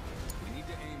predictable. We need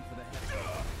to aim for the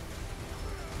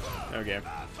head. Okay.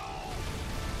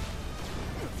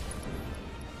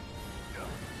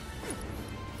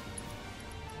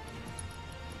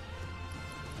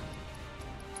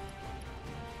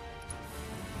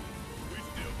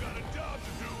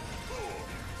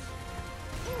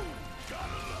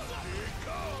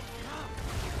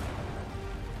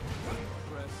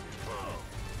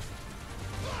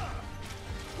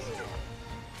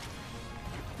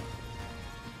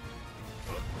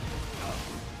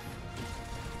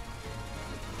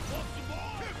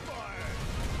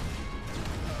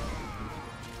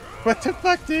 What the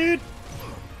fuck, dude?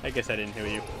 I guess I didn't heal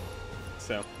you.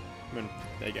 So,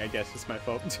 I guess it's my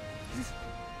fault.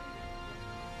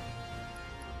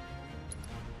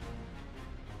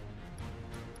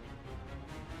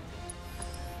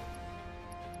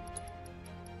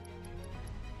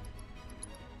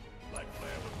 Like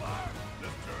playing with fire.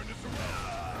 Let's turn this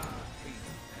around.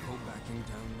 Go backing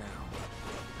down now.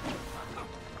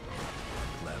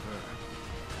 Clever.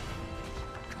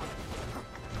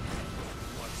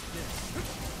 What's this?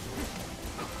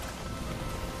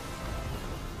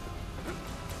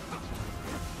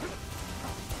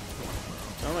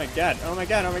 Oh my god, oh my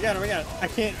god, oh my god, oh my god.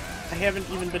 I haven't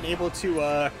even been able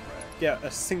to, get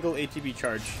a single ATB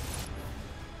charge.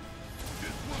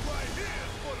 This one right here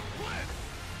is for the planet.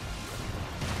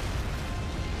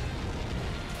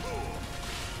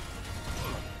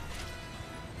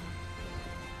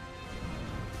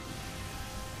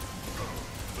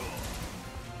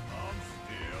 I'm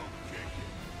still kicking.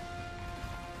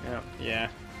 Oh, yeah.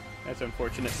 That's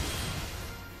unfortunate.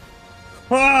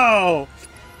 Whoa!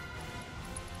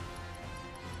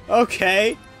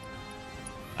 Okay.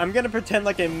 I'm gonna pretend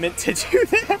like I meant to do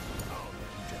that.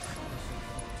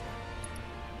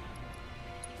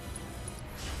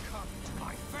 Come to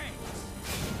my fangs.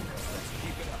 Let's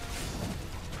keep it up.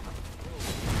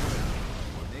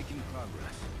 We're making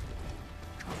progress.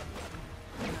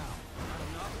 Now,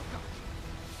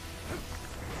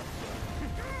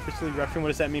 Officially rupturing, what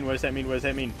does that mean? What does that mean? What does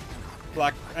that mean?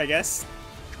 Block, I guess.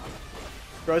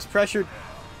 Bro's pressured.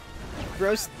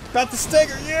 Bro's about to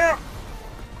stagger, yeah!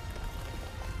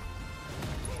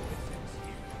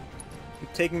 I'm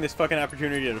taking this fucking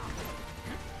opportunity to...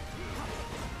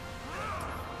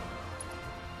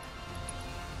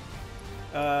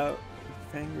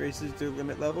 Fang raises their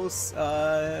limit levels.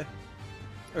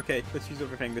 Okay, let's use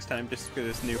Overfang this time, just because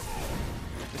it's new.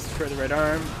 Just destroy the right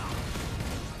arm.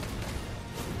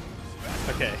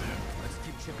 Okay. let's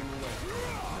keep chipping away.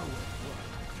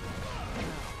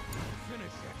 Finish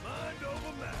it. Mind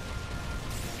over matter.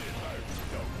 Shit hurts,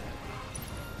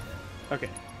 don't Okay.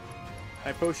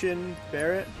 High potion,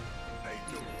 Barret.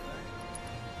 Ain't no thing.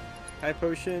 High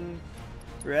potion,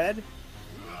 red.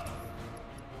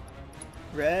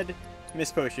 Red,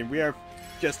 miss potion. We are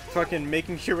just fucking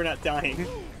making sure we're not dying.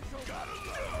 Gotta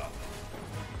love.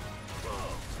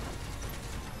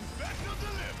 Special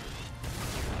delivery.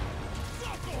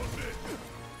 Suck on this.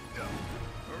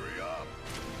 Hurry up.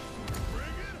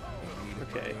 Bring it home.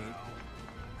 Okay.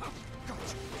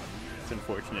 It's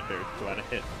unfortunate there's a lot of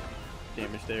hit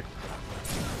damage there.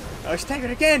 Oh,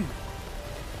 staggered again!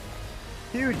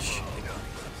 Huge!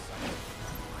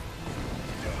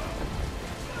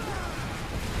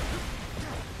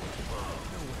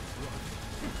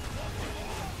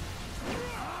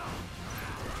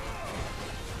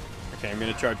 Okay, I'm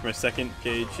gonna charge my second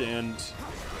gauge and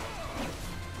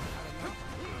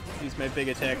use my big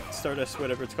attack, Stardust,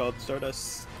 whatever it's called,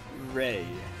 Stardust Ray.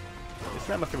 It's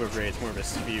not much of a ray, it's more of a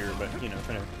sphere, but you know,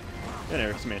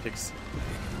 whatever, semantics.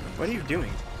 What are you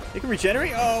doing? You can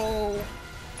regenerate? Oh!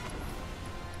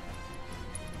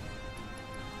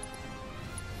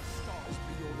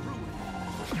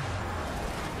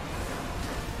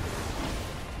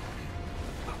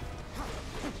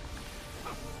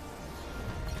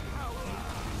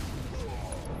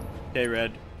 Okay,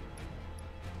 Red.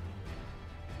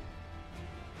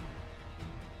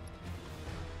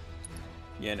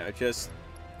 Yeah, no, just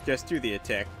do the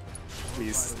attack,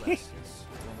 please.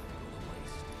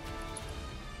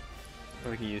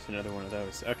 We can use another one of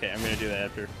those. Okay, I'm gonna do that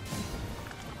after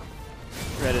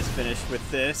Red is finished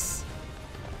with this.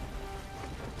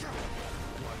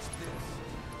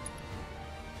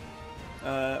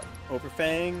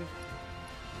 Overfang.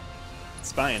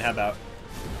 Spine, how about?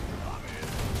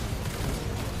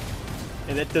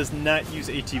 And that does not use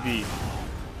ATB.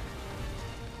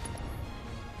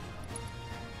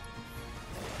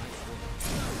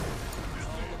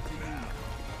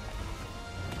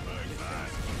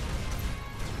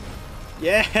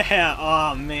 Yeah!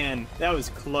 Oh man, that was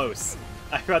close.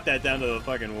 I brought that down to the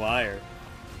fucking wire.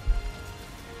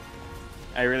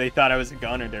 I really thought I was a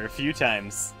goner there a few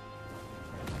times.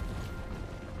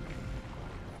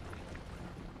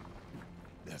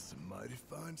 That's a mighty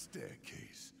fine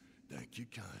staircase. Thank you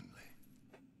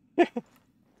kindly.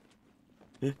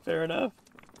 Fair enough.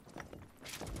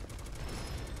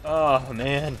 Oh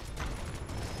man.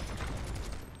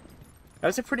 That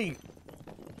was a pretty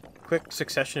quick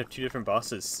succession of two different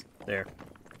bosses there.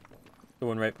 The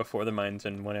one right before the mines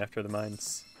and one after the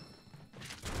mines.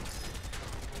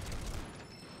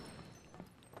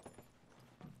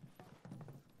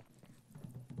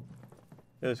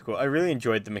 That was cool. I really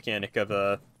enjoyed the mechanic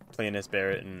of playing as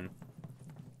Barrett in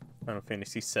Final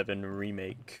Fantasy VII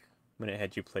Remake when it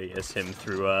had you play as him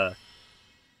through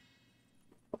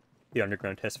the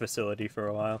underground test facility for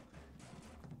a while.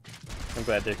 I'm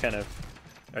glad they kind of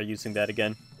are using that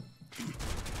again.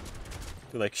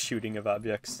 The, like, shooting of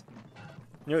objects.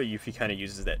 You know, Yuffie kind of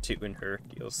uses that too in her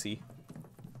DLC.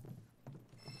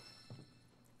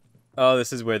 Oh,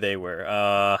 this is where they were.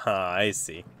 I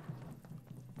see.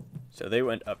 So they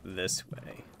went up this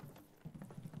way.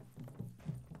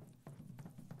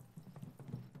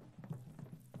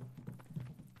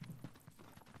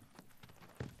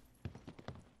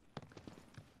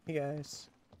 Hey guys.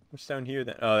 What's down here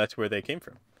then? Oh, that's where they came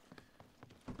from.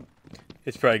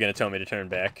 It's probably going to tell me to turn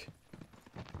back.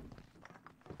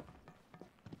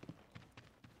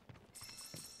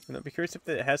 And I'll be curious if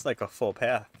it has like a full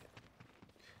path.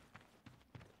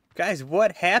 Guys,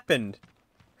 what happened?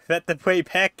 That the way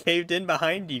back caved in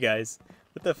behind you guys.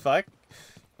 What the fuck?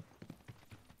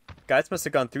 Guys must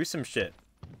have gone through some shit.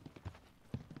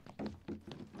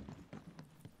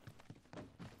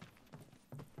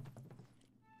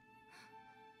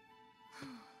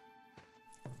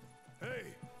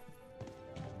 Hey,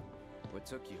 What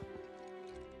took you?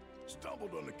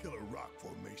 stumbled on the killer rock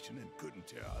formation and couldn't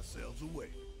tear ourselves away,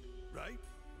 right?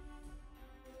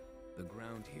 The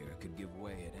ground here could give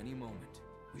way at any moment.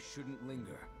 We shouldn't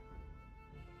linger.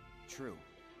 True,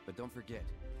 but don't forget,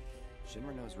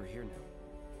 Shinra knows we're here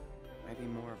now. Might be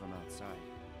more of them outside.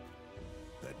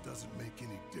 That doesn't make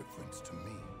any difference to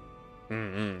me.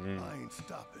 I ain't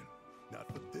stopping. Not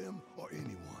for them or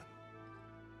anyone.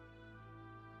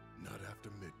 Not after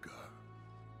Midgar.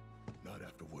 Not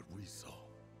after what we saw.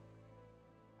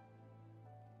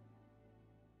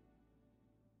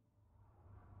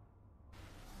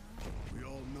 We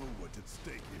all know what's at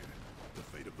stake here. The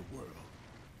fate of the world.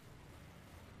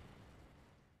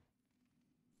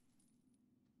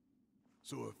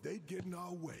 So if they get in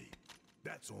our way,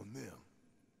 that's on them.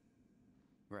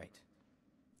 Right.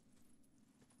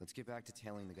 Let's get back to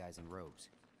tailing the guys in robes.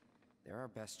 They're our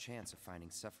best chance of finding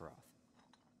Sephiroth.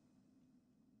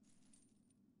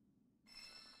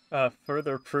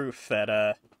 Further proof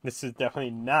that this is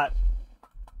definitely not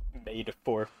made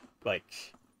for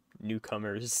like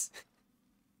newcomers.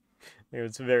 It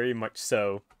was very much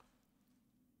so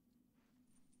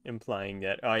implying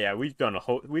that, oh yeah, we've done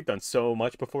so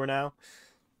much before now.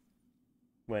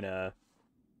 When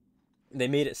they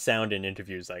made it sound in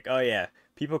interviews like, oh yeah,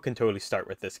 people can totally start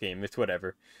with this game. It's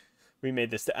whatever. We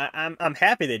made this. I'm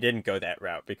happy they didn't go that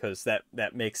route, because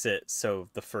that makes it so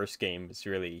the first game is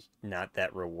really not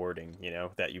that rewarding. You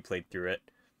know, that you played through it.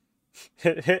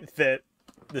 That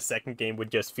the second game would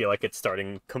just feel like it's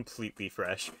starting completely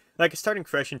fresh. Like, it's starting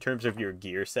fresh in terms of your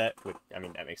gear set. I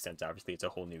mean, that makes sense. Obviously, it's a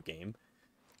whole new game.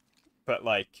 But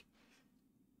like,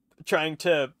 trying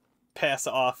to pass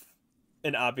off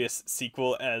an obvious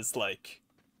sequel as like,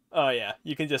 oh yeah,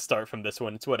 you can just start from this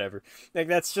one, it's whatever. Like,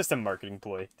 that's just a marketing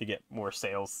ploy to get more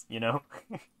sales, you know?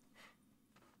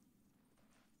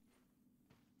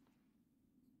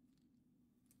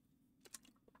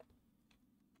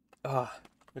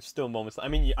 There's still moments, I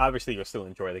mean, obviously you'll still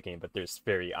enjoy the game, but there's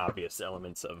very obvious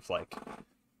elements of like,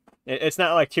 it's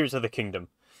not like Tears of the Kingdom,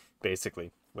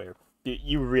 basically, where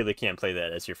you really can't play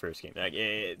that as your first game. Like,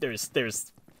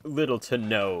 there's little to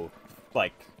no,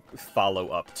 like,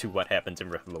 follow-up to what happens in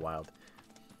Breath of the Wild.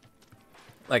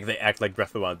 Like, they act like Breath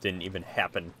of the Wild didn't even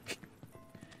happen.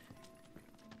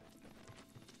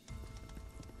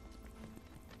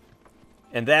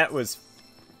 And that was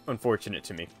unfortunate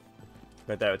to me.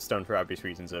 But that's done for obvious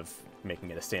reasons of making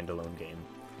it a standalone game.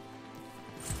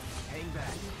 Hang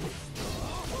back.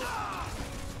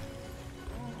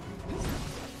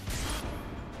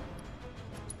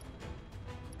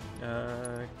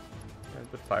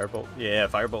 The firebolt. Yeah,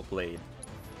 firebolt blade.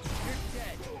 You're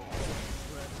dead.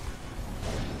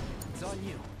 It's on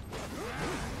you.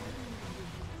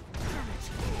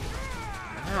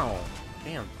 Ow.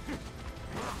 Damn.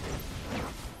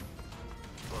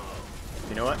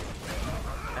 You know what?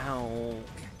 Ow.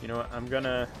 You know what? I'm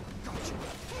gonna...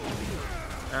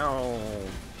 Ow.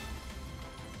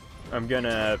 I'm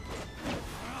gonna...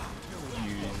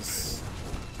 use...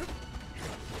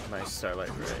 my Starlight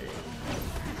Ray.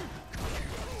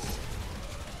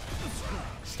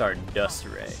 Stardust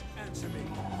Ray.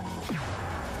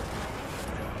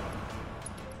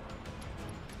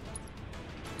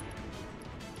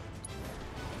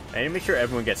 I need to make sure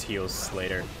everyone gets heals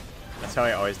later. That's how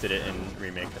I always did it in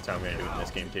Remake. That's how I'm going to do it in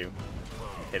this game too.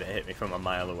 Okay, that hit me from a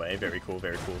mile away. Very cool,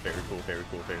 very cool, very cool, very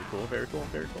cool, very cool, very cool,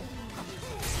 very cool.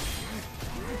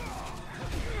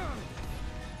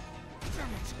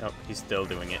 Oh, he's still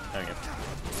doing it. Okay.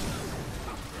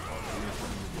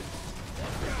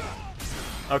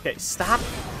 Okay, stop!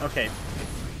 Okay.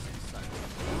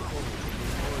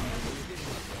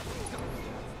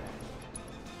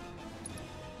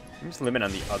 I'm just limit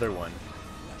on the other one.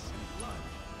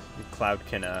 Cloud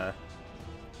can, Oh,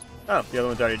 the other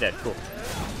one's already dead. Cool.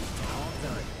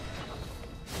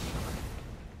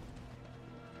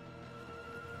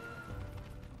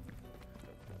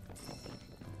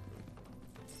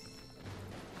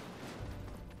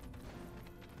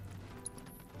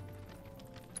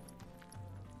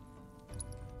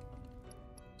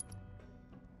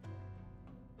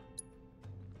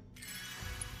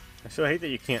 I so hate that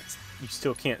you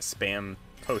still can't spam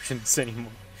potions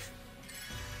anymore.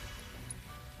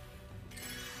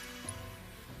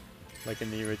 Like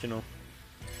in the original.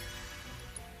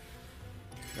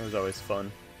 That was always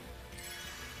fun.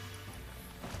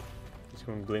 Just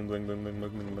going bling bling bling bling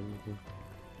bling bling bling. You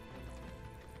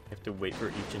have to wait for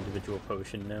each individual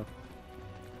potion now.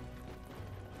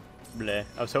 Bleh.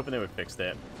 I was hoping they would fix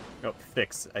that. Oh,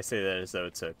 fix. I say that as though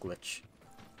it's a glitch.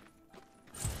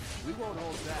 We won't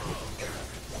hold back.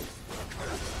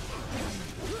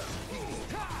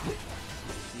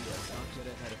 Let's not get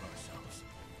ahead of ourselves.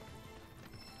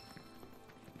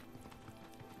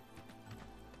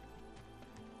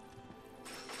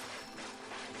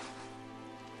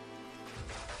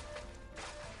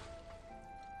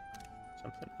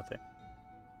 Something out there.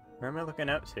 Where am I looking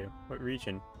out to? What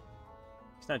region?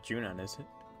 It's not Junon, is it?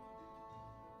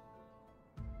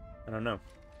 I don't know.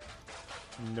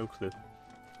 No clue.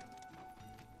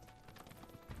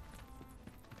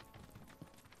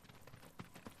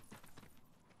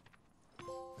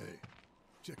 Hey,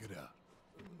 check it out.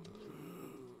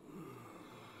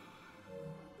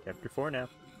 Chapter 4 now.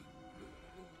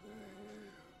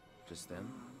 Just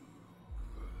them?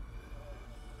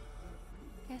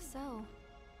 Guess so.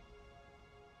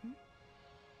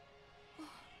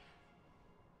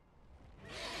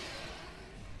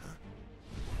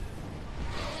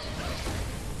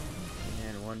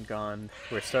 And one gone.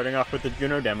 We're starting off with the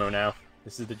Juno demo now.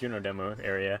 This is the Juno demo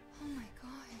area. Oh my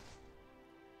god.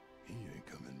 He ain't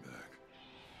coming back.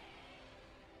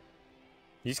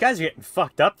 These guys are getting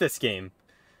fucked up this game.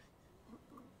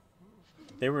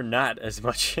 They were not as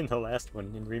much in the last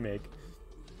one in Remake.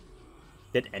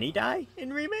 Did any die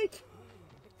in Remake?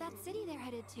 That city they're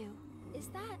headed to, is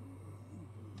that...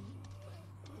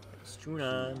 It's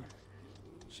Junon.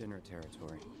 Shinra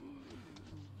territory.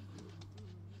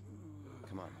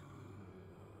 Come on.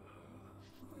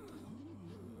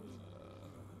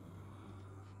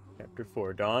 Chapter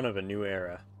 4, Dawn of a New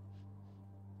Era.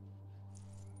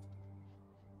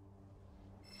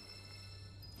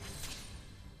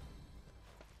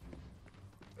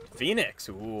 Phoenix,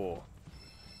 ooh.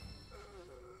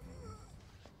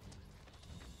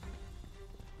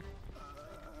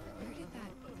 Where did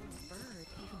that bird even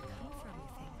come from,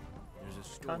 you think? There's a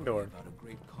story Condor. about a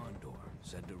great condor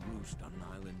said to roost on an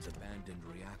island's abandoned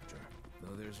reactor,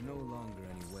 though there's no longer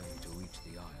any way to reach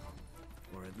the isle,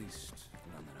 or at least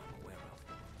none that I'm aware of.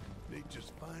 They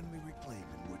just finally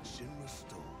reclaiming what Shinra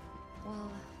stole. Well,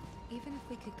 even if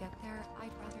we could get there, I'd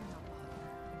rather not bother.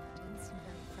 It didn't seem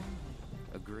very friendly.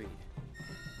 Agreed.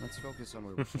 Let's focus on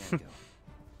where we can go.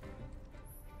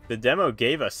 The demo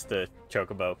gave us the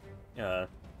Chocobo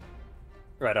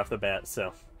right off the bat,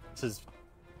 so this is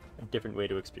a different way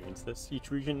to experience this.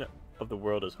 Each region of the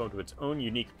world is home to its own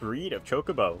unique breed of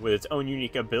chocobo with its own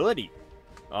unique ability.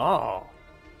 Oh.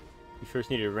 You first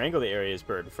need to wrangle the area's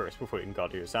bird first before you can call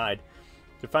to your side.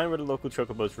 To find where the local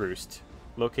chocobos roost,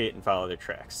 locate and follow their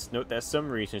tracks. Note that some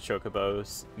regions'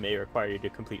 chocobos may require you to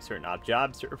complete certain odd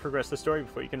jobs or progress the story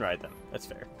before you can ride them. That's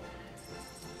fair.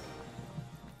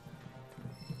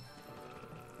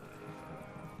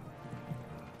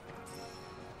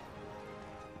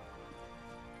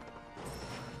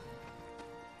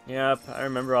 Yep, I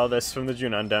remember all this from the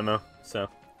Junon demo, so.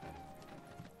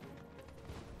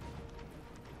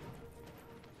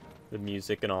 The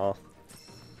music and all.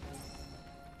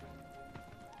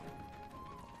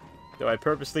 Though I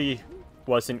purposely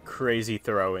wasn't crazy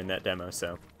thorough in that demo,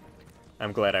 so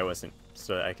I'm glad I wasn't,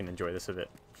 so that I can enjoy this a bit.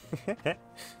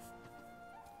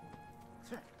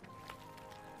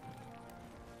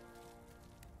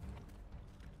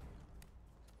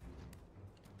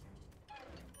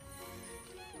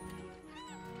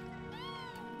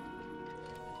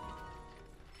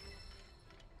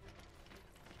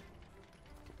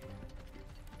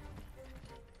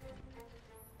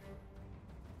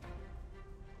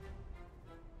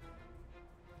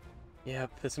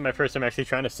 Yep, this is my first time actually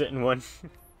trying to sit in one.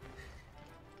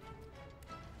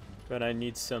 But I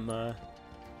need some,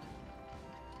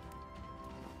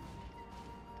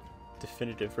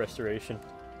 definitive restoration.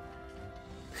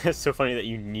 It's so funny that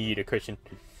you need a cushion.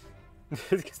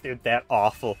 Because they're that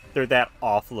awful. They're that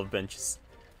awful of benches.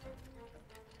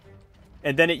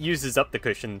 And then it uses up the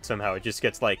cushion somehow. It just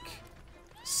gets, like,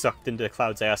 sucked into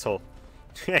Cloud's asshole.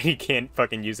 And you can't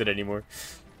fucking use it anymore.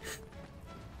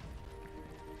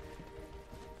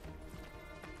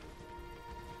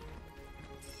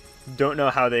 Don't know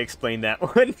how they explain that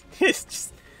one. It's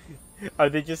just, are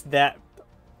they just that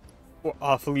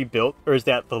awfully built, or is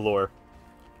that the lore?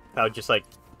 How just like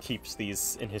keeps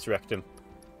these in his rectum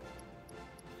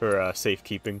for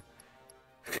safekeeping.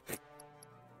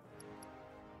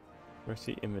 Where's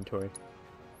the inventory?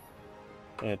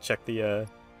 Yeah, check the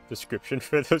description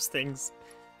for those things.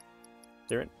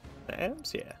 They're in the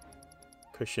items, yeah.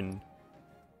 Cushion.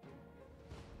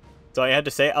 That's all I had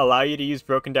to say. Allow you to use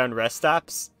broken down rest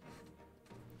stops.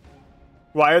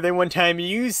 Why are they one-time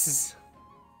use?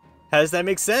 How does that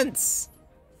make sense?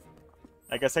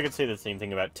 I guess I could say the same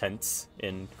thing about tents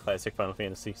in classic Final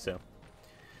Fantasy, so.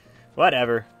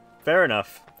 Whatever. Fair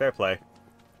enough. Fair play.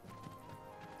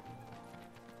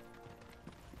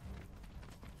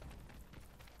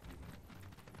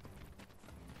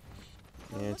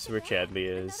 Yeah, it's where Chadley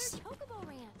is.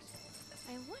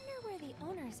 I wonder where the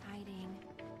owner's hiding.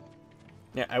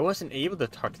 Yeah, I wasn't able to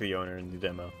talk to the owner in the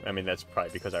demo. I mean, that's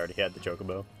probably because I already had the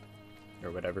chocobo.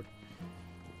 Or whatever.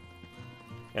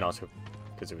 And also,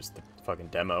 because it was the fucking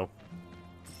demo.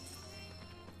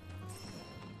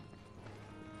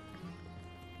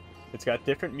 It's got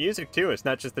different music, too. It's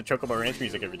not just the Chocobo Ranch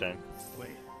music every time. Wait,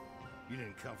 you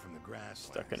didn't come from the grass.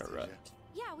 Stuck in a rut.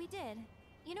 Yeah, we did.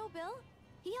 You know Bill?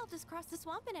 He helped us cross the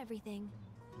swamp and everything.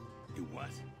 You what?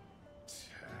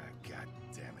 God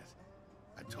damn it.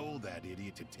 I told that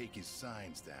idiot to take his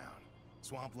signs down.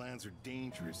 Swamplands are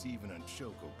dangerous even on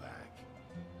Chocoback.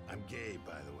 I'm Gabe,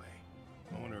 by the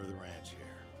way, owner of the ranch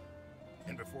here.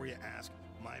 And before you ask,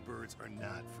 my birds are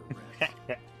not for rent.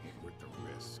 Ain't worth the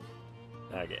risk.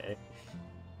 Okay.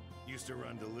 Used to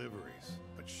run deliveries,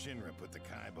 but Shinra put the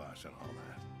kibosh on all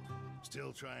that.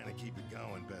 Still trying to keep it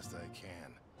going best I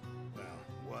can. Well,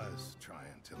 was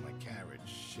trying till my carriage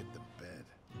shit the bed.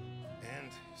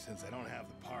 And since I don't have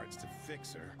the parts to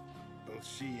fix her, both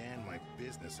she and my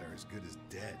business are as good as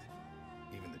dead.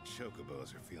 Even the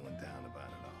chocobos are feeling down about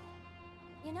it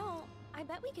all. You know, I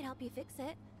bet we could help you fix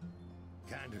it.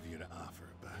 Kind of you to offer,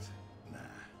 but nah.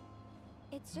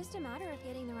 It's just a matter of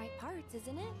getting the right parts,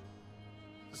 isn't it?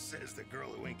 Says the girl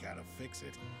who ain't gotta fix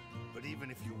it. But even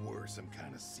if you were some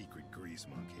kind of secret grease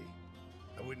monkey,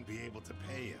 I wouldn't be able to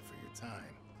pay you for your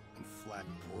time. I'm flat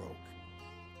broke.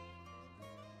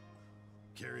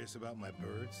 Curious about my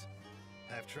birds?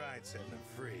 I've tried setting them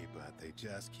free, but they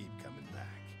just keep coming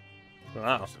back.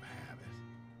 Wow. Force of habit.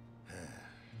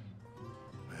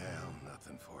 Well,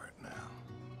 nothing for it now.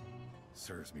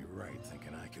 Serves me right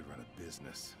thinking I could run a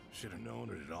business. Should have known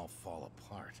it'd all fall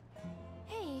apart.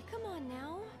 Hey, come on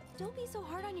now. Don't be so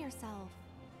hard on yourself.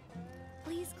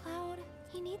 Please, Cloud.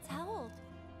 He needs help.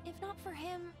 If not for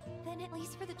him, then at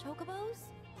least for the chocobos.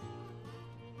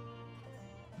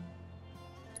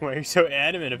 Why are you so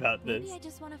adamant about this? Maybe I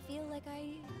just want to feel like I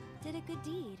did a good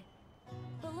deed.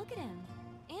 But look at him.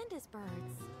 And his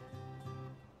birds.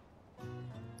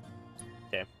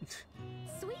 Okay.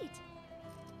 Sweet.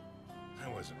 I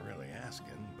wasn't really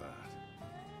asking, but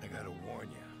I gotta warn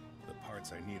you, the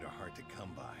parts I need are hard to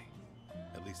come by.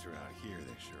 At least around here,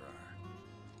 they sure are.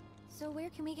 So where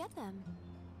can we get them?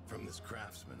 From this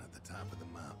craftsman at the top of the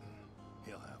mountain.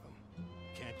 He'll have them.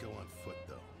 Can't go on foot,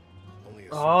 though. Only a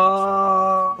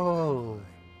Oh.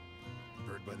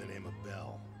 bird by the name of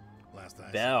Belle. Last I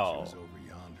saw, Belle. she was over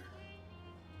yonder.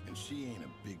 And she ain't a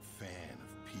big fan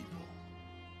of people.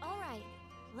 All right,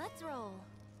 let's roll.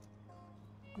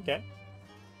 Okay.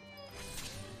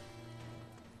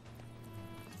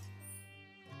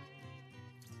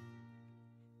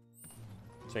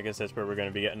 So I guess that's where we're going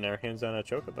to be getting our hands on a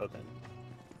chocobo then.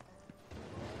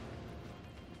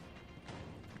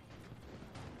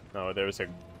 Oh, there was a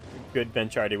good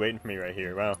bench already waiting for me right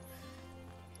here. Wow.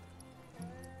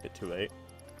 Bit too late.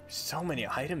 So many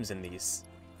items in these.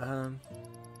 It's a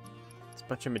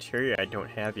bunch of materia I don't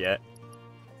have yet.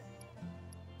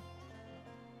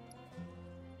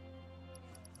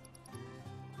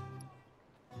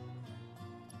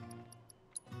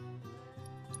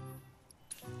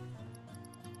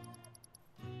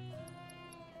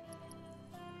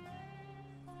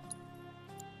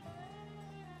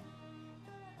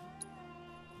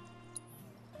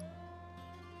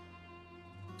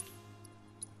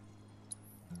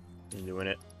 I'm doing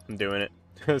it. I'm doing it.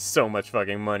 So much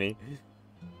fucking money.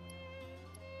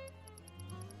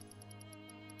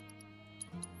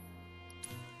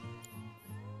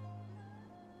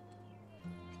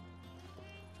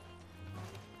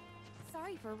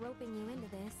 Sorry for roping you into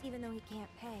this, even though he can't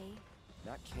pay.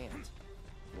 Not can't.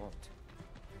 Won't.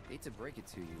 Hate to break it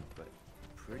to you, but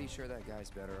pretty sure that guy's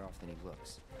better off than he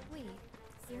looks. Wait,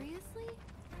 seriously?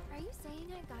 Are you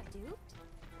saying I got duped?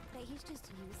 That he's just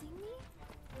using me?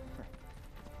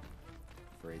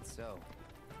 Afraid so.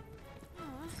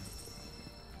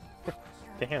 Aw.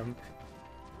 Damn.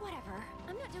 Whatever.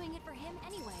 I'm not doing it for him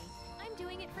anyway. I'm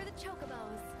doing it for the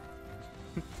chocobos.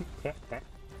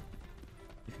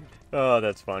 Oh,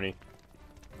 that's funny.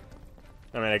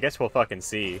 I mean, I guess we'll fucking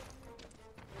see.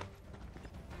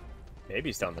 Maybe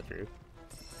he's telling the truth.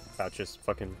 About just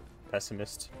fucking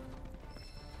pessimist.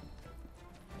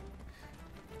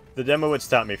 The demo would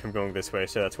stop me from going this way,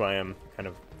 so that's why I'm kind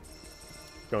of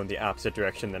going the opposite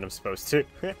direction than I'm supposed to.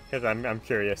 Because I'm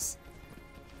curious.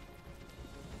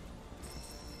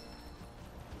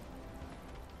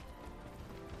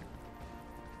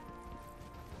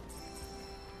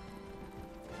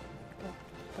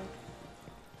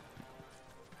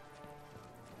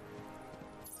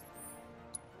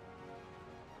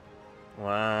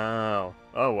 Wow.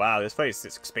 Oh wow, this place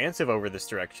is expansive over this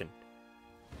direction.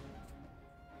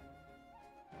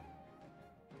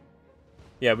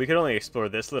 Yeah, we could only explore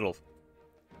this little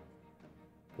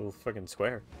fucking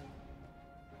square.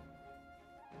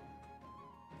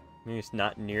 I mean, it's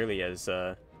not nearly as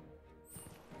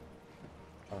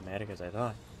automatic as I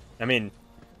thought. I mean,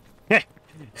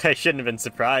 I shouldn't have been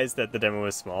surprised that the demo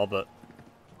was small, but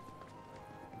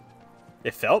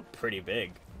it felt pretty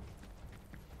big.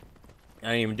 I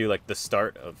didn't even do like the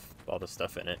start of all the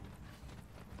stuff in it.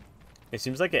 It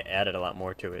seems like it added a lot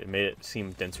more to it. It made it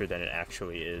seem denser than it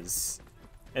actually is.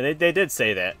 And they did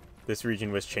say that this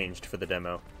region was changed for the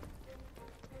demo.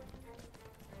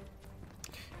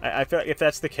 I feel like if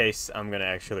that's the case, I'm gonna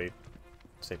actually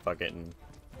say fuck it and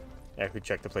actually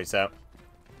check the place out.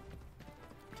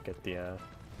 Get the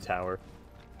tower.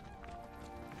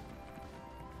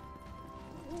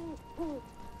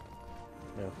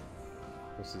 No.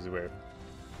 This is where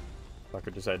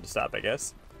fucker decided to stop, I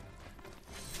guess.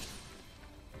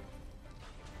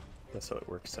 That's how it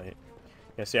works site.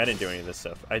 Yeah, see, I didn't do any of this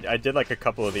stuff. I did like a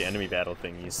couple of the enemy battle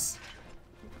thingies.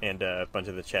 And a bunch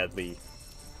of the Chadley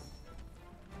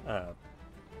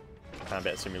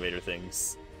combat simulator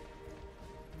things.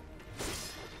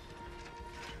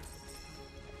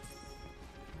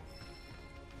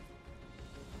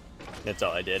 That's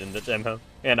all I did in the demo.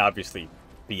 And obviously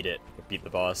beat it. Beat the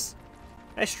boss.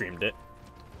 I streamed it.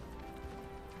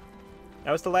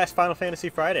 That was the last Final Fantasy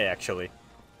Friday, actually.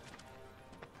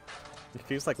 It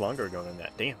feels like longer ago than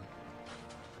that. Damn.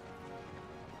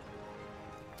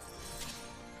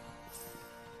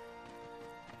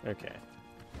 Okay.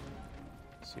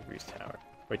 Subaru's Tower.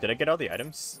 Wait, did I get all the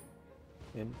items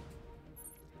in?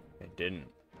 I didn't.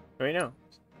 Wait, no.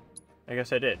 I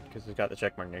guess I did, because it's got the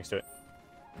check mark next to it.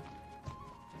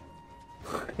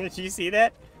 Did you see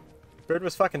that? Bird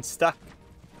was fucking stuck.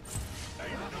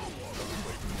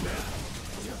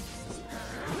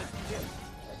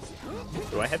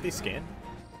 Do I have these scanned?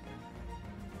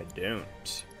 I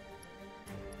don't.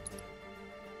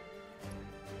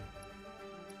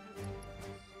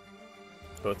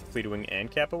 Both Fleetwing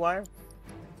and Kappa Wire?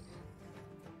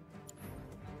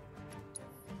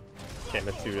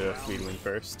 let's do the Fleetwing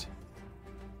first.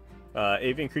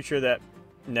 Avian creature that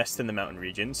nest in the mountain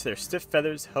regions. Their stiff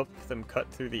feathers help them cut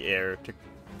through the air to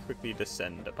quickly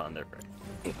descend upon their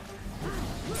prey.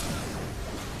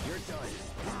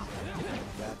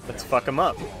 Let's fuck them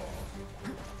up.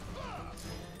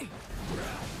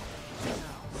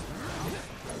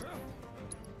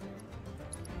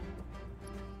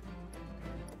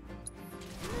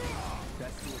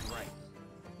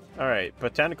 Alright,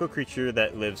 botanical creature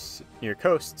that lives near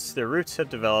coasts. Their roots have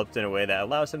developed in a way that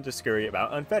allows them to scurry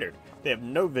about unfettered. They have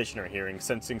no vision or hearing,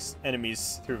 sensing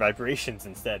enemies through vibrations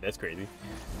instead. That's crazy.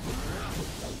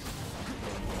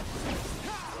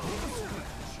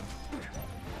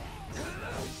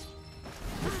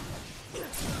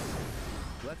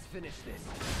 Let's finish this.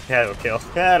 That'll kill.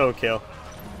 That'll kill.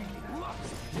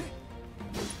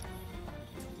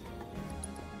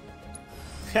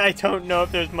 I don't know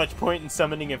if there's much point in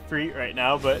summoning a Freet right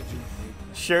now, but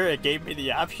sure, it gave me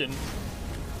the option.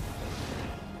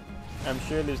 I'm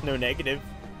sure there's no negative.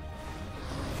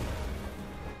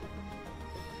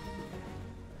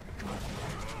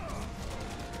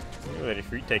 Let a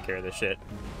Freet take care of this shit.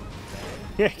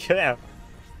 Yeah, get out.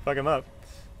 Fuck him up.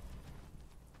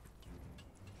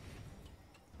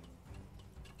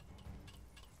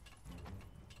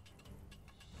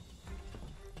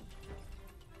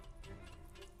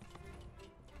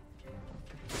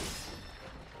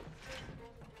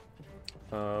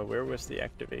 Where was the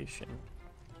activation?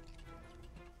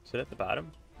 Is it at the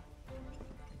bottom?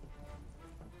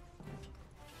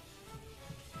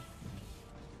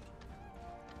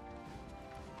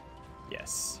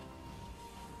 Yes.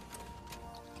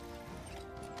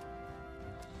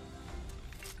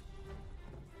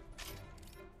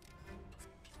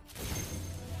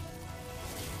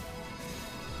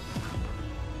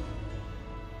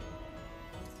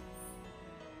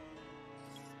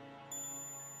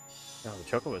 Oh, the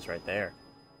Chocobo's right there.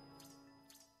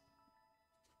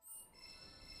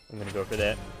 I'm gonna go for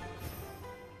that.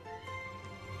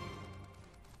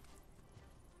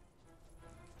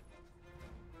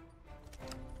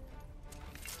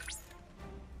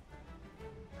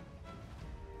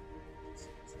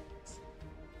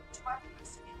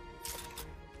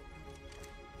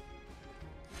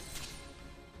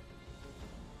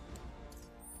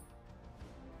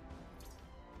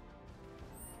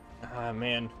 Ah,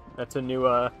 man, that's a new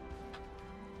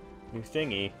new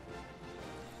thingy.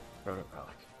 Relic.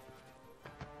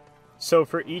 So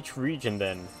for each region,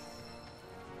 then,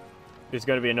 there's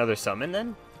going to be another summon,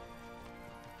 then?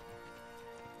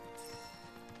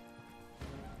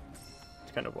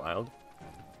 It's kind of wild.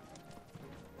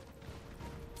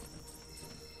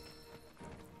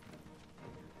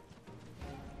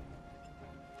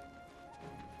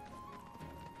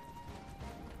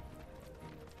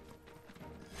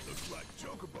 Looks like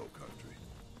Chocobo country.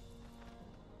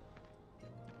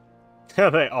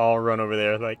 They all run over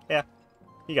there like, yeah,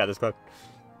 you got this, Club.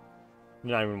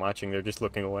 They're not even watching, they're just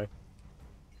looking away.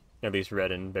 At least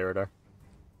Red and Barrett are.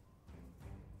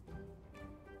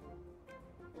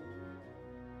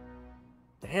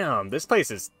 Damn, this place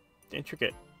is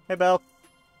intricate. Hey, Belle.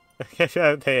 They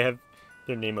have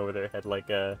their name over their head like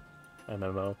a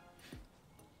MMO.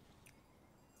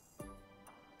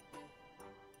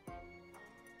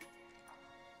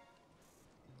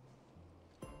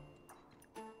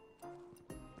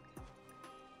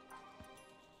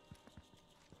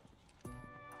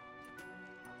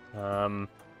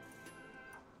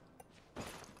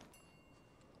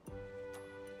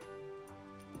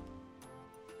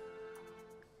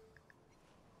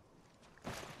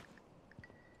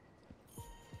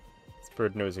 This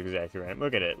bird knows exactly right.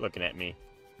 Look at it, looking at me.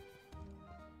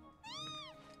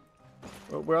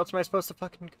 Where else am I supposed to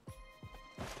fucking go?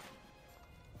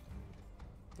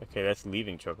 Okay, that's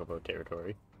leaving Chocobo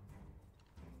territory.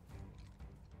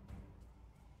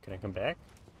 Can I come back?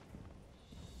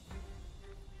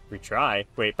 Retry?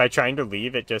 Wait, by trying to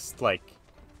leave, it just, like...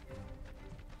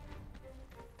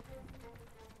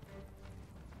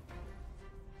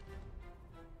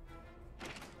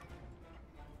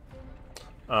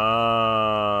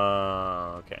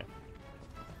 okay.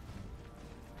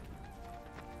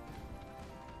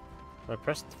 I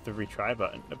pressed the retry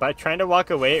button. By trying to walk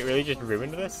away, it really just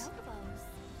ruined this?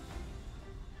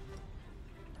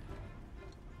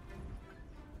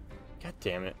 God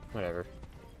damn it. Whatever.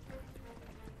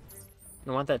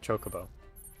 I want that Chocobo.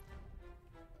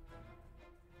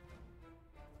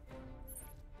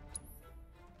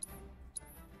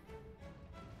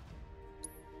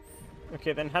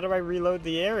 Okay, then how do I reload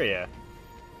the area?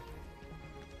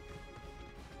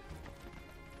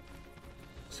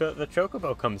 So the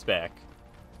Chocobo comes back.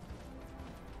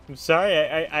 I'm sorry,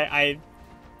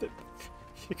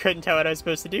 I couldn't tell what I was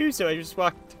supposed to do, so I just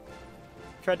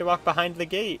tried to walk behind the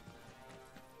gate.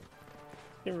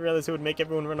 Didn't realize it would make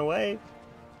everyone run away.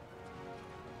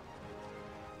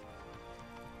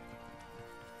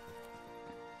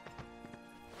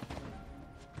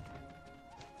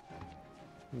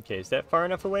 Okay, is that far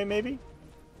enough away, maybe?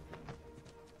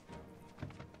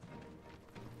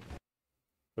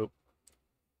 Oh.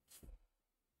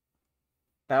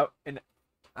 About an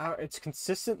hour. It's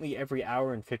consistently every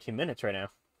hour and 15 minutes right now.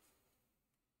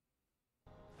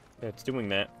 Yeah, it's doing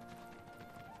that.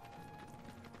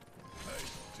 Hey,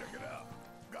 check it out.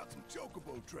 Got some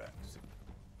chocobo tracks.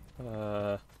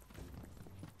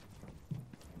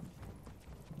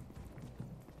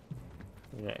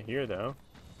 Yeah, here though.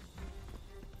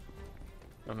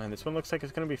 Oh man, this one looks like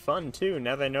it's gonna be fun too,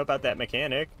 now that I know about that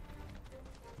mechanic.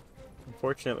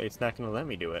 Unfortunately, it's not gonna let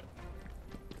me do it.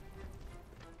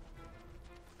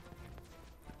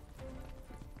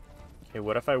 Okay,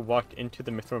 what if I walked into the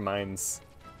Mithril Mines?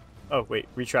 Oh,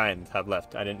 wait, retry in the top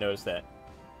left. I didn't notice that.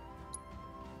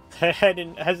 I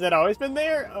didn't. Has that always been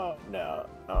there? Oh, no.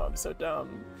 Oh, I'm so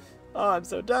dumb. Oh, I'm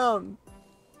so dumb.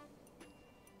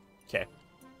 Okay.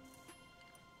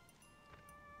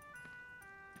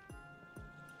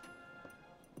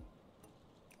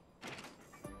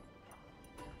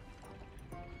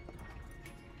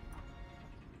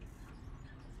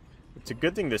 It's a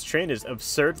good thing this train is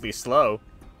absurdly slow.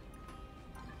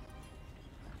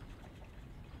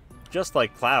 Just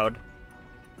like Cloud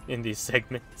in these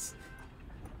segments.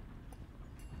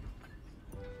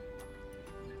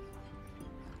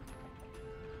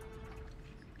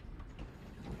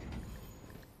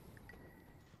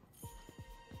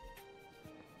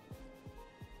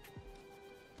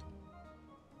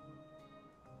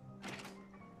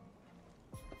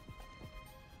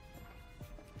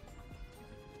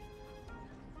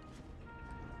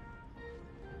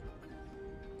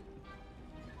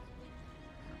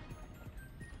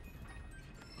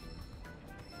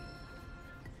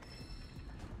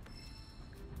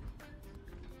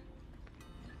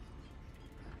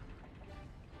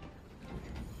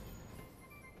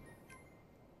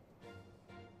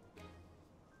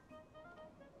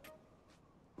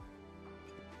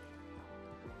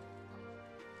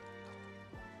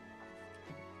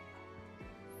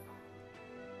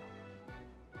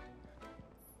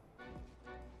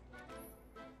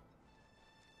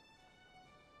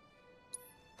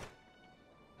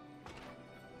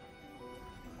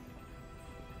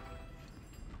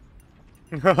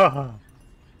 That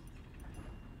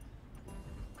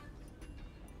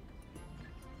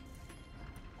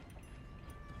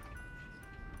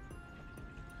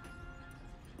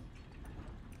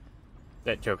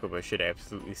Chocobo should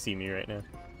absolutely see me right now.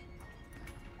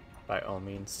 By all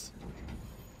means.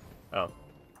 Oh,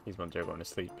 these ones are going to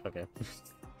sleep. Okay.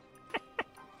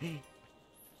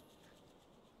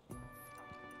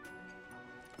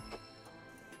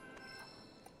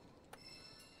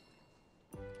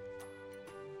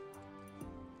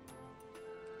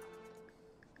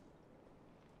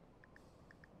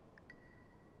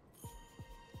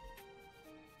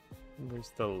 Where's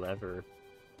the lever?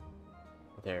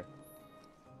 There.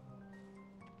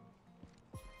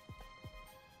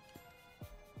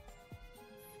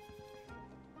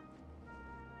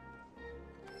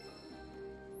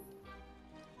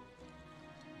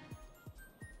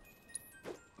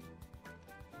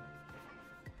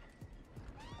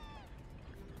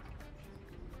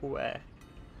 Where?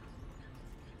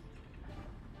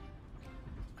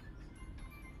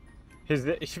 Is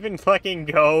it even fucking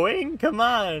going? Come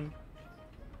on!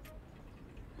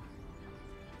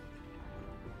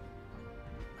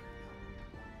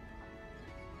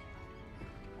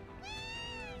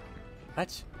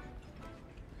 What?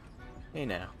 Hey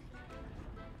now.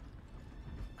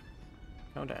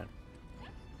 Calm down.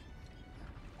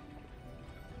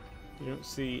 You don't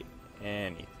see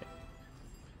anything.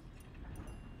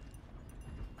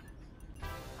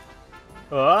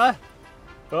 Oh!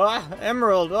 Oh!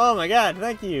 Emerald! Oh my god,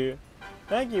 thank you!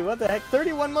 Thank you, what the heck?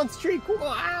 31-month streak!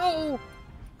 Wow!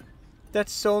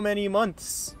 That's so many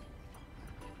months!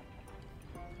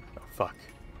 Oh, fuck.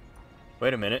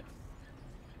 Wait a minute.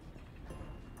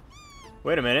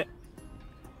 Wait a minute.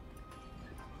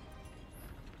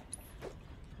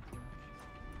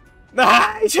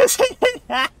 Ah, I just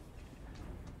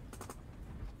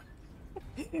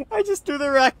I just threw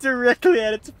the rock directly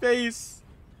at its face.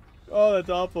 Oh, that's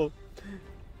awful.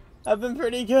 I've been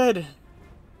pretty good.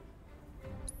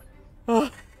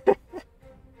 Oh.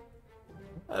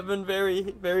 I've been very,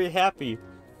 very happy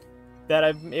that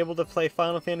I'm able to play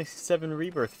Final Fantasy VII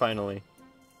Rebirth finally.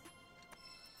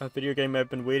 A video game I've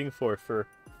been waiting for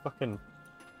fucking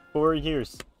 4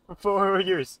 years. 4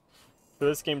 years for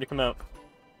this game to come out.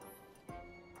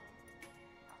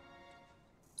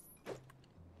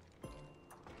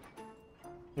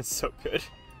 It's so good.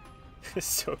 It's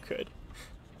so good.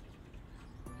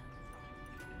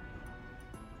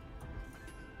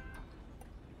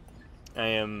 I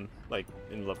am, like,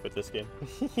 in love with this game.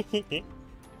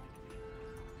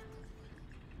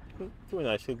 Doing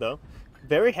nicely, though.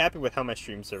 Very happy with how my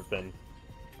streams have been,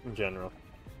 in general.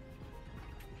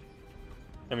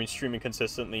 I mean, streaming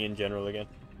consistently in general again.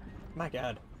 My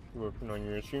god. You working on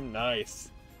your stream?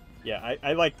 Nice. Yeah,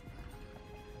 I like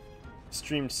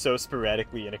streamed so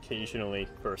sporadically and occasionally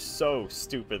for so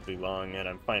stupidly long, and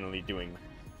I'm finally doing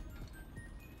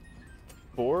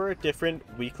 4 different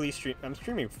weekly stream. I'm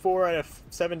streaming 4 out of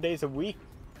 7 days a week.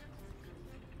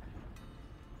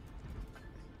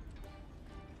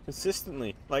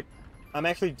 Consistently. Like, I'm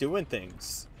actually doing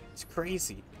things. It's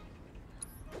crazy.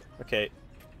 Okay.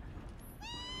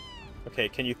 Okay,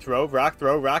 can you throw rock,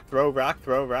 throw rock, throw rock,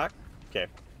 throw rock? Okay.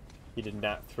 He did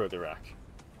not throw the rock.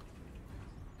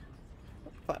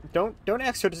 Don't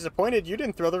act so disappointed. You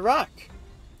didn't throw the rock.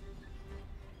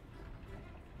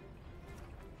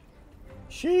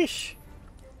 Sheesh.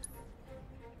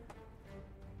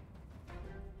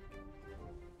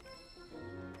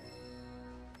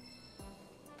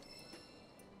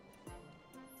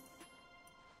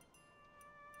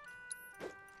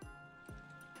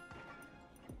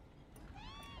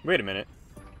 Wait a minute.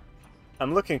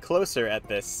 I'm looking closer at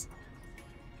this.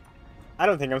 I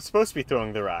don't think I'm supposed to be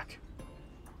throwing the rock.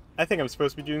 I think I'm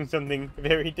supposed to be doing something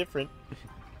very different.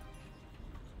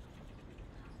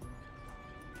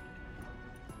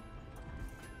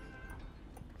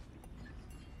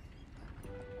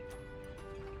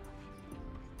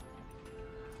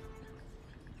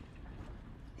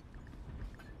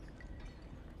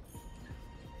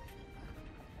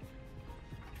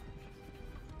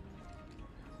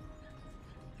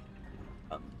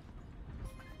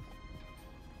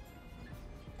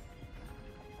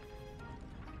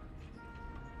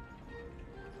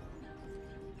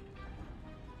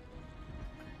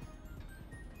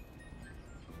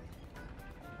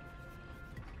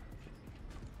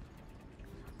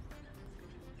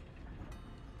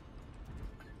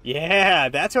 Yeah,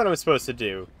 that's what I'm supposed to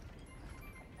do.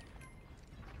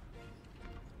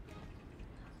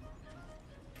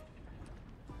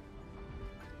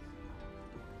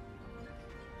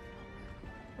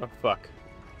 Oh, fuck.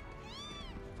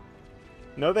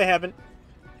 No, they haven't.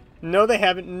 No, they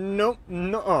haven't. Nope.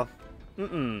 No.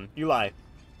 Mm-mm. You lie.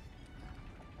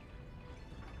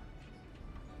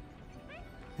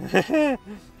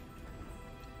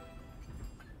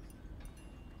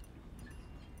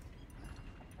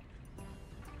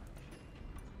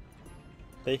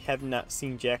 They have not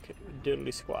seen Jack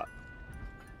diddly squat.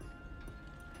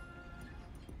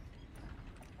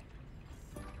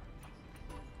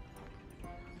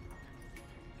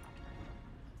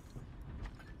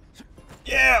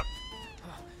 Yeah!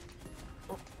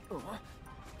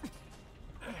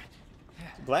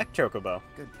 Black chocobo.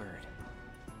 Good bird.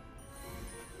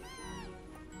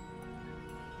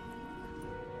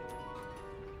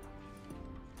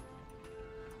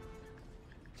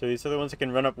 So these are the ones that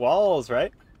can run up walls,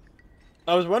 right?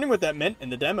 I was wondering what that meant in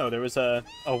the demo. There was a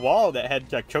wall that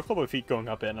had like chocobo feet going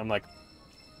up it, and I'm like,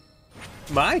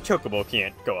 my chocobo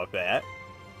can't go up that.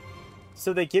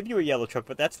 So they give you a yellow chocobo,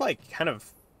 but that's like kind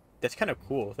of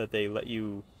cool that they let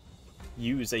you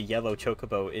use a yellow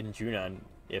chocobo in Junon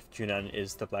if Junon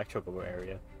is the black chocobo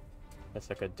area. That's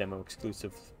like a demo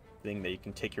exclusive thing that you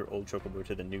can take your old chocobo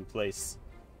to the new place.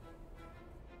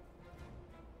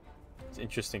 It's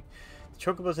interesting. The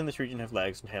chocobos in this region have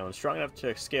legs and talons strong enough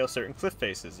to scale certain cliff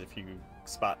faces if you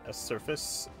spot a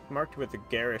surface marked with a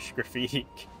garish graffiti.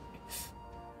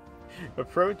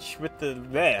 Approach with the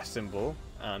 "there" symbol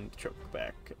on the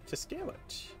chocoback to scale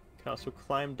it. You can also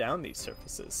climb down these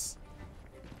surfaces.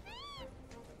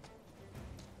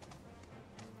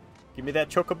 Give me that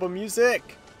chocobo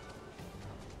music!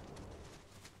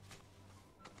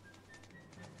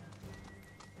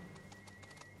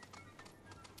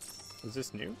 Is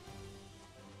this new?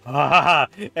 Ah!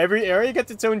 Every area gets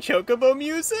its own chocobo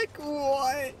music?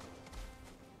 What?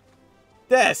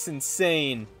 That's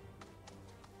insane.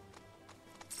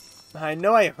 I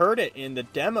know I heard it in the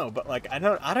demo, but like I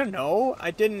don't know.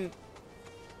 I didn't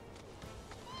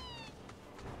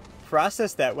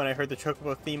process that when I heard the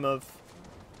chocobo theme of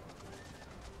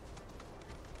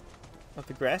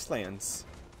the grasslands.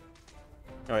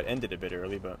 Oh, it ended a bit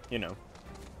early, but you know.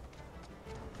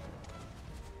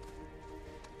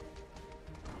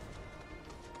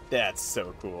 That's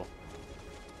so cool.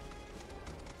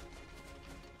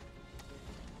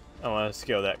 I want to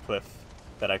scale that cliff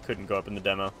that I couldn't go up in the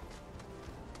demo.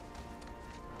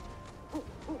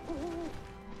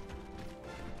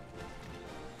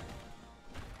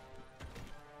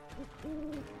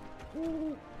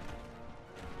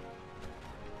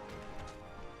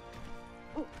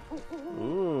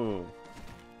 Ooh.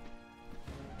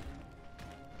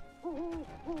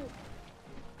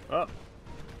 Oh.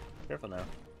 Careful now.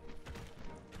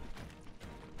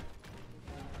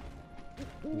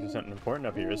 There's something important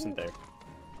up here, isn't there?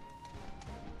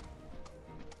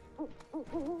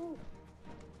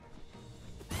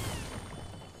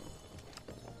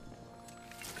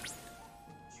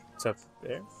 What's up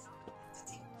there?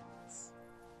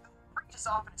 Breach is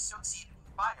often associated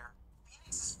with fire.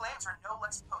 Phoenix's flames are no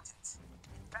less potent.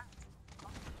 In fact,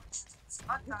 its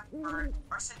undying burn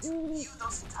are said to imbue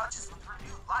those it touches with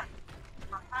renewed life.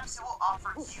 Perhaps it will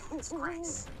offer you its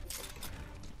grace.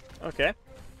 Okay.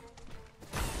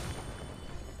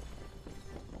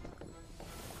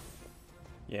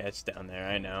 Yeah, it's down there.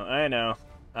 I know. I know.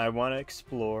 I want to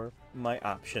explore my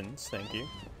options. Thank you.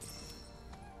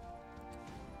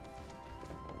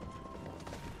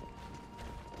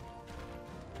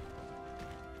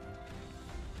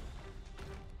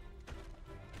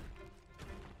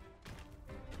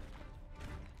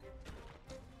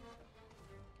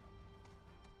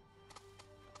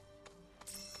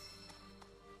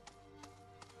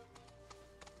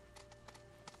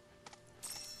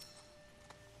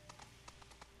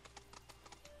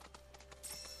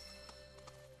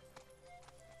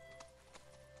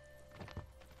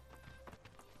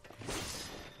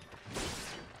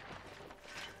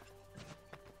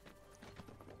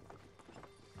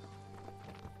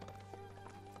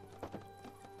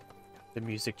 The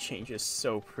music changes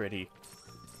so pretty.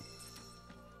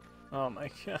 Oh my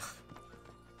god.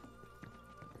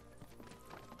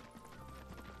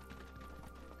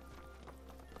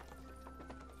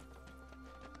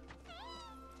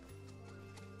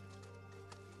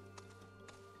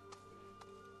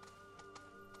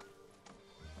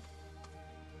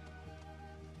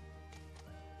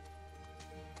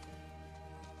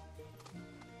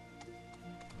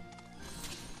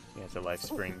 Yeah, it's a life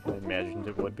spring. I imagined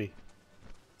it would be.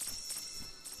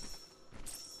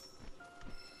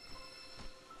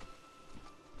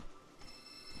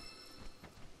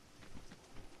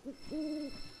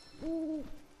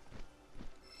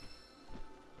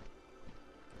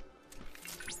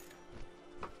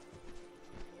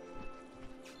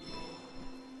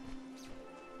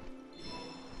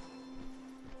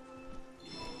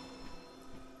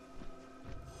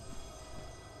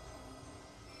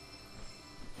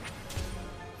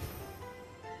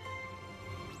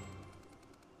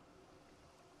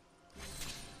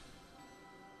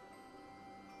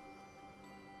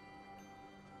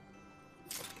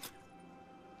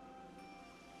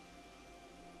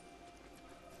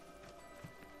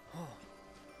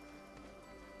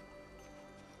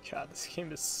 God, this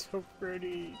game is so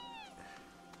pretty.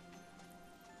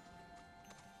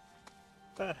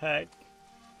 The heck?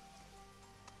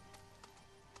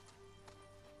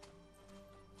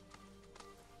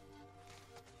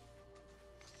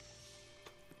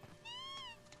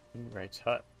 Right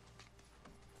hut.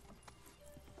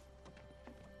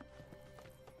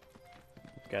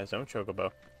 Guy's own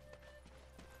chocobo.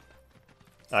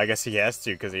 I guess he has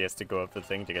to, because he has to go up the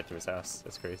thing to get to his house.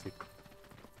 That's crazy.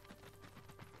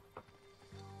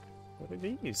 What are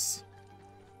these?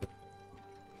 I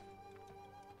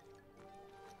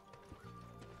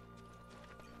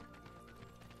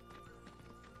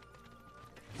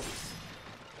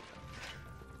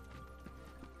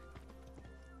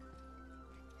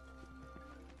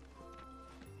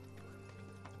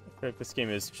feel like this game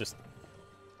is just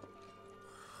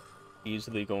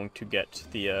easily going to get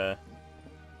the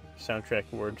soundtrack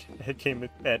award at Game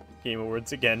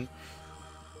Awards again.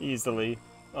 Easily.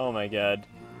 Oh my god.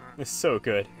 It's so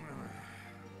good.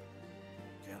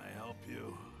 Can I help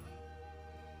you?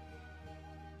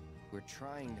 We're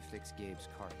trying to fix Gabe's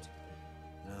cart.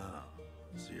 Oh,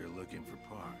 so you're looking for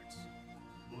parts.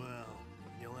 Well,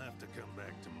 you'll have to come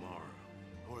back tomorrow,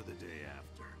 or the day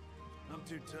after. I'm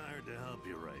too tired to help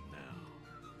you right now.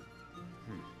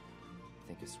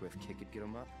 Think a swift kick could get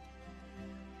him up?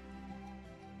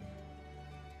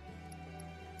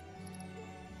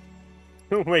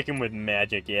 Wake him with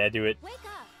magic, yeah, do it. Wake up!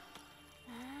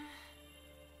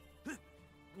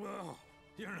 Well,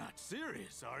 you're not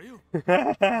serious, are you?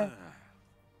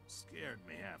 Scared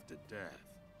me half to death.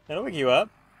 That'll wake you up.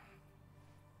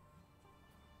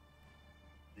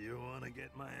 You want to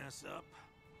get my ass up?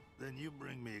 Then you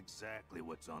bring me exactly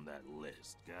what's on that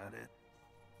list, got it?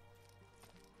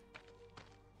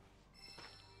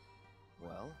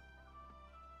 Well,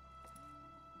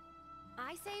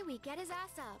 I say we get his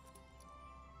ass up.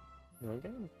 Okay.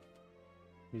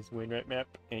 Use the Wainwright map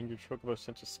and your chocobo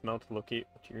sense a smell to locate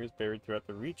materials buried throughout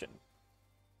the region.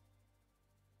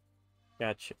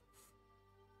 Gotcha.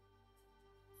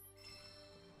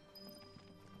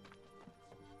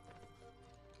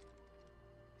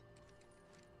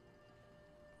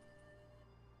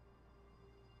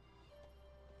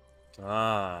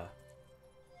 Ah.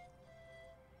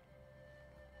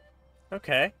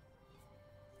 Okay.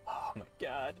 Oh my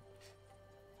god.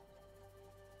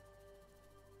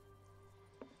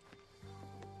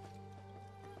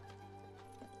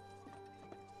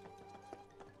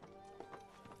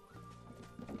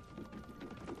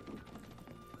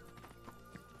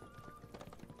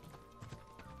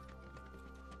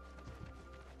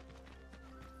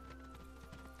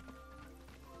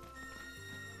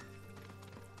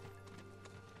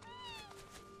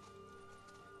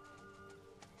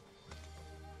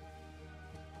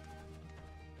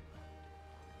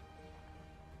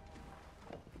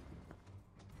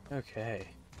 Okay.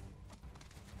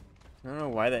 I don't know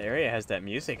why the area has that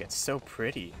music. It's so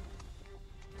pretty.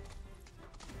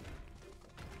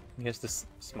 I guess this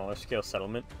smaller scale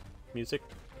settlement music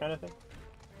kind of thing.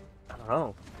 I don't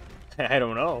know. I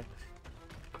don't know.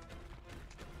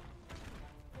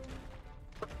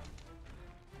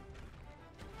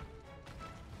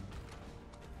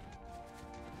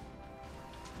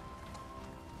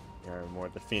 Or more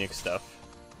of the Phoenix stuff.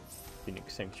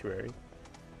 Phoenix Sanctuary.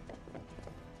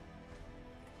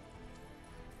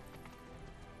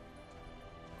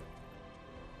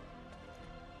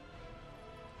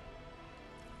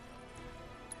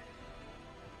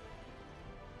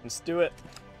 Let's do it.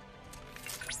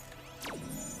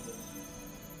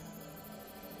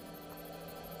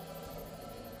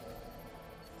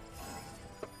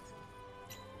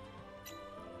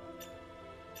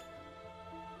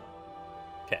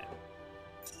 Okay.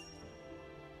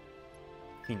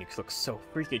 Phoenix looks so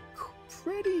freaking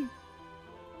pretty.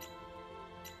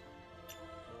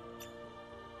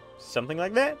 Something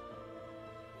like that?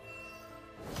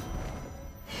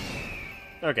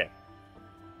 Okay.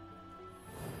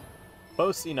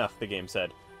 Close enough, the game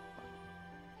said.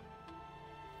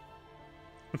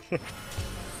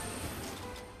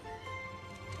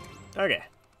 Okay.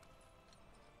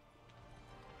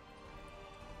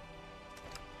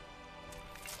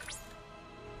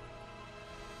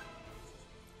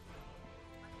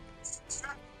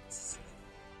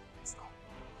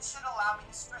 Should allow me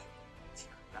to straighten.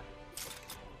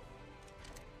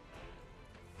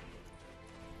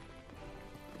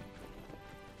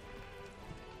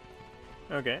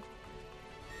 Okay.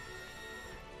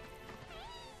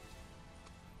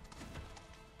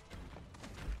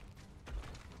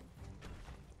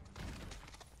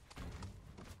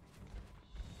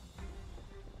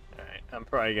 Alright, I'm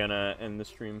probably gonna end the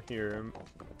stream here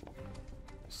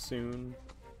soon.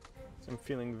 I'm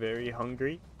feeling very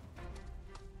hungry.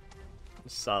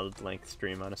 Solid length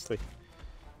stream, honestly.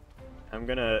 I'm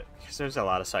gonna, because there's a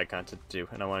lot of side content to do,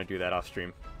 and I want to do that off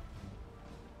stream.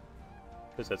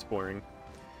 Because that's boring.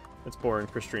 It's boring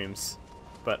for streams,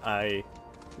 but I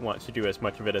want to do as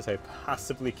much of it as I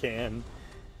possibly can.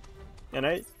 And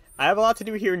I have a lot to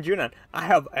do here in Junon. I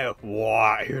have a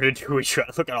lot here to do.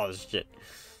 Look at all this shit.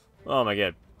 Oh my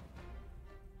god.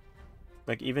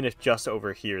 Like, even if just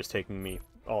over here is taking me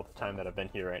all the time that I've been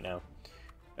here right now,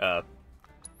 I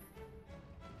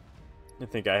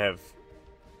think I have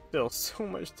still so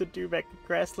much to do back to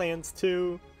Grasslands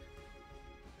too.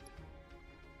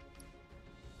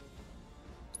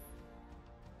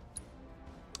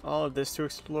 All of this to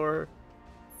explore.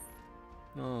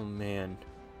 Oh man.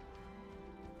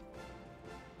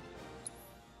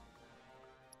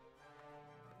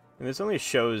 And this only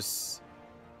shows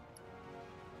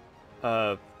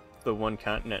the one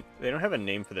continent. They don't have a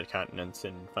name for the continents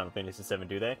in Final Fantasy VII,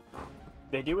 do they?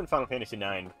 They do in Final Fantasy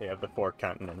IX. They have the 4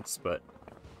 continents, but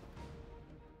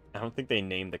I don't think they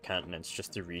name the continents,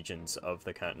 just the regions of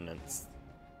the continents.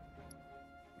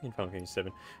 In Final Fantasy VII.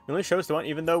 It only shows the one,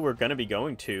 even though we're going to be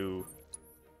going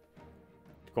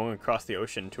across the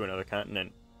ocean to another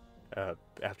continent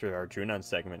after our Junon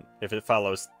segment. If it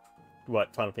follows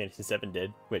what Final Fantasy VII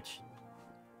did, which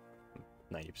I'm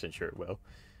 90% sure it will.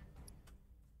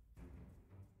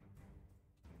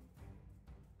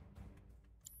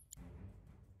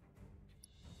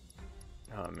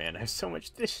 Oh man, I have so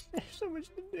much to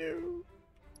do.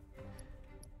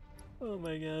 Oh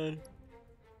my god.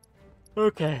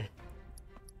 Okay.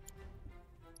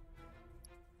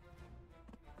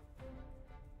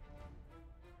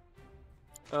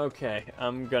 Okay,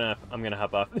 I'm gonna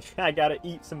hop off. I gotta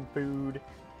eat some food,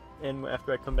 and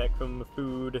after I come back from the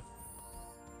food,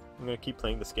 I'm gonna keep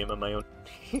playing this game on my own.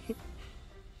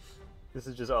 This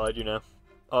is just all I do now.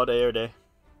 All day, every day.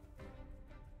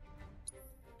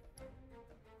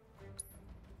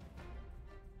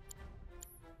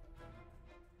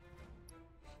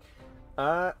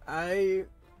 I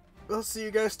will see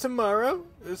you guys tomorrow.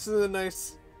 This is a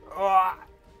nice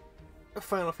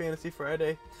Final Fantasy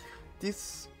Friday.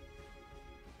 These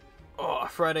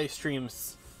Friday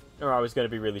streams are always gonna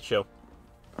be really chill.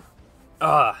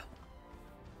 I'm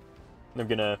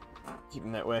gonna keep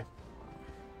them that way.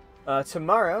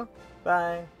 Tomorrow,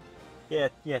 bye. Yeah,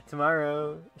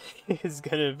 tomorrow is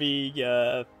gonna be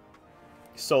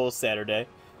Soul Saturday.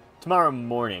 Tomorrow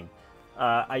morning.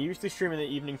 I usually stream in the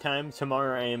evening time.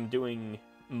 Tomorrow I am doing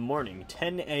morning,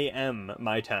 10 a.m.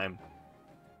 my time.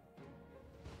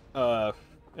 For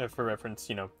reference,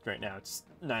 you know, right now it's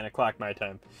 9 o'clock my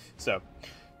time. So,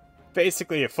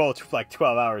 basically a full, like,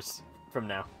 12 hours from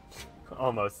now.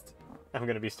 Almost. I'm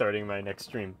gonna be starting my next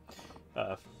stream.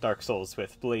 Dark Souls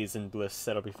with Blaze and Bliss.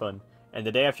 That'll be fun. And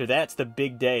the day after that's the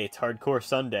big day. It's Hardcore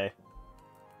Sunday.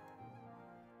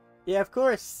 Yeah, of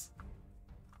course.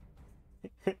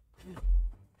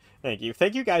 Thank you.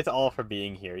 Thank you guys all for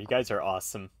being here. You guys are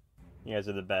awesome. You guys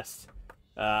are the best.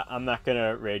 I'm not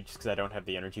gonna rage because I don't have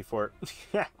the energy for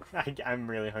it. I'm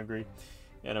really hungry.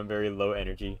 And I'm very low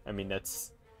energy. I mean,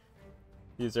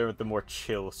 these are the more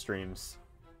chill streams.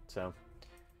 So,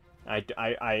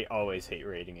 I always hate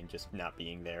raiding and just not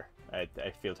being there. I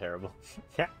feel terrible.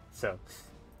 Yeah, so,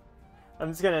 I'm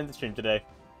just gonna end the stream today.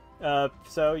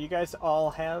 So you guys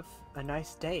all have a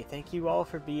nice day. Thank you all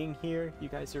for being here. You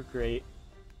guys are great.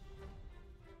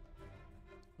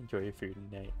 Enjoy your food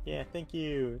tonight. Yeah, thank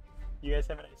you. You guys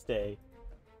have a nice day.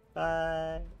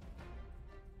 Bye.